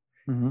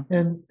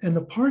 And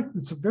the part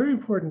that's a very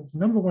important,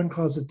 number one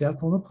cause of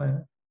death on the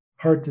planet,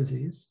 heart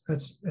disease.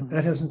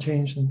 That hasn't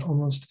changed in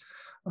almost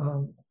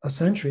a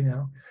century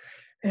now,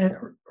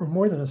 or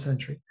more than a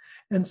century.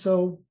 And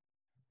so,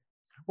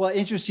 well,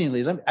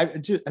 interestingly,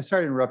 I'm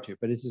sorry to interrupt you,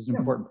 but this is an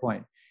important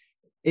point.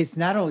 It's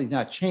not only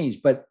not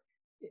changed, but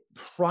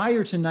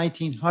prior to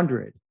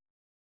 1900,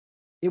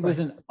 it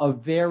was a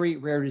very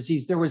rare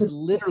disease. There was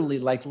literally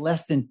like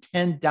less than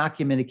 10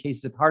 documented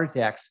cases of heart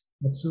attacks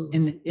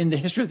in the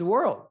history of the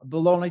world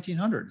below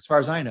 1900, as far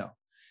as I know.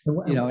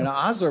 And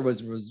Osler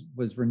was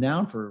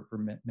renowned for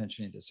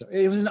mentioning this. So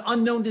it was an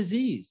unknown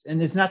disease,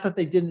 and it's not that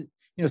they didn't.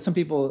 Some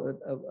people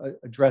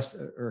address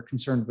or are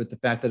concerned with the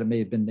fact that it may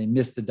have been they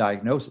missed the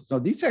diagnosis. No,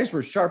 these guys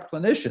were sharp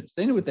clinicians.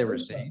 They knew what they were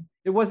saying.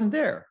 It wasn't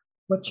there.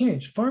 What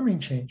changed? Farming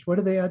changed. What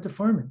did they add to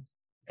farming?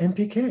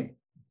 NPK.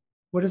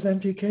 What does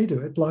NPK do?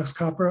 It blocks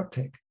copper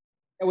uptake.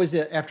 It was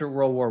after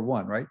World War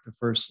I, right? The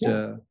first,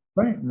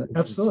 right?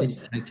 Absolutely.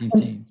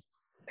 19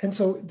 and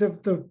so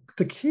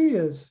the key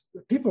is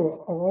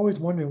people are always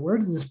wondering, where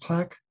did this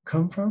plaque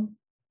come from?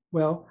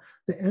 Well,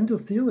 the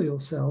endothelial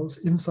cells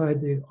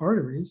inside the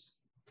arteries,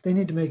 they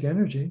need to make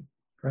energy,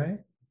 right?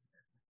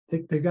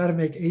 They've got to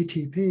make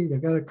ATP. They've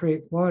got to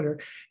create water,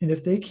 and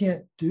if they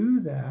can't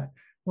do that,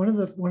 one of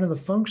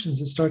the functions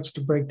that starts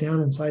to break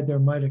down inside their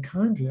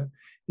mitochondria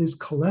is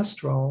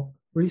cholesterol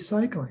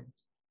recycling.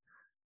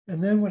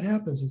 And then what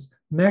happens is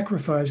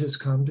macrophages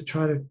come to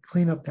try to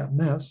clean up that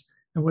mess.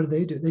 And what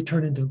do? They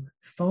turn into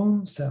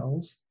foam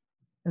cells.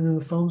 And then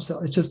the foam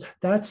cell,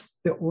 that's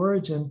the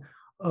origin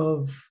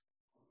of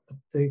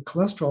the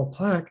cholesterol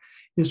plaque,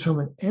 is from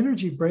an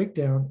energy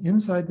breakdown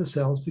inside the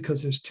cells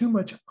because there's too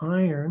much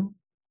iron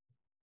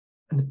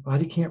and the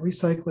body can't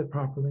recycle it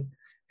properly.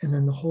 And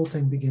then the whole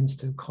thing begins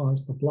to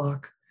cause the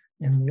block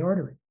in the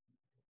artery.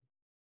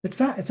 It's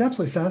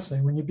absolutely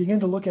fascinating when you begin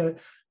to look at it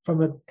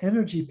from an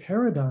energy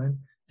paradigm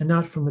and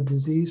not from a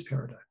disease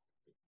paradigm.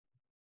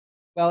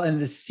 Well,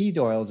 and the seed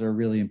oils are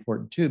really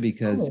important too,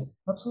 because Oh,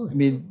 I absolutely.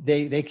 mean,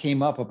 they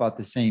came up about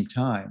the same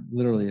time,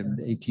 literally in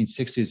the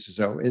 1860s or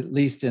so, at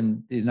least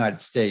in the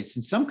United States.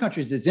 In some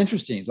countries, it's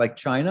interesting, like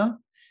China,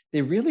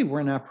 they really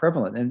were not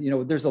prevalent.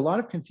 And, there's a lot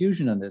of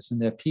confusion on this,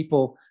 and that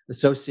people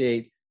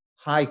associate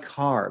high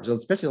carbs,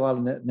 especially a lot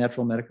of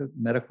natural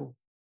medical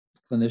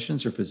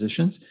clinicians or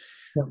physicians.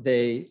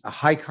 Yeah. A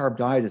high carb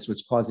diet is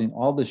what's causing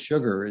all the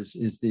sugar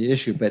is the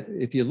issue. But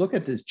if you look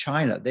at this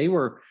China, they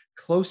were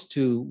close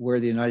to where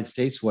the United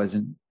States was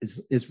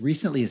as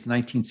recently as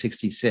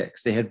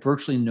 1966. They had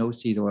virtually no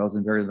seed oils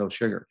and very low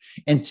sugar.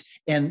 And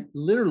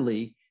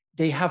literally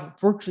they have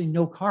virtually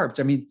no carbs.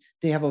 I mean,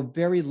 they have a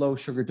very low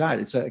sugar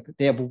diet.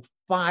 They have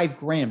 5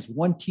 grams,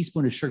 1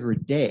 teaspoon of sugar a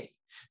day.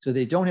 So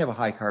they don't have a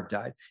high carb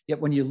diet. Yet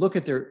when you look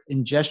at their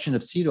ingestion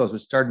of seed oils,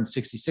 which started in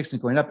 66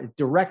 and going up, it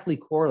directly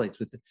correlates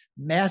with the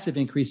massive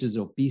increases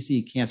of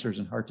obesity, cancers,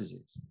 and heart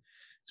disease.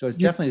 So it's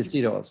definitely the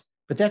seed oils.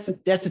 But that's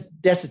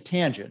a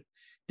tangent.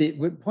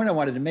 The point I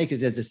wanted to make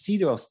is, as the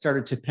seed oil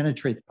started to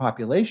penetrate the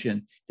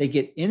population, they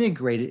get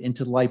integrated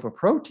into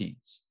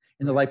lipoproteins.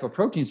 And the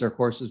lipoproteins, of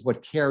course, is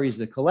what carries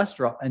the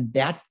cholesterol, and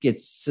that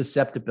gets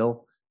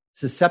susceptible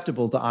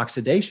to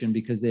oxidation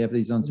because they have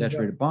these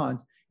unsaturated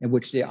bonds, in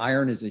which the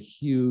iron is a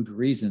huge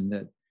reason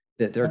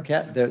that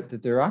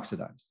they're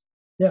oxidized.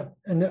 Yeah,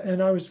 and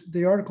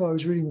the article I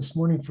was reading this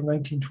morning from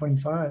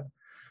 1925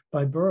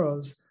 by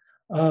Burroughs,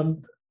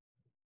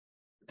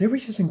 they were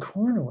using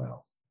corn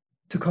oil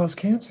to cause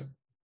cancer.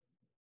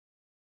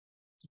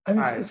 I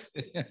mean,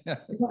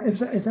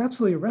 it's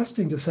absolutely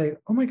arresting to say,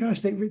 oh my gosh,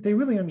 they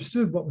really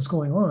understood what was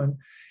going on,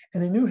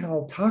 and they knew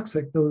how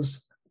toxic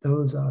those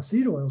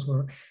seed oils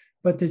were,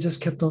 but they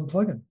just kept on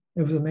plugging.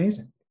 It was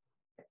amazing.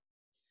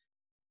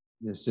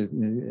 This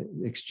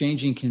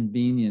exchanging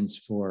convenience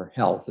for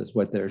health is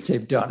what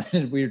they've done,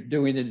 and we're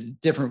doing it in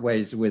different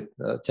ways with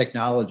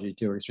technology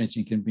too,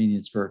 exchanging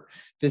convenience for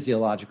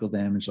physiological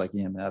damage like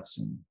EMFs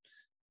and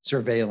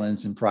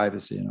surveillance and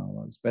privacy and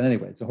all those. But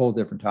anyway, it's a whole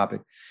different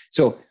topic.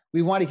 So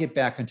we want to get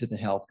back into the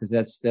health,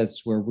 because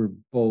that's where we're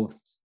both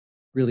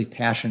really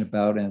passionate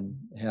about and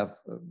have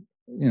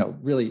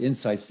really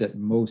insights that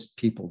most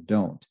people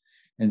don't,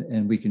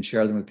 and we can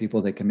share them with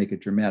people that can make a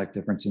dramatic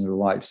difference in their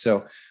life.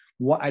 So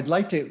what I'd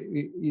like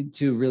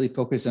to really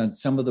focus on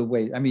some of the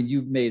ways. I mean,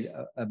 you've made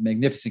a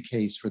magnificent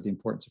case for the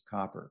importance of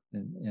copper,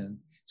 and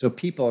so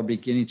people are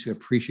beginning to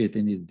appreciate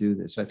they need to do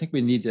this. So I think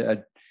we need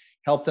to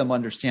help them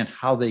understand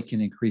how they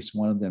can increase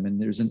one of them. And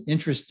there's an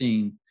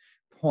interesting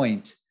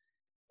point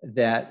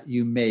that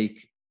you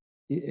make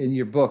in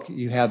your book.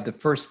 You have the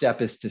first step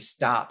is to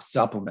stop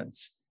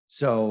supplements.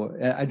 So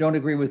I don't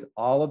agree with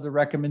all of the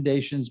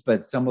recommendations,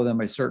 but some of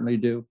them I certainly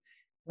do.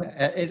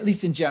 At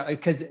least in general,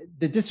 because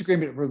the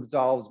disagreement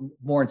resolves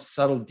more in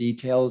subtle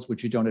details,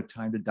 which you don't have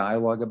time to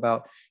dialogue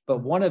about. But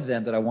one of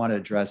them that I want to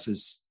address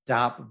is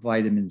stop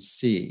vitamin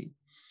C.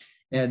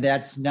 And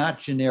that's not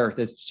generic.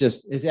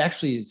 It's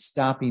actually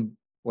stopping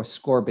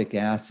ascorbic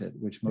acid,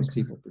 which most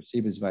people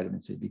perceive as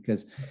vitamin C,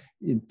 because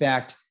in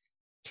fact,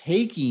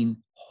 taking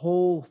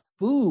whole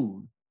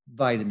food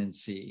vitamin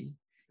C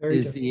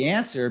is the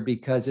answer,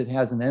 because it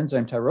has an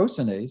enzyme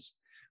tyrosinase,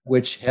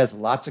 which has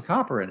lots of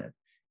copper in it,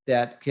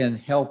 that can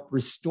help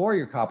restore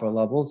your copper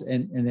levels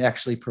and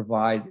actually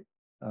provide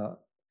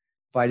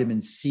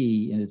vitamin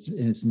C in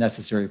its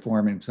necessary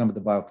form in some of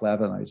the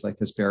bioflavonoids like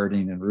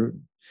hesperidine and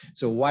rutin.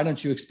 So why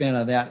don't you expand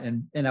on that?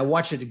 And I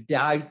want you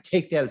to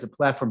take that as a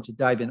platform to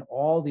dive in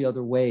all the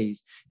other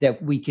ways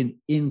that we can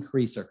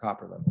increase our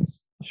copper levels.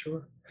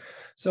 Sure.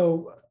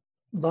 So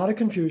a lot of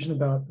confusion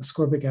about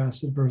ascorbic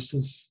acid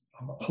versus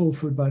whole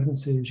food vitamin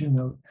C, as you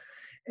note.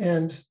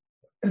 And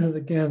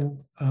again,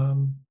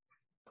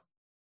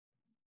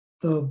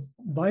 the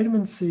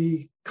vitamin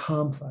C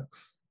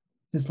complex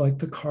is like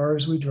the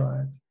cars we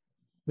drive.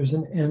 There's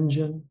an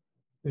engine,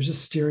 there's a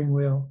steering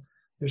wheel,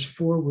 there's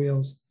 4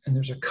 wheels, and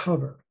there's a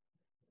cover.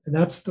 And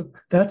that's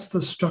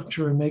the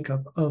structure and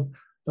makeup of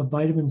the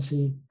vitamin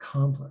C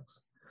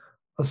complex.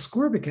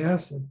 Ascorbic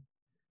acid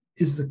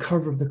is the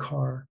cover of the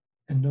car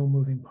and no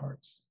moving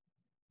parts.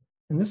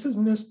 And this is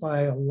missed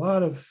by a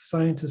lot of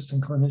scientists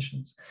and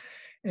clinicians.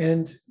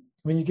 And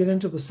when you get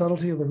into the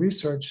subtlety of the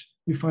research,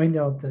 you find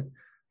out that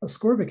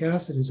ascorbic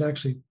acid is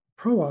actually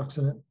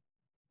pro-oxidant,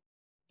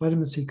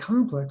 vitamin C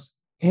complex,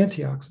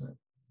 antioxidant.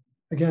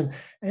 Again,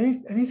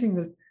 anything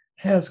that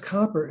has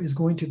copper is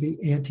going to be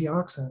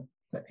antioxidant.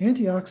 The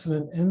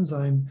antioxidant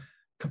enzyme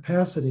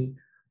capacity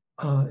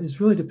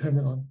is really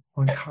dependent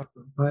on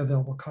copper,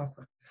 bioavailable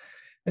copper.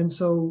 And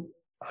so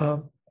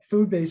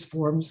food-based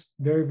forms,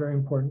 very, very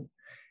important.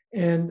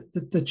 And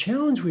the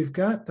challenge we've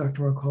got,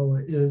 Dr.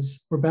 Mercola,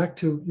 is we're back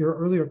to your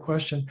earlier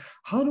question.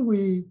 How do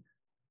we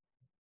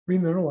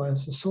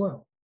remineralize the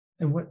soil?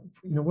 And what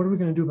are we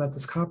going to do about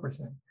this copper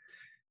thing?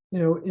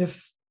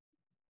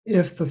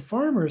 If the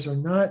farmers are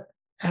not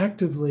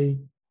actively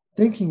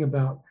thinking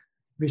about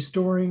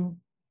restoring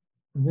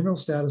the mineral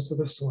status of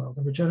the soil,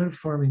 the regenerative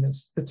farming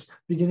that's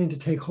beginning to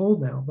take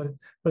hold now,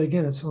 but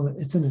again, it's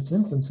in its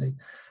infancy.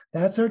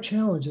 That's our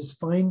challenge, is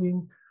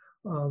finding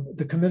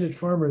the committed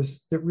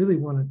farmers that really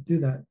want to do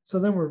that. So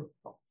then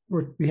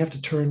we have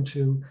to turn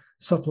to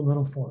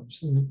supplemental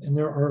forms, and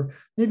there are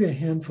maybe a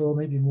handful,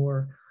 maybe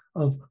more,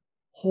 of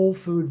whole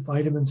food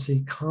vitamin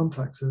C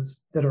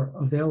complexes that are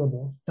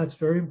available. That's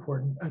very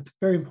important. That's a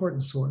very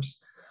important source.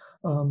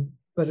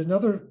 But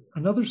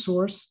another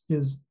source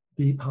is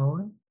bee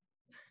pollen.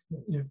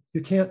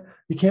 You can't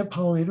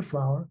pollinate a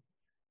flower,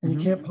 and you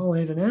can't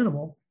pollinate an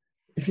animal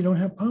if you don't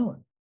have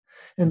pollen,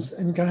 and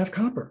you got to have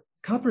copper.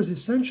 Copper is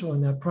essential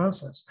in that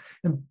process,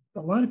 and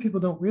a lot of people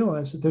don't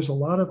realize that there's a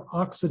lot of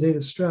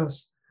oxidative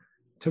stress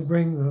to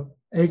bring the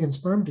egg and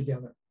sperm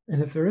together,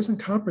 and if there isn't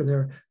copper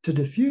there to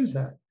diffuse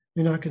that,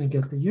 you're not going to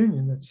get the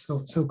union that's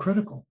so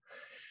critical.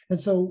 And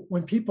so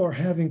when people are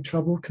having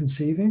trouble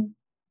conceiving,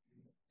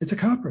 it's a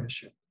copper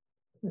issue.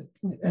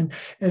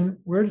 And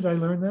where did I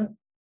learn that?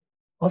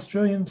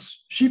 Australian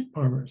sheep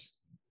farmers.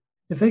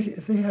 If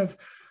they're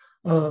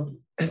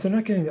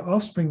not getting the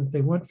offspring that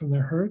they want from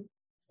their herd,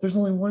 there's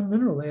only one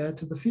mineral they add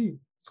to the feed.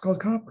 It's called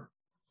copper.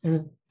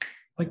 And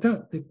like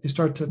that, they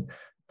start to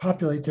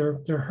populate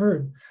their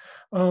herd.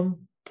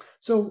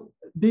 So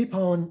bee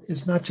pollen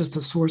is not just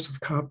a source of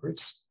copper.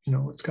 It's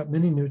got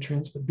many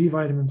nutrients, but B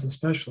vitamins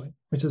especially,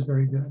 which is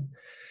very good.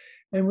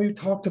 And we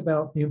talked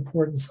about the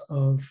importance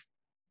of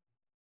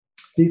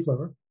beef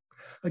liver.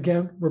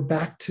 Again, we're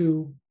back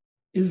to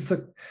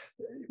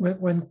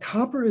when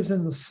copper is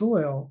in the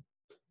soil,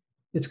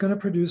 it's going to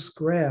produce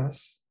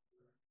grass.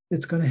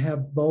 It's going to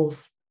have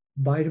both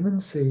vitamin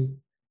C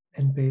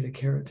and beta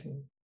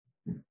carotene.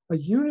 A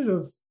unit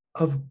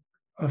of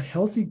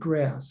healthy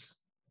grass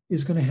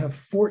is going to have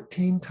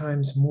 14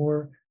 times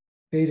more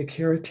beta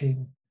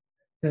carotene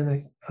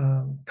than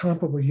a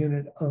comparable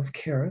unit of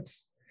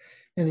carrots.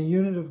 And a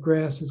unit of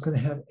grass is going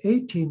to have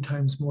 18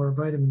 times more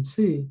vitamin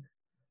C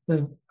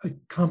than a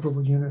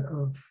comparable unit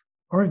of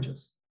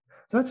oranges.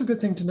 So that's a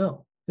good thing to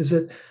know, is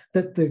that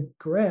the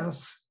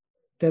grass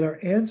that our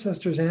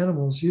ancestors'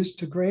 animals used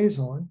to graze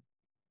on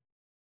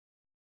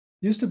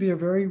used to be a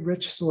very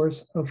rich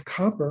source of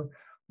copper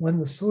when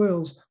the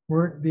soils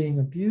weren't being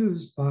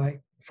abused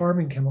by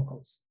farming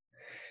chemicals.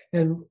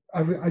 And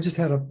I just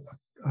had a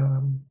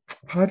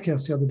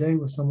podcast the other day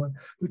with someone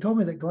who told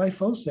me that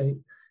glyphosate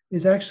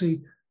is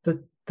actually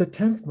the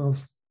 10th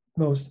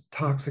most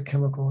toxic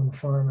chemical in the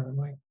farm. And I'm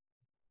like,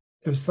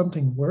 there's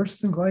something worse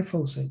than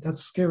glyphosate.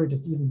 That's scary to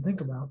even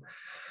think about.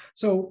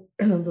 So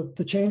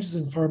the changes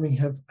in farming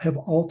have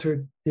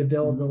altered the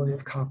availability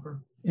of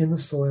copper in the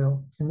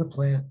soil, in the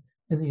plant,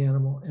 in the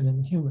animal, and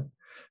in the human.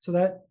 So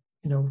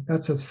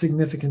that's a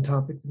significant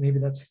topic. Maybe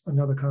that's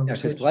another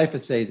conversation. Yeah,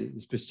 because glyphosate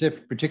is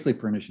particularly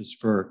pernicious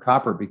for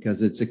copper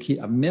because it's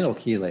a mineral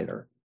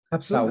chelator. Absolutely.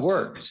 That's how it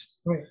works.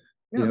 Right.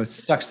 Yeah. It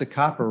sucks the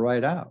copper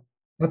right out.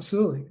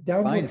 Absolutely.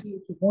 Down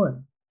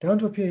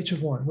to a pH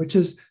of 1, which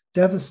is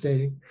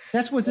devastating.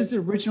 That's was its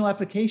original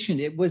application.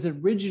 It was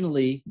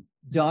originally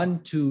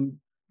done to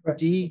not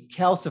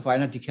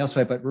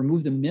decalcify, but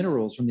remove the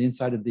minerals from the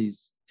inside of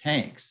these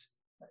tanks.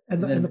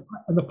 And the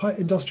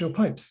industrial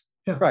pipes.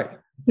 Yeah. Right.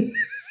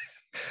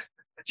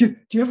 Do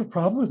you have a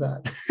problem with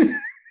that?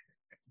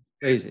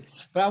 Crazy.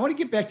 But I want to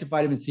get back to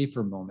vitamin C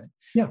for a moment.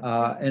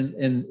 Yeah.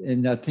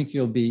 And I think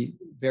you'll be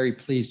very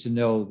pleased to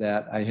know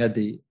that I had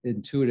the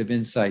intuitive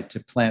insight to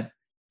plant.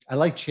 I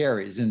like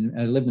cherries, and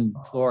I live in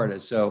Florida,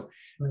 so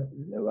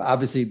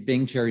obviously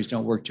Bing cherries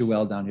don't work too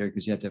well down here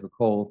because you have to have a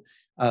cold.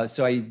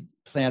 So I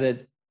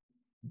planted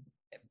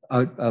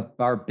a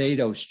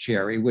Barbados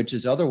cherry, which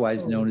is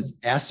otherwise known as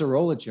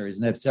acerola cherries,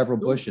 and I have several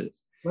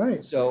bushes.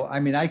 Right. So, I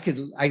mean, I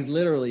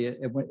literally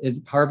at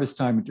harvest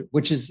time,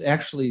 which is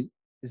actually,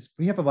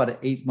 we have about an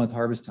 8-month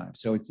harvest time.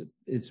 So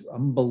it's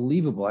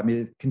unbelievable. I mean,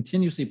 it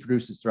continuously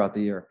produces throughout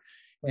the year.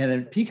 And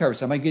in peak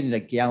harvest time, I'm getting a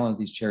gallon of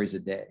these cherries a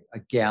day, a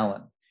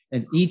gallon.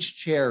 And each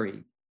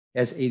cherry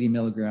has 80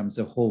 milligrams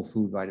of whole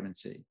food vitamin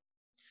C.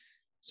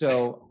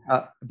 So,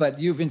 but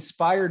you've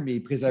inspired me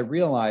because I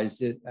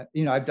realized that,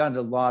 I've done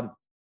a lot of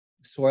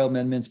soil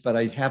amendments, but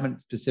I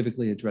haven't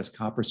specifically addressed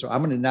copper. So I'm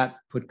going to not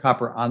put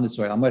copper on the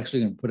soil. I'm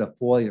actually going to put a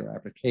foliar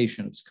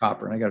application of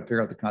copper, and I got to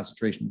figure out the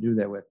concentration to do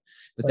that with.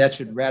 But that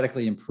should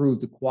radically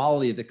improve the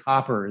quality of the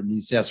copper in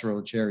these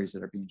acerola cherries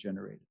that are being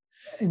generated.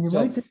 And you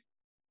might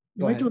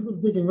do a little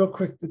digging real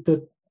quick.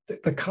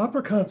 The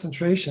copper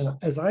concentration,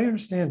 as I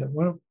understand it,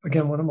 one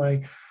of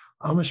my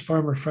Amish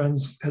farmer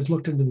friends has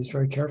looked into this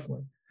very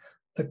carefully.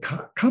 The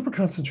copper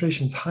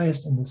concentration is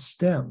highest in the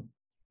stem.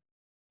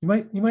 You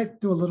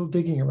might do a little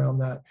digging around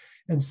that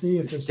and see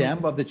if there's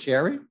stem of the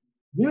cherry.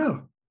 Yeah,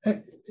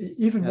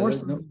 even more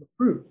so than the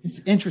fruit.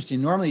 It's interesting.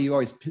 Normally, you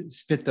always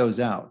spit those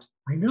out.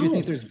 I know. Do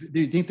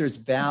you think there's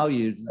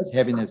value to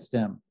having that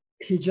stem?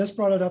 He just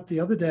brought it up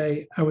the other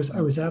day. I was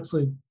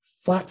absolutely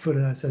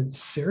flat-footed. I said,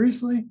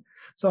 seriously?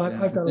 So I've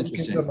got to look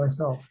into it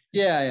myself.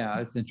 Yeah,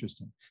 it's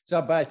interesting.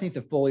 So, but I think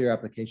the foliar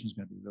application is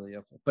going to be really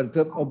helpful. But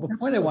the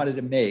point I wanted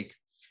to make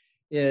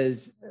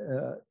is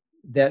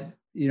that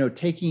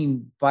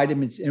taking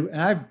vitamins, and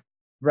I've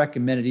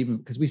recommended, even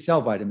because we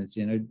sell vitamins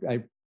C, and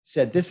I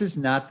said, this is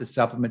not the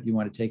supplement you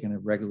want to take on a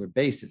regular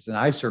basis. And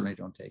I certainly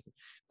don't take it,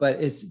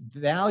 but it's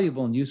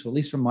valuable and useful, at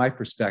least from my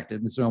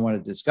perspective. This is what I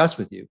want to discuss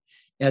with you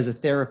as a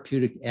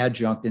therapeutic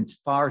adjunct and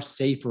far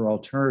safer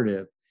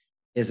alternative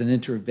as an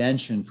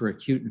intervention for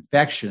acute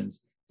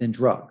infections than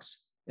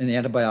drugs and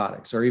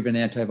antibiotics or even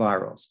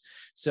antivirals.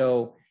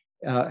 So,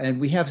 and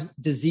we have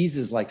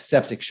diseases like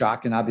septic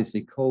shock and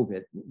obviously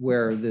COVID,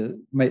 where the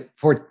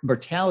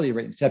mortality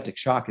rate in septic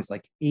shock is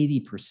like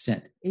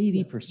 80%,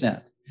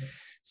 80%.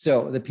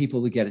 So the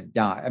people who get it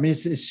die. I mean,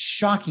 it's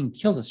shocking,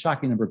 kills a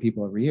shocking number of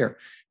people every year.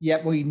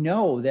 Yet we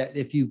know that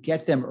if you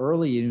get them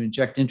early and you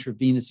inject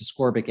intravenous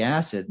ascorbic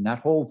acid, not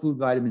whole food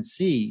vitamin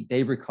C,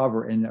 they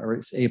recover and are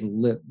able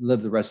to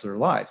live the rest of their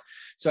lives.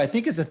 So I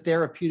think as a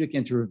therapeutic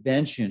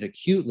intervention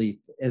acutely,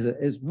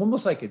 as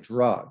almost like a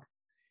drug,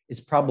 it's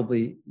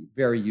probably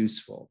very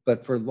useful.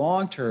 But for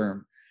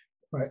long-term,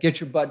 right, get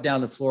your butt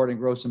down to Florida and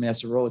grow some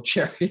acerola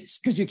cherries,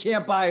 because you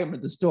can't buy them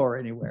at the store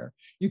anywhere.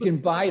 You can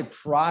buy it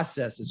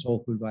processed as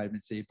whole food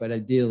vitamin C, but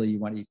ideally you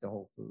want to eat the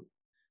whole food.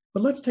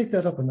 But let's take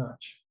that up a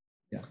notch.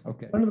 Yeah,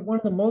 okay. One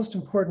of the most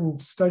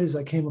important studies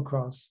I came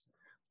across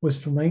was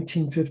from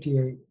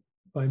 1958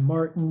 by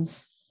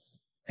Martens,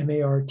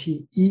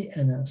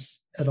 Martens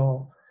et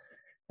al.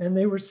 And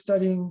they were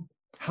studying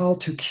how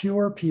to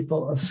cure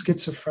people of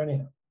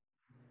schizophrenia,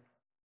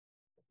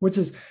 which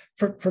is,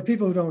 for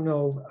people who don't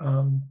know,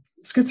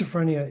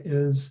 schizophrenia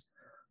is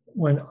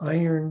when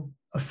iron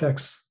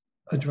affects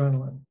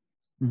adrenaline.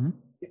 Mm-hmm.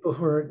 People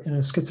who are in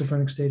a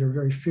schizophrenic state are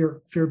very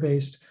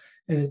fear-based,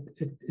 and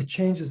it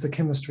changes the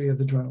chemistry of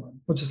the adrenaline.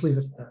 We'll just leave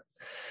it at that.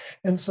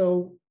 And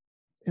so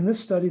in this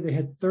study, they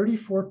had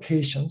 34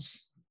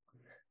 patients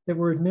that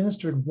were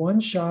administered one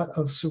shot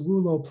of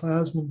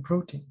ceruloplasmin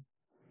protein.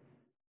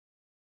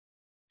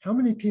 How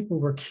many people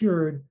were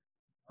cured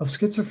of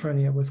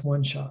schizophrenia with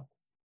one shot?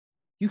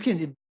 You can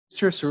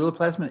administer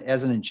ceruloplasmin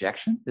as an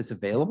injection that's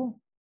available?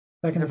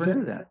 Back in the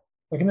 50s.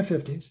 Back in the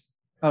 50s.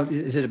 Oh,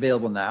 is it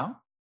available now?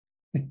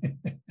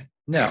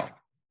 No.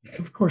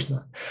 Of course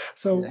not.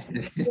 So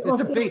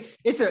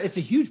it's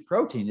a huge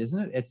protein, isn't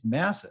it? It's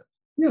massive.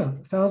 Yeah,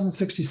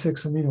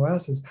 1,066 amino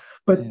acids,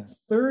 but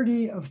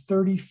 30 of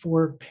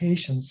 34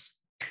 patients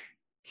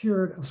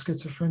cured of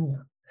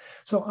schizophrenia.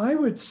 So I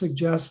would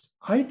suggest,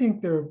 I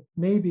think there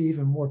may be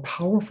even more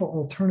powerful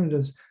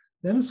alternatives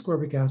than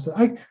ascorbic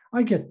acid.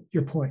 I get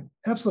your point.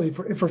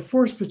 Absolutely. If we're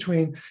forced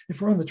between, if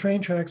we're on the train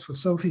tracks with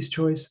Sophie's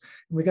Choice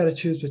and we got to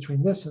choose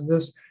between this and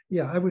this,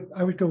 yeah, I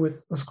would go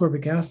with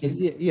ascorbic acid.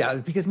 Yeah,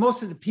 because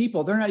most of the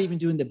people, they're not even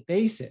doing the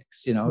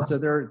basics, so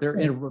they're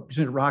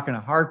between a rock and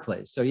a hard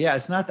place. So yeah,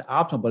 it's not the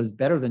optimal, but it's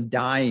better than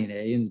dying, and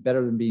it's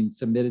better than being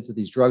submitted to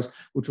these drugs,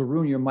 which will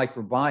ruin your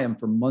microbiome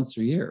for months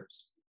or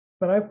years.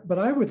 But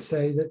I would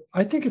say that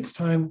I think it's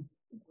time.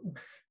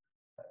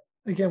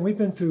 Again, we've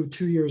been through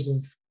 2 years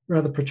of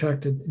rather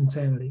protracted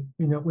insanity.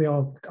 We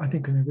all, I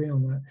think, can agree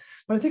on that.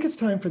 But I think it's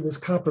time for this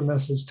copper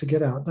message to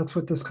get out. That's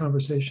what this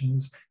conversation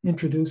is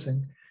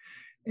introducing.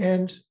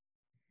 And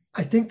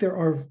I think there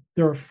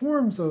are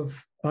forms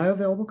of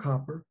bioavailable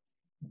copper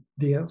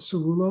via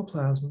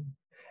ceruloplasmin.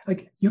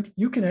 Like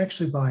you can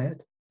actually buy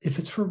it if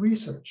it's for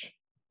research.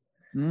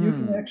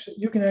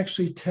 You can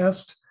actually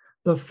test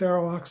the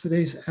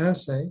ferroxidase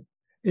assay.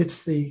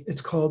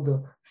 It's called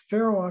the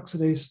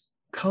ferroxidase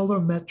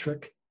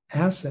colorimetric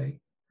assay.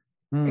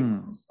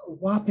 It costs a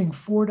whopping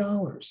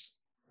 $4.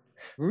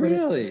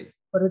 Really?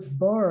 But it's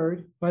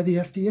barred by the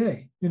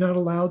FDA. You're not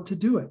allowed to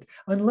do it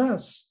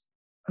unless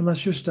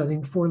you're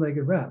studying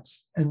four-legged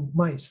rats and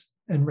mice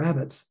and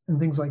rabbits and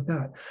things like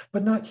that,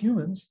 but not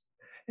humans.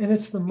 And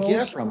it's the most.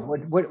 Yeah, from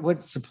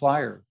what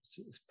supplier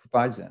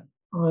provides that?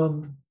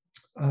 Okay.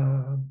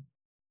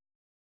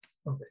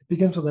 It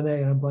begins with an A,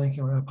 and I'm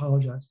blanking. I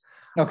apologize.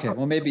 Okay,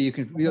 well, maybe you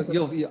can.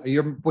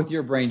 You're with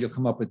your brain, you'll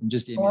come up with and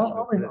just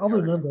email. I'll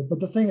remember. But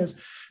the thing is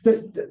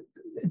that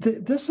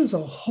this is a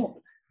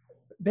whole.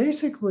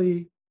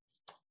 Basically,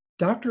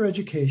 doctor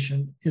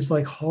education is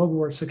like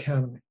Hogwarts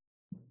Academy,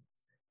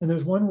 and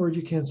there's one word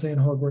you can't say in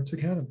Hogwarts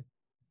Academy: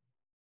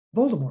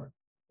 Voldemort.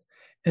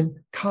 And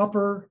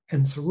copper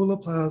and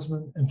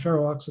ceruloplasmin and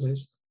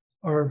ferroxidase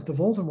are the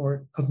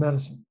Voldemort of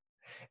medicine.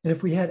 And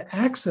if we had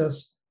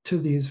access to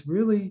these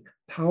really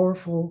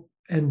powerful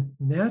and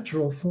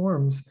natural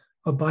forms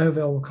of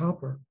bioavailable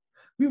copper,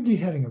 we would be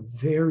having a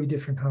very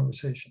different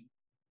conversation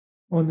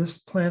on this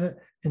planet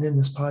and in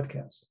this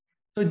podcast.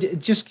 So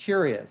just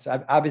curious,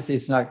 obviously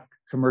it's not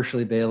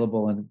commercially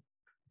available and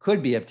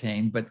could be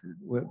obtained, but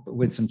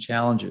with some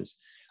challenges.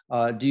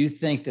 Do you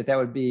think that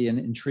would be an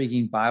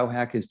intriguing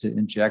biohack, is to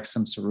inject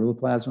some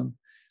ceruloplasmin?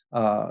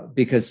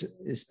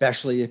 Because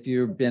especially if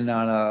you've been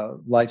on a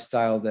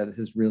lifestyle that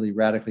has really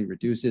radically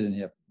reduced it and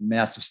you have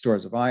massive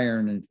stores of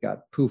iron and you've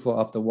got PUFA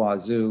up the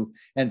wazoo,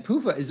 and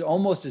PUFA is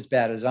almost as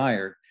bad as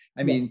iron.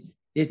 I mean,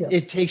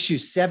 it takes you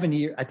 7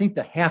 years. I think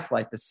the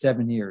half-life is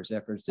 7 years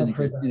after it's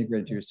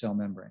integrated to your cell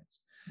membranes.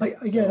 I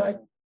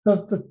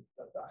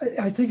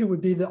think it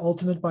would be the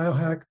ultimate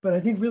biohack, but I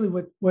think really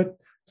what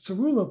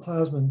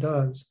ceruloplasmin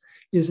does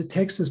is it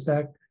takes us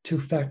back to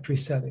factory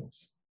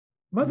settings.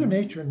 Mother Mhm.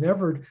 Nature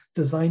never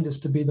designed us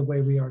to be the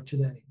way we are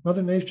today.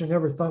 Mother Nature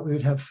never thought we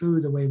would have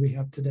food the way we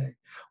have today,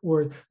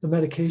 or the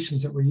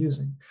medications that we're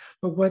using.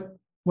 But what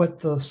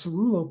the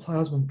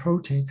ceruloplasmin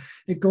protein,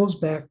 it goes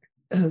back,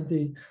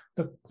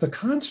 the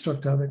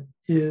construct of it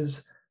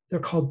is they're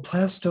called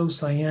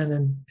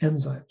plastocyanin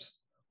enzymes.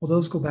 Well,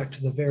 those go back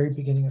to the very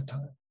beginning of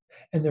time.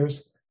 And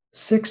there's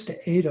 6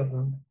 to 8 of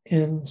them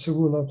in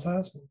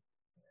ceruloplasmin.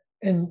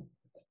 And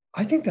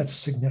I think that's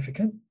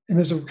significant.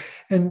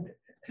 And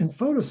and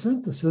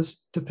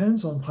photosynthesis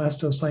depends on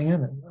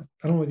plastocyanin.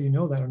 I don't know whether you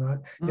know that or not.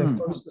 You have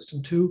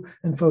photosystem 2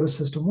 and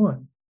photosystem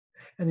 1.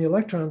 And the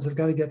electrons have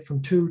got to get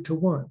from 2 to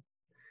 1.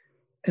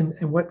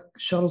 And what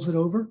shuttles it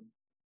over?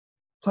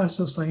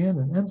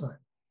 Plastocyanin enzyme.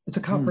 It's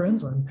a copper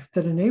enzyme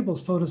that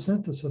enables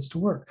photosynthesis to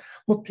work.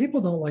 Well,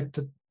 people don't like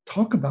to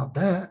talk about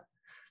that,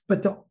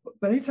 but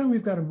anytime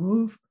we've got to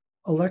move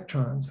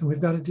electrons and we've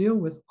got to deal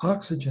with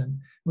oxygen,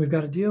 we've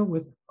got to deal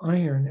with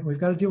iron, and we've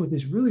got to deal with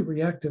these really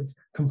reactive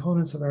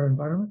components of our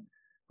environment,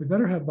 we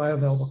better have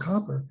bioavailable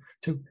copper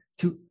to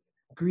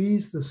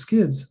grease the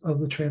skids of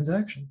the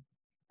transaction.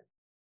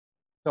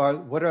 So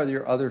what are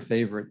your other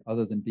favorite,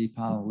 other than bee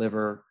pollen,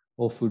 liver,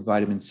 whole food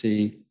vitamin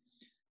C,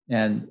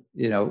 and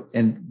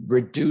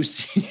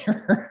reducing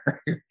your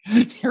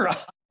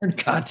iron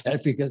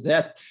content, because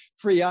that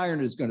free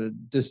iron is going to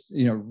just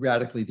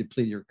radically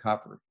deplete your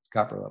copper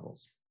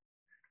levels.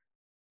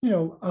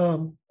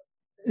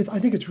 I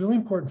think it's really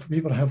important for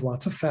people to have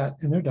lots of fat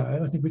in their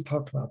diet. I think we've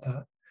talked about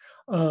that.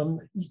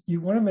 You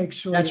want to make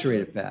sure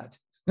saturated fat.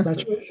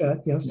 Saturated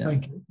fat, yes, yeah.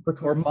 Thank you.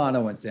 Or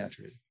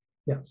monounsaturated.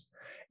 Yes,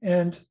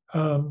 and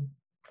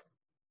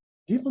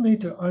people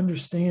need to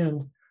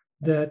understand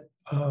that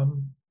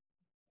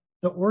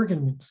the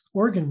organ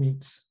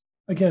meats.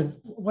 Again,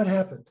 what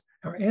happened?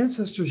 Our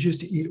ancestors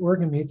used to eat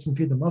organ meats and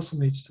feed the muscle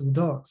meats to the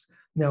dogs.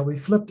 Now we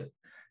flipped it,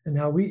 and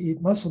now we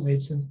eat muscle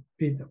meats and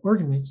feed the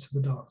organ meats to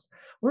the dogs.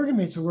 Organ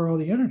meats are where all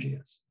the energy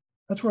is.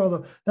 That's where all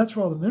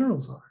the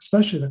minerals are,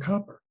 especially the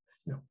copper.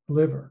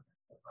 Liver,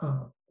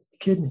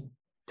 kidney,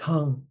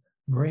 tongue,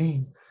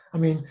 brain. I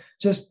mean,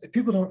 just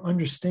people don't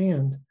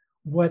understand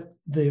what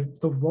the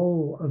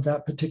role of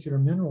that particular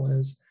mineral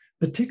is,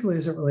 particularly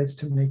as it relates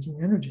to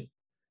making energy.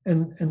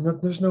 And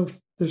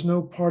there's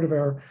no part of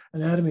our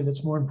anatomy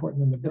that's more important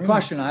than the brain. The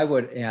question I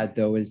would add,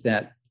 though, is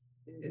that,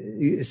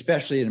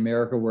 especially in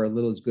America, where a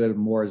little is good and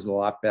more is a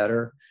lot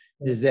better,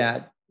 is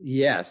that,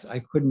 yes, I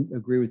couldn't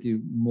agree with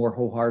you more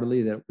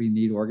wholeheartedly that we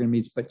need organ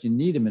meats, but you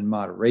need them in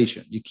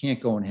moderation. You can't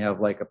go and have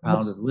like a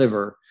pound of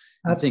liver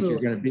and think you're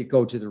going to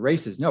go to the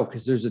races. No,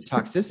 because there's a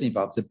toxicity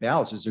involved. It's a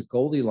balance. There's a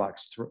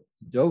Goldilocks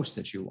dose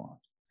that you want.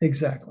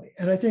 Exactly.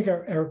 And I think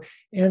our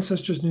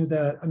ancestors knew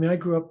that. I mean, I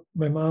grew up,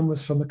 my mom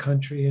was from the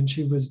country, and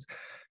she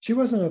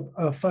wasn't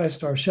a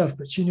 5-star chef,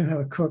 but she knew how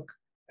to cook,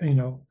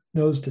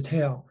 nose to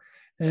tail.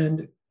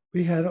 And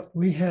we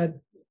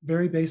had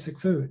very basic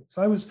food.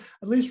 So I was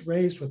at least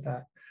raised with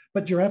that.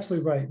 But you're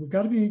absolutely right. We've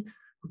got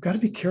to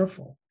be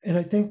careful. And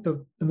I think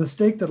the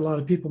mistake that a lot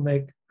of people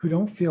make who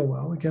don't feel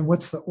well, again,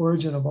 what's the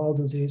origin of all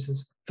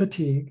diseases?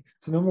 Fatigue.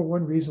 It's the number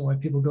one reason why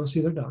people go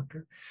see their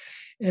doctor.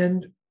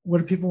 And what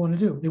do people want to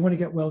do? They want to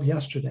get well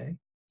yesterday.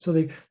 So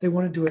they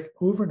want to do it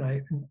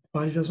overnight, and the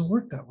body doesn't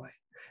work that way.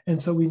 And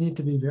so we need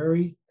to be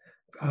very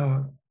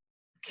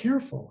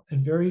careful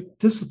and very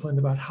disciplined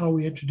about how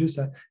we introduce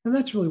that. And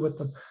that's really what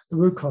the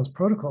root cause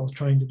protocol is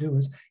trying to do,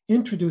 is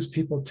introduce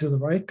people to the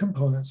right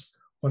components.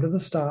 What are the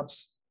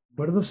stops?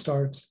 What are the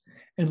starts?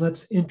 And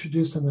let's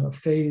introduce them in a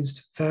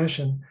phased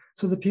fashion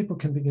so that people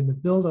can begin to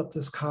build up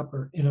this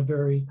copper in a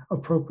very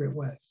appropriate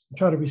way and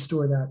try to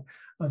restore that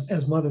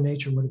as Mother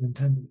Nature would have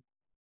intended.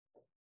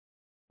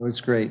 That's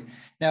great.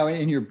 Now,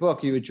 in your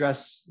book, you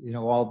address,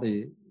 all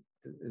the,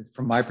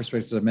 from my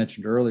perspective, as I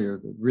mentioned earlier,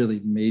 the really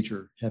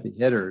major heavy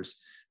hitters,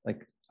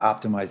 like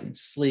optimizing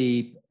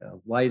sleep,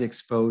 light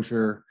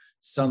exposure,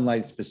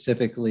 sunlight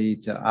specifically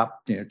to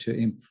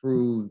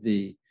improve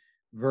the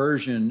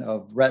version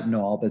of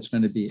retinol that's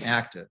going to be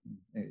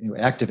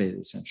activated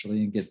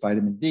essentially, and get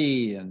vitamin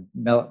D and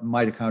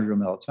mitochondrial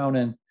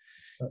melatonin.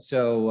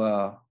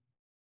 So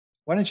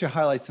why don't you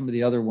highlight some of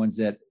the other ones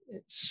that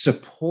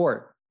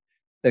support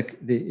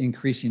the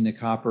increasing the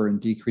copper and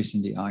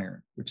decreasing the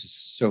iron, which is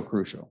so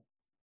crucial?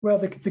 Well,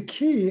 the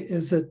key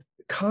is that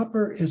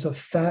copper is a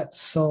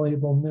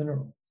fat-soluble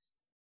mineral.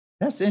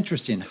 That's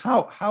interesting.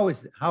 How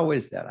is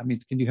that? I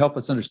mean, can you help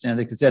us understand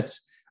that? Because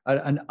that's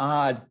an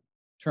odd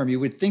term.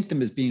 You would think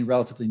them as being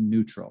relatively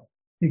neutral.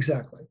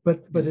 Exactly.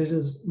 But it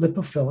is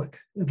lipophilic.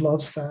 It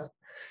loves fat.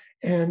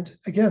 And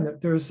again,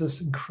 there's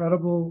this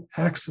incredible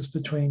axis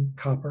between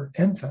copper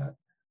and fat,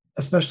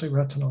 especially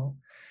retinol.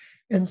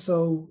 And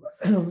so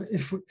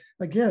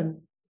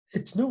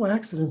it's no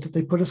accident that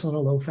they put us on a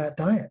low-fat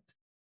diet.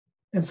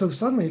 And so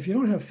suddenly, if you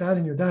don't have fat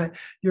in your diet,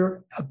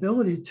 your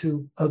ability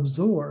to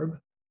absorb,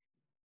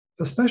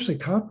 especially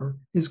copper,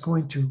 is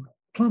going to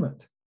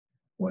plummet.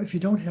 Well, if you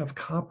don't have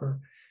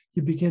copper,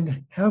 you begin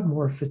to have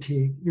more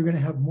fatigue. You're going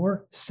to have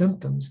more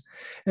symptoms.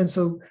 And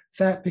so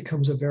fat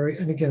becomes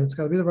and again, it's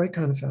got to be the right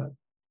kind of fat.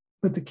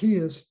 But the key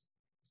is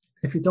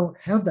if you don't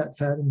have that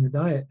fat in your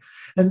diet.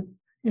 And,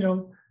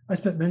 I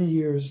spent many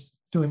years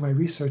doing my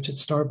research at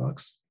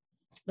Starbucks,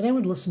 and I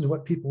would listen to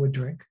what people would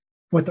drink,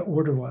 what the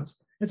order was.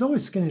 It's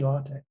always skinny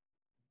latte.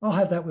 I'll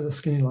have that with a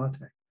skinny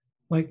latte.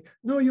 Like,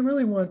 no, you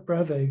really want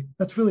Breve.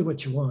 That's really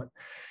what you want.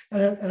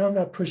 And I'm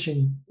not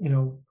pushing,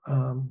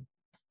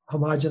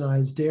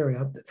 homogenized dairy.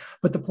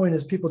 But the point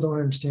is, people don't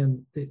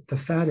understand the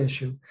fat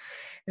issue.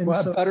 And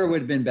well, so, butter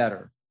would have been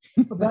better.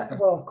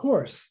 Well, of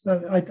course,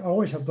 I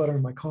always have butter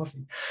in my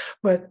coffee,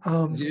 but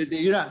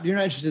you're not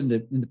interested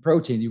in the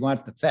protein. You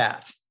want the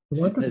fat. I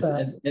want the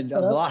fat, and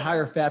a lot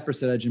higher fat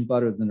percentage in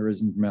butter than there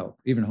is in milk,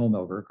 even whole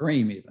milk or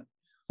cream, even.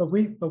 But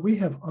we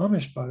have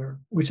Amish butter,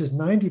 which is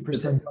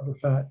 90% butter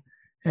fat,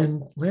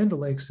 and Land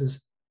O'Lakes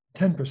is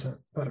 10%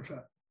 butter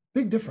fat.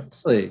 Big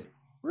difference.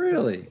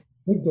 Really,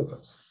 big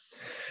difference.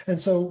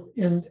 And so,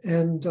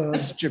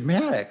 that's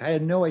dramatic. I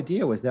had no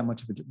idea it was that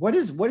much of a. What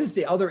is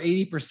the other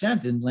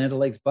 80% in Land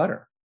O'Lakes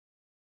butter?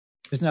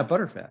 It's not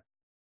butter fat.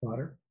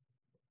 Butter.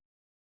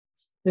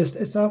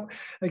 It's not.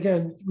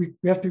 Again, we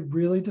have to be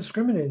really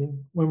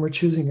discriminating when we're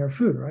choosing our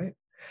food, right?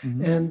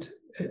 Mm-hmm.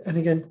 And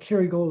again,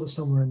 Kerrygold is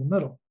somewhere in the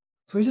middle.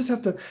 So we just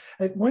have to.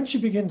 Once you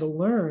begin to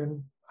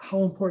learn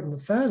how important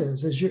the fat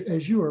is,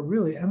 as you are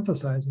really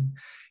emphasizing,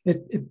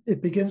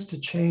 it begins to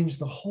change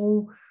the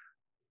whole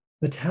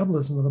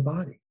metabolism of the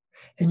body.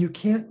 And you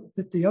can't,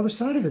 the other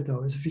side of it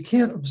though, is if you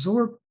can't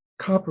absorb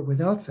copper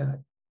without fat,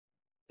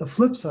 the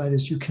flip side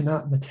is you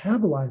cannot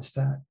metabolize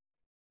fat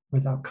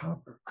without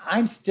copper.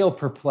 I'm still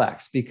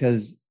perplexed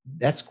because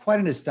that's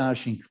quite an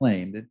astonishing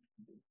claim that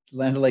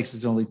Land O'Lakes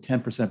is only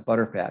 10%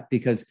 butter fat,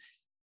 because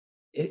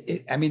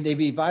they'd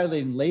be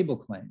violating label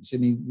claims. I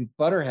mean,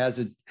 butter has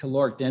a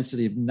caloric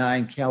density of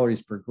 9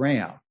 calories per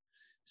gram.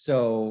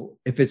 So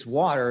if it's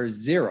water, it's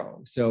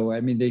 0. So,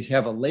 they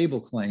have a label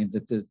claim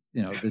that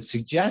that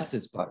suggests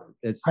it's butter.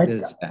 It's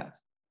fat.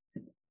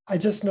 I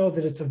just know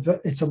that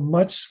it's a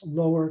much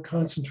lower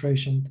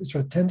concentration. It's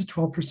about 10 to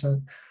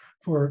 12%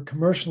 for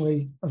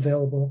commercially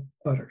available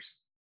butters.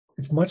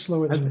 It's much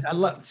lower than.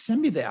 Send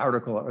me the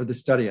article or the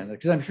study on it,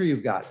 because I'm sure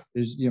you've got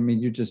it.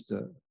 You're just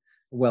a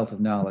wealth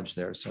of knowledge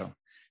there. So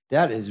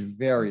that is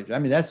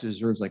that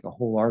deserves like a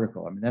whole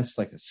article. That's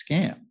like a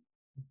scam.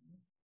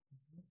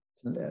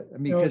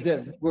 Because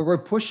we're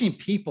pushing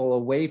people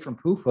away from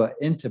PUFA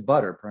into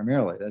butter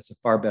primarily. That's a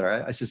far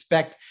better. I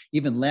suspect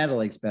even Land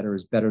O'Lakes butter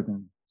is better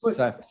than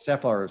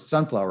safflower,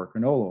 sunflower,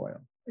 canola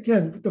oil.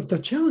 Again, the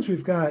challenge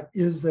we've got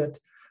is that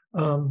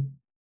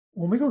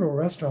when we go to a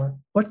restaurant,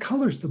 what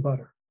color's the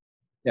butter?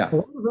 Yeah. A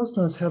lot of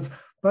restaurants have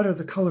butter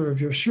the color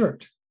of your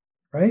shirt,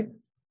 right?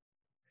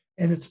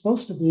 And it's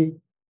supposed to be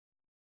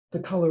the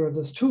color of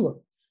this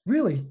tulip,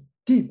 really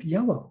deep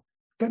yellow.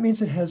 That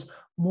means it has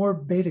more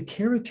beta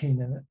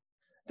carotene in it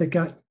that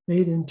got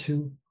made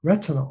into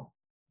retinol.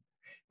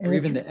 And or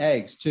even the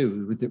eggs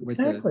too.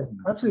 Exactly.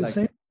 Absolutely.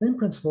 Same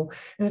principle.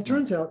 And it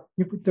turns out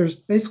there's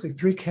basically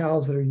 3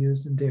 cows that are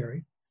used in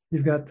dairy.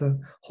 You've got the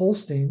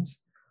Holsteins,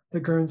 the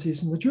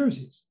Guernseys, and the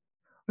Jerseys.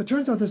 It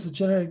turns out there's a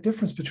genetic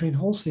difference between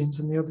Holsteins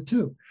and the other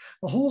 2.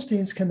 The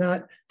Holsteins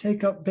cannot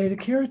take up beta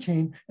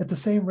carotene at the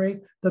same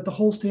rate that the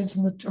Holsteins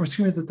that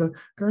the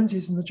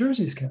Guernseys and the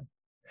Jerseys can.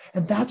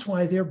 And that's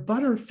why their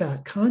butter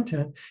fat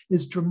content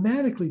is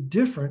dramatically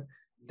different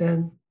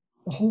than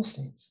the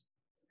Holsteins.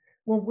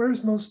 Well,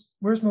 where's most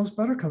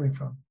butter coming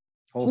from?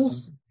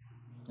 Holstein.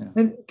 Yeah.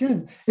 And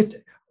again,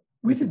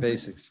 we did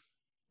basics.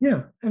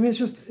 Yeah, it's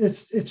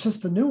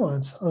just the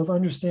nuance of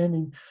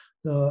understanding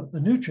the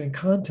nutrient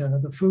content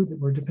of the food that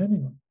we're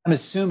depending on. I'm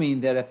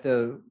assuming that if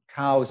the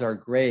cows are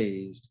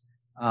grazed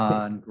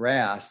on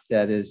grass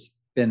that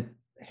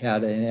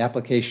had an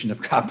application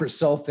of copper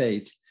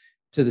sulfate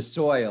to the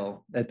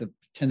soil at the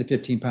 10 to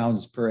 15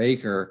 pounds per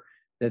acre,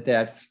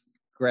 that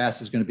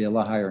grass is going to be a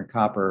lot higher in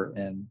copper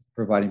and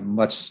providing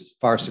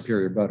far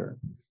superior butter.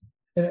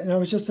 And I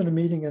was just in a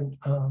meeting in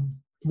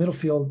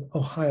Middlefield,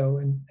 Ohio,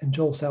 and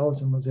Joel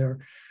Salatin was there.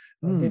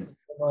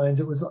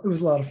 It was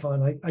a lot of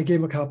fun. I gave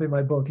him a copy of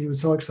my book. He was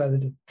so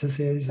excited to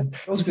see it. He said,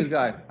 "He's a good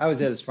guy." I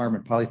was at his farm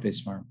at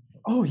Polyface Farm.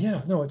 Oh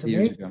yeah, no, it's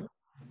amazing.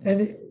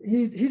 And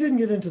he didn't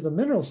get into the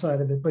mineral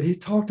side of it, but he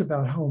talked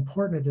about how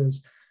important it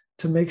is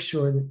to make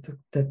sure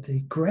that the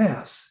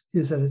grass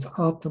is at its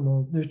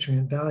optimal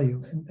nutrient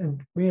value,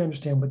 and we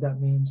understand what that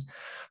means.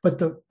 But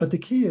the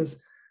key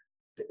is,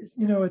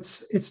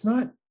 it's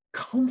not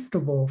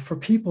comfortable for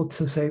people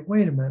to say,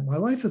 wait a minute, my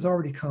life is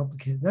already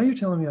complicated. Now you're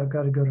telling me I've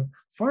got to go to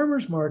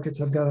farmers markets,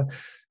 I've got to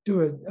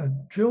do a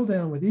drill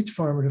down with each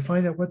farmer to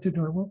find out what they're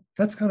doing. Well,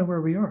 that's kind of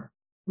where we are.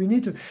 We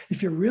need to,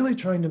 if you're really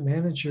trying to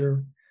manage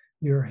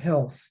your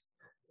health,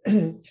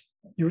 you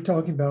were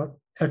talking about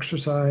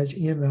exercise,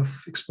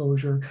 EMF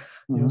exposure,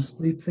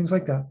 sleep, things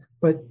like that.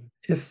 But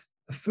if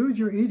the food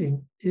you're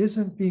eating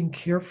isn't being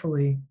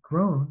carefully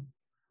grown,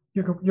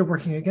 you're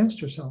working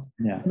against yourself.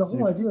 Yeah. And the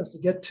whole idea is to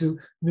get to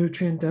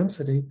nutrient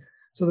density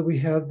so that we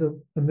have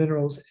the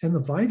minerals and the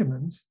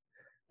vitamins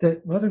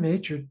that Mother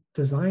Nature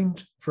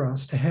designed for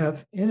us to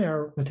have in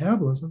our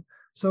metabolism,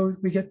 so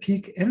we get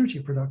peak energy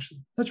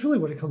production. That's really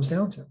what it comes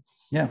down to.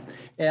 Yeah.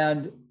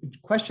 And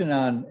question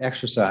on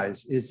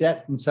exercise, is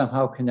that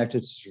somehow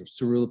connected to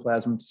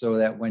ceruloplasmin so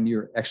that when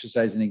you're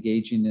exercising,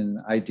 engaging in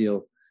an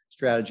ideal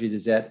strategy,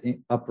 does that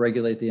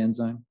upregulate the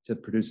enzyme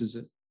that produces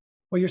it?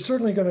 Well, you're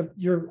certainly going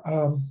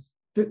to,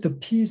 the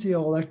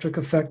piezoelectric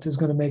effect is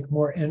going to make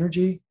more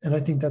energy. And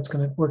I think that's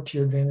going to work to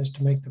your advantage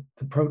to make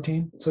the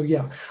protein. So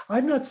yeah,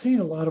 I've not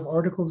seen a lot of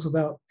articles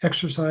about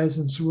exercise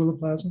and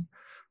ceruloplasmin,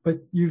 but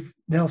you've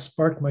now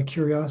sparked my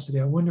curiosity.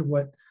 I wonder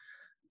what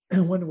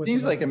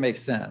Seems like it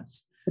makes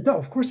sense. No,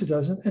 of course it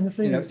doesn't. And the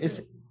thing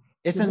is,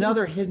 it's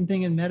another hidden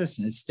thing in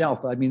medicine. It's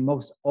stealth. I mean,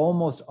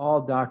 almost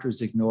all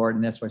doctors ignore it,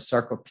 and that's why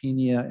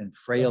sarcopenia and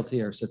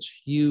frailty are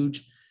such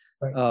huge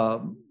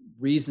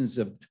reasons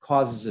of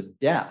causes of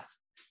death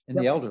in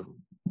the elderly.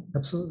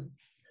 Absolutely.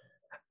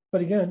 But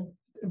again,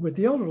 with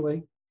the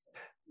elderly,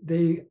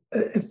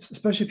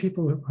 especially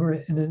people who are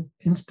in an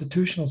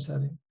institutional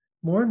setting,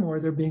 more and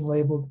more they're being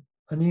labeled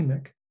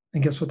anemic.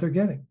 And guess what they're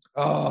getting?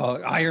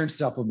 Oh, iron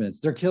supplements.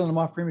 They're killing them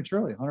off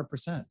prematurely,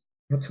 100%.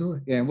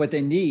 Absolutely. And what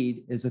they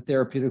need is a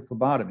therapeutic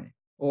phlebotomy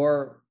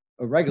or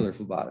a regular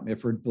phlebotomy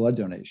for blood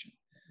donation.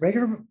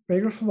 Regular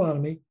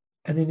phlebotomy,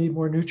 and they need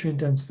more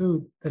nutrient-dense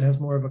food that has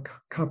more of a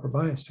copper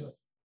bias to it.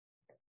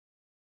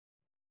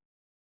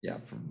 Yeah,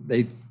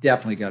 they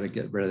definitely got to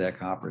get rid of that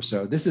copper.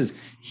 So this is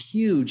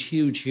huge,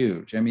 huge,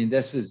 huge. I mean,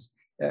 this is,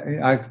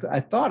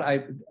 I thought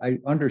I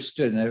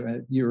understood,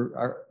 and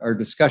our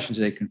discussion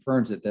today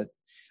confirms it, that,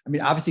 I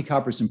mean, obviously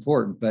copper is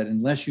important, but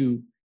unless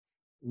you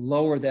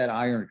lower that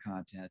iron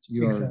content,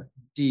 you're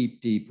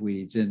deep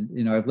weeds.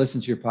 And, I've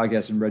listened to your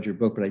podcast and read your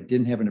book, but I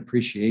didn't have an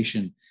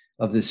appreciation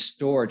of the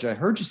storage. I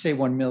heard you say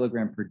 1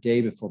 milligram per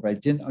day before, but I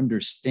didn't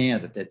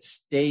understand that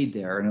stayed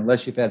there. And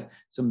unless you've had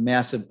some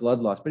massive blood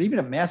loss, but even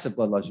a massive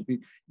blood loss,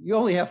 you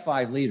only have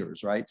 5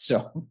 liters, right?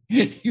 So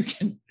you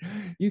can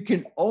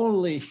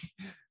only,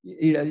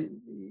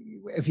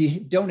 if you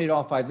donate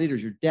all 5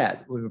 liters, you're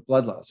dead with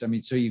blood loss. I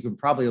mean, so you can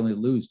probably only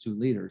lose 2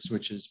 liters,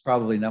 which is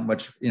probably not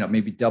much,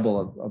 maybe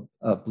double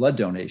of blood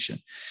donation.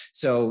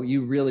 So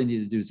you really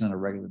need to do this on a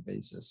regular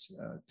basis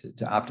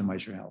to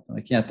optimize your health. And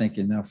I can't thank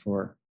you enough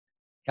for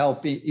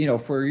helping,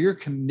 for your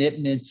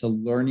commitment to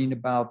learning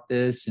about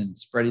this and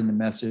spreading the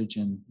message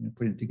and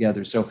putting it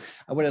together. So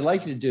what I'd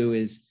like you to do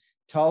is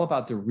tell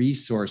about the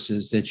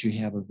resources that you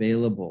have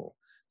available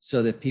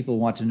so that people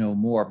want to know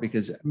more,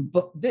 because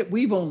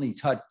we've only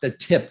touched the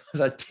tip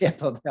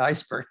of the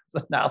iceberg,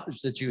 the knowledge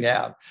that you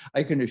have.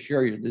 I can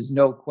assure you, there's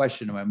no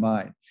question in my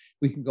mind.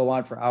 We can go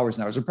on for hours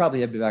and hours. We'll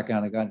probably have you back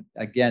on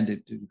again to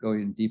go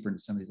even deeper into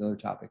some of these other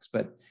topics.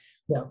 But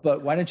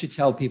why don't you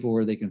tell people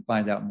where they can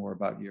find out more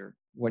about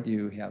what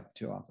you have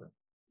to offer?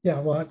 Yeah,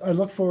 well, I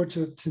look forward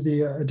to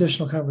the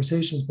additional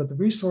conversations, but the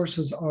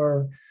resources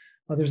are,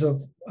 there's a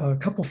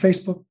couple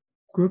Facebook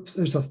groups.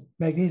 There's a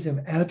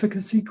magnesium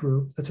advocacy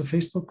group. That's a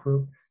Facebook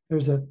group.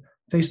 There's a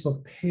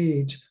Facebook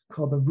page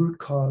called the Root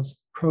Cause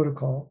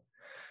Protocol.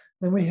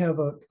 Then we have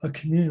a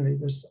community.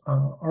 There's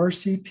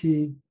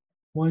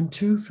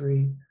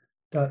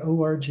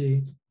rcp123.org,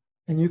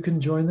 and you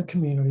can join the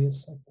community.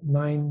 It's like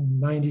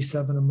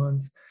 $9.97 a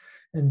month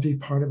and be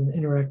part of an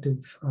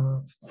interactive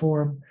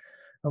forum.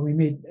 We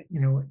meet,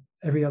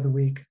 every other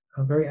week,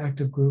 a very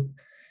active group.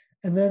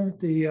 And then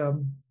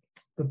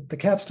the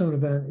capstone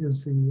event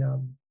is the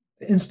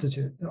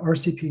Institute, the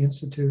RCP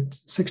Institute,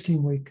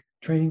 16-week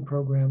training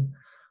program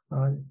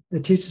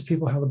that teaches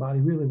people how the body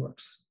really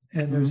works.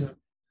 And there's a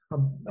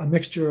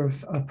mixture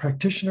of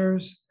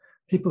practitioners,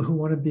 people who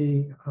want to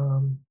be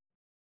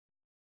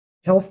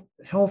health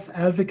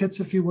advocates,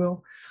 if you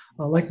will,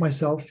 like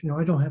myself.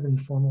 I don't have any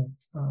formal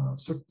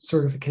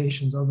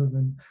certifications other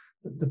than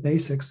the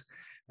basics,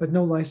 but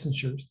no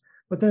licensures.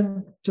 But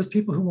then just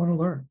people who want to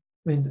learn.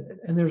 I mean,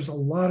 and there's a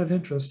lot of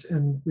interest,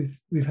 and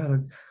we've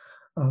had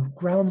a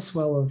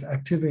groundswell of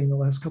activity in the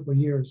last couple of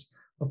years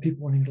of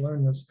people wanting to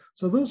learn this.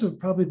 So those are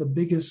probably the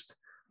biggest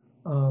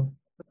community.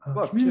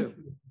 Too.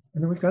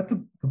 And then we've got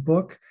the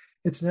book.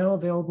 It's now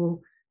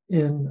available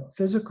in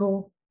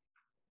physical,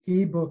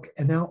 ebook,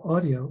 and now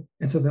audio.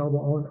 It's available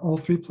on all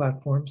 3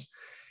 platforms.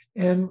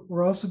 And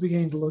we're also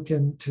beginning to look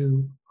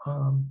into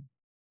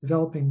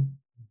developing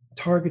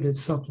targeted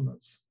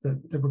supplements that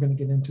we're going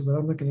to get into, but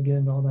I'm not going to get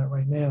into all that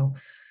right now,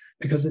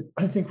 because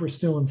I think we're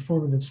still in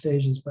formative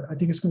stages, but I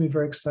think it's going to be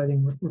very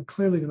exciting. We're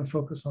clearly going to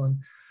focus on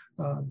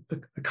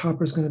the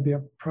copper is going to be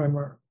a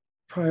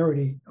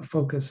priority, a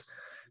focus.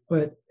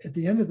 But at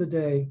the end of the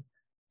day,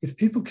 if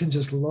people can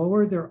just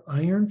lower their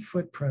iron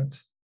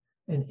footprint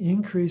and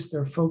increase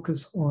their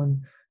focus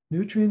on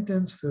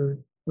nutrient-dense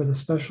food with a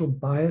special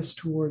bias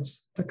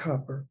towards the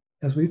copper,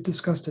 as we've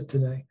discussed it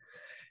today,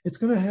 it's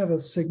going to have a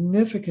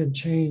significant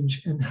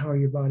change in how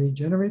your body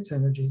generates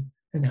energy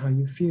and how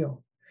you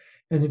feel.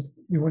 And if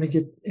you want to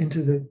get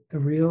into the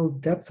real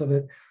depth of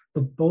it,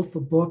 both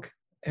the book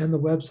and the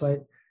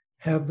website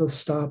have the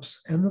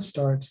stops and the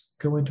starts,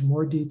 go into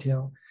more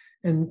detail.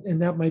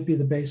 And that might be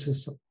the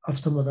basis of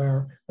some of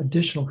our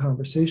additional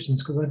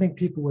conversations, because I think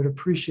people would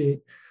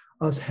appreciate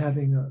us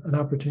having an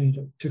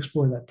opportunity to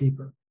explore that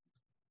deeper.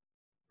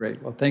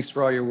 Great. Well, thanks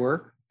for all your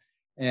work.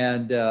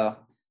 And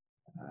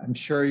I'm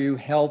sure you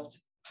helped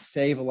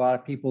save a lot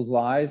of people's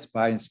lives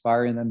by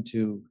inspiring them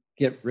to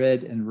get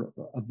rid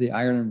of the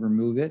iron and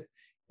remove it.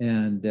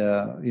 And,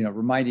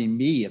 reminding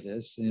me of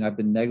this, I've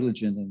been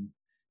negligent and,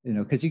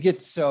 because you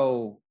get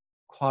so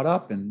caught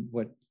up in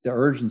what the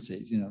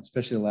urgencies,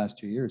 especially the last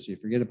 2 years, you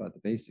forget about the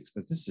basics,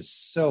 but this is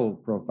so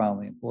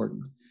profoundly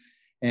important.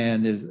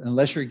 And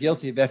unless you're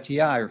guilty of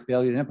FTI or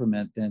failure to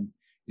implement, then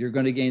you're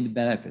going to gain the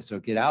benefit. So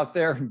get out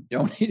there and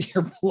donate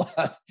your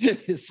blood.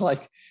 It's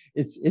like,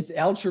 it's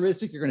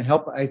altruistic. You're going to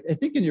help. I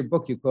think in your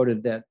book, you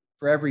quoted that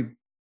for every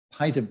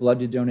pint of blood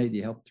you donate,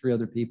 you help 3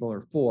 other people,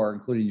 or 4,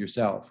 including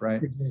yourself,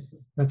 right? Exactly.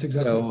 That's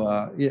exactly.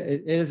 So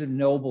it is a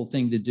noble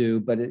thing to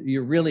do, but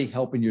you're really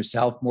helping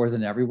yourself more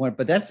than everyone.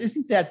 But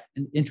isn't that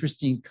an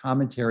interesting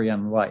commentary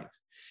on life?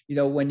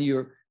 When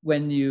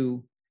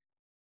you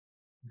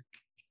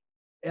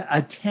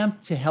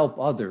attempt to help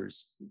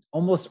others,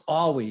 almost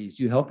always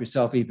you help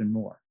yourself even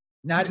more.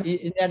 That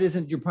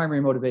isn't your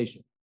primary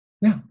motivation.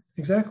 Yeah,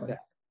 exactly. Yeah.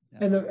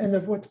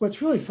 And what's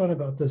really fun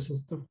about this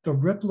is the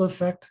ripple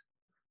effect.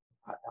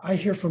 I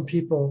hear from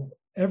people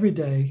every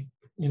day.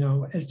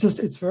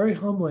 It's very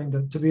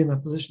humbling to be in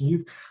that position.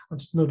 You've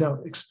no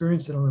doubt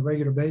experienced it on a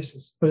regular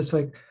basis, but it's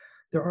like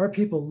there are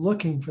people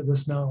looking for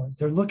this knowledge.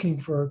 They're looking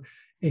for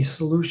a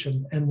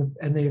solution, and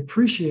they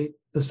appreciate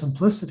the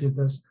simplicity of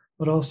this,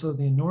 but also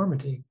the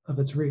enormity of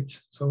its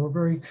reach. So we're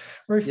very,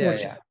 very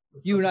fortunate.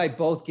 Yeah. You and I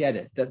both get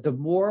it. That the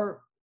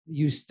more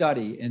you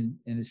study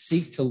and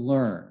seek to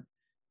learn,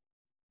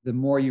 the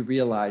more you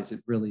realize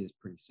it really is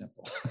pretty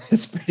simple.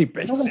 It's pretty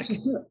basic.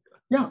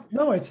 Yeah.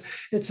 No, it's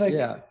like,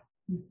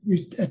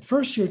 you at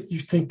first you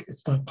think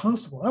it's not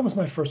possible. That was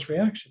my first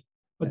reaction.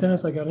 But then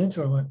as I got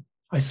into it,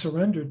 I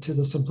surrendered to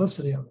the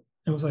simplicity of it.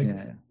 It was like,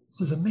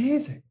 this is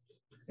amazing.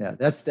 Yeah,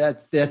 that's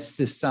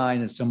the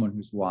sign of someone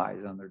who's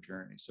wise on their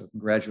journey. So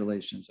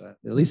congratulations, at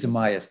least in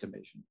my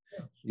estimation,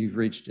 you've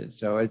reached it.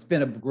 So it's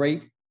been a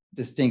great,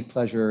 distinct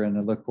pleasure, and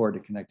I look forward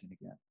to connecting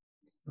again.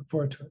 Look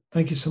forward to it.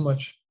 Thank you so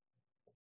much.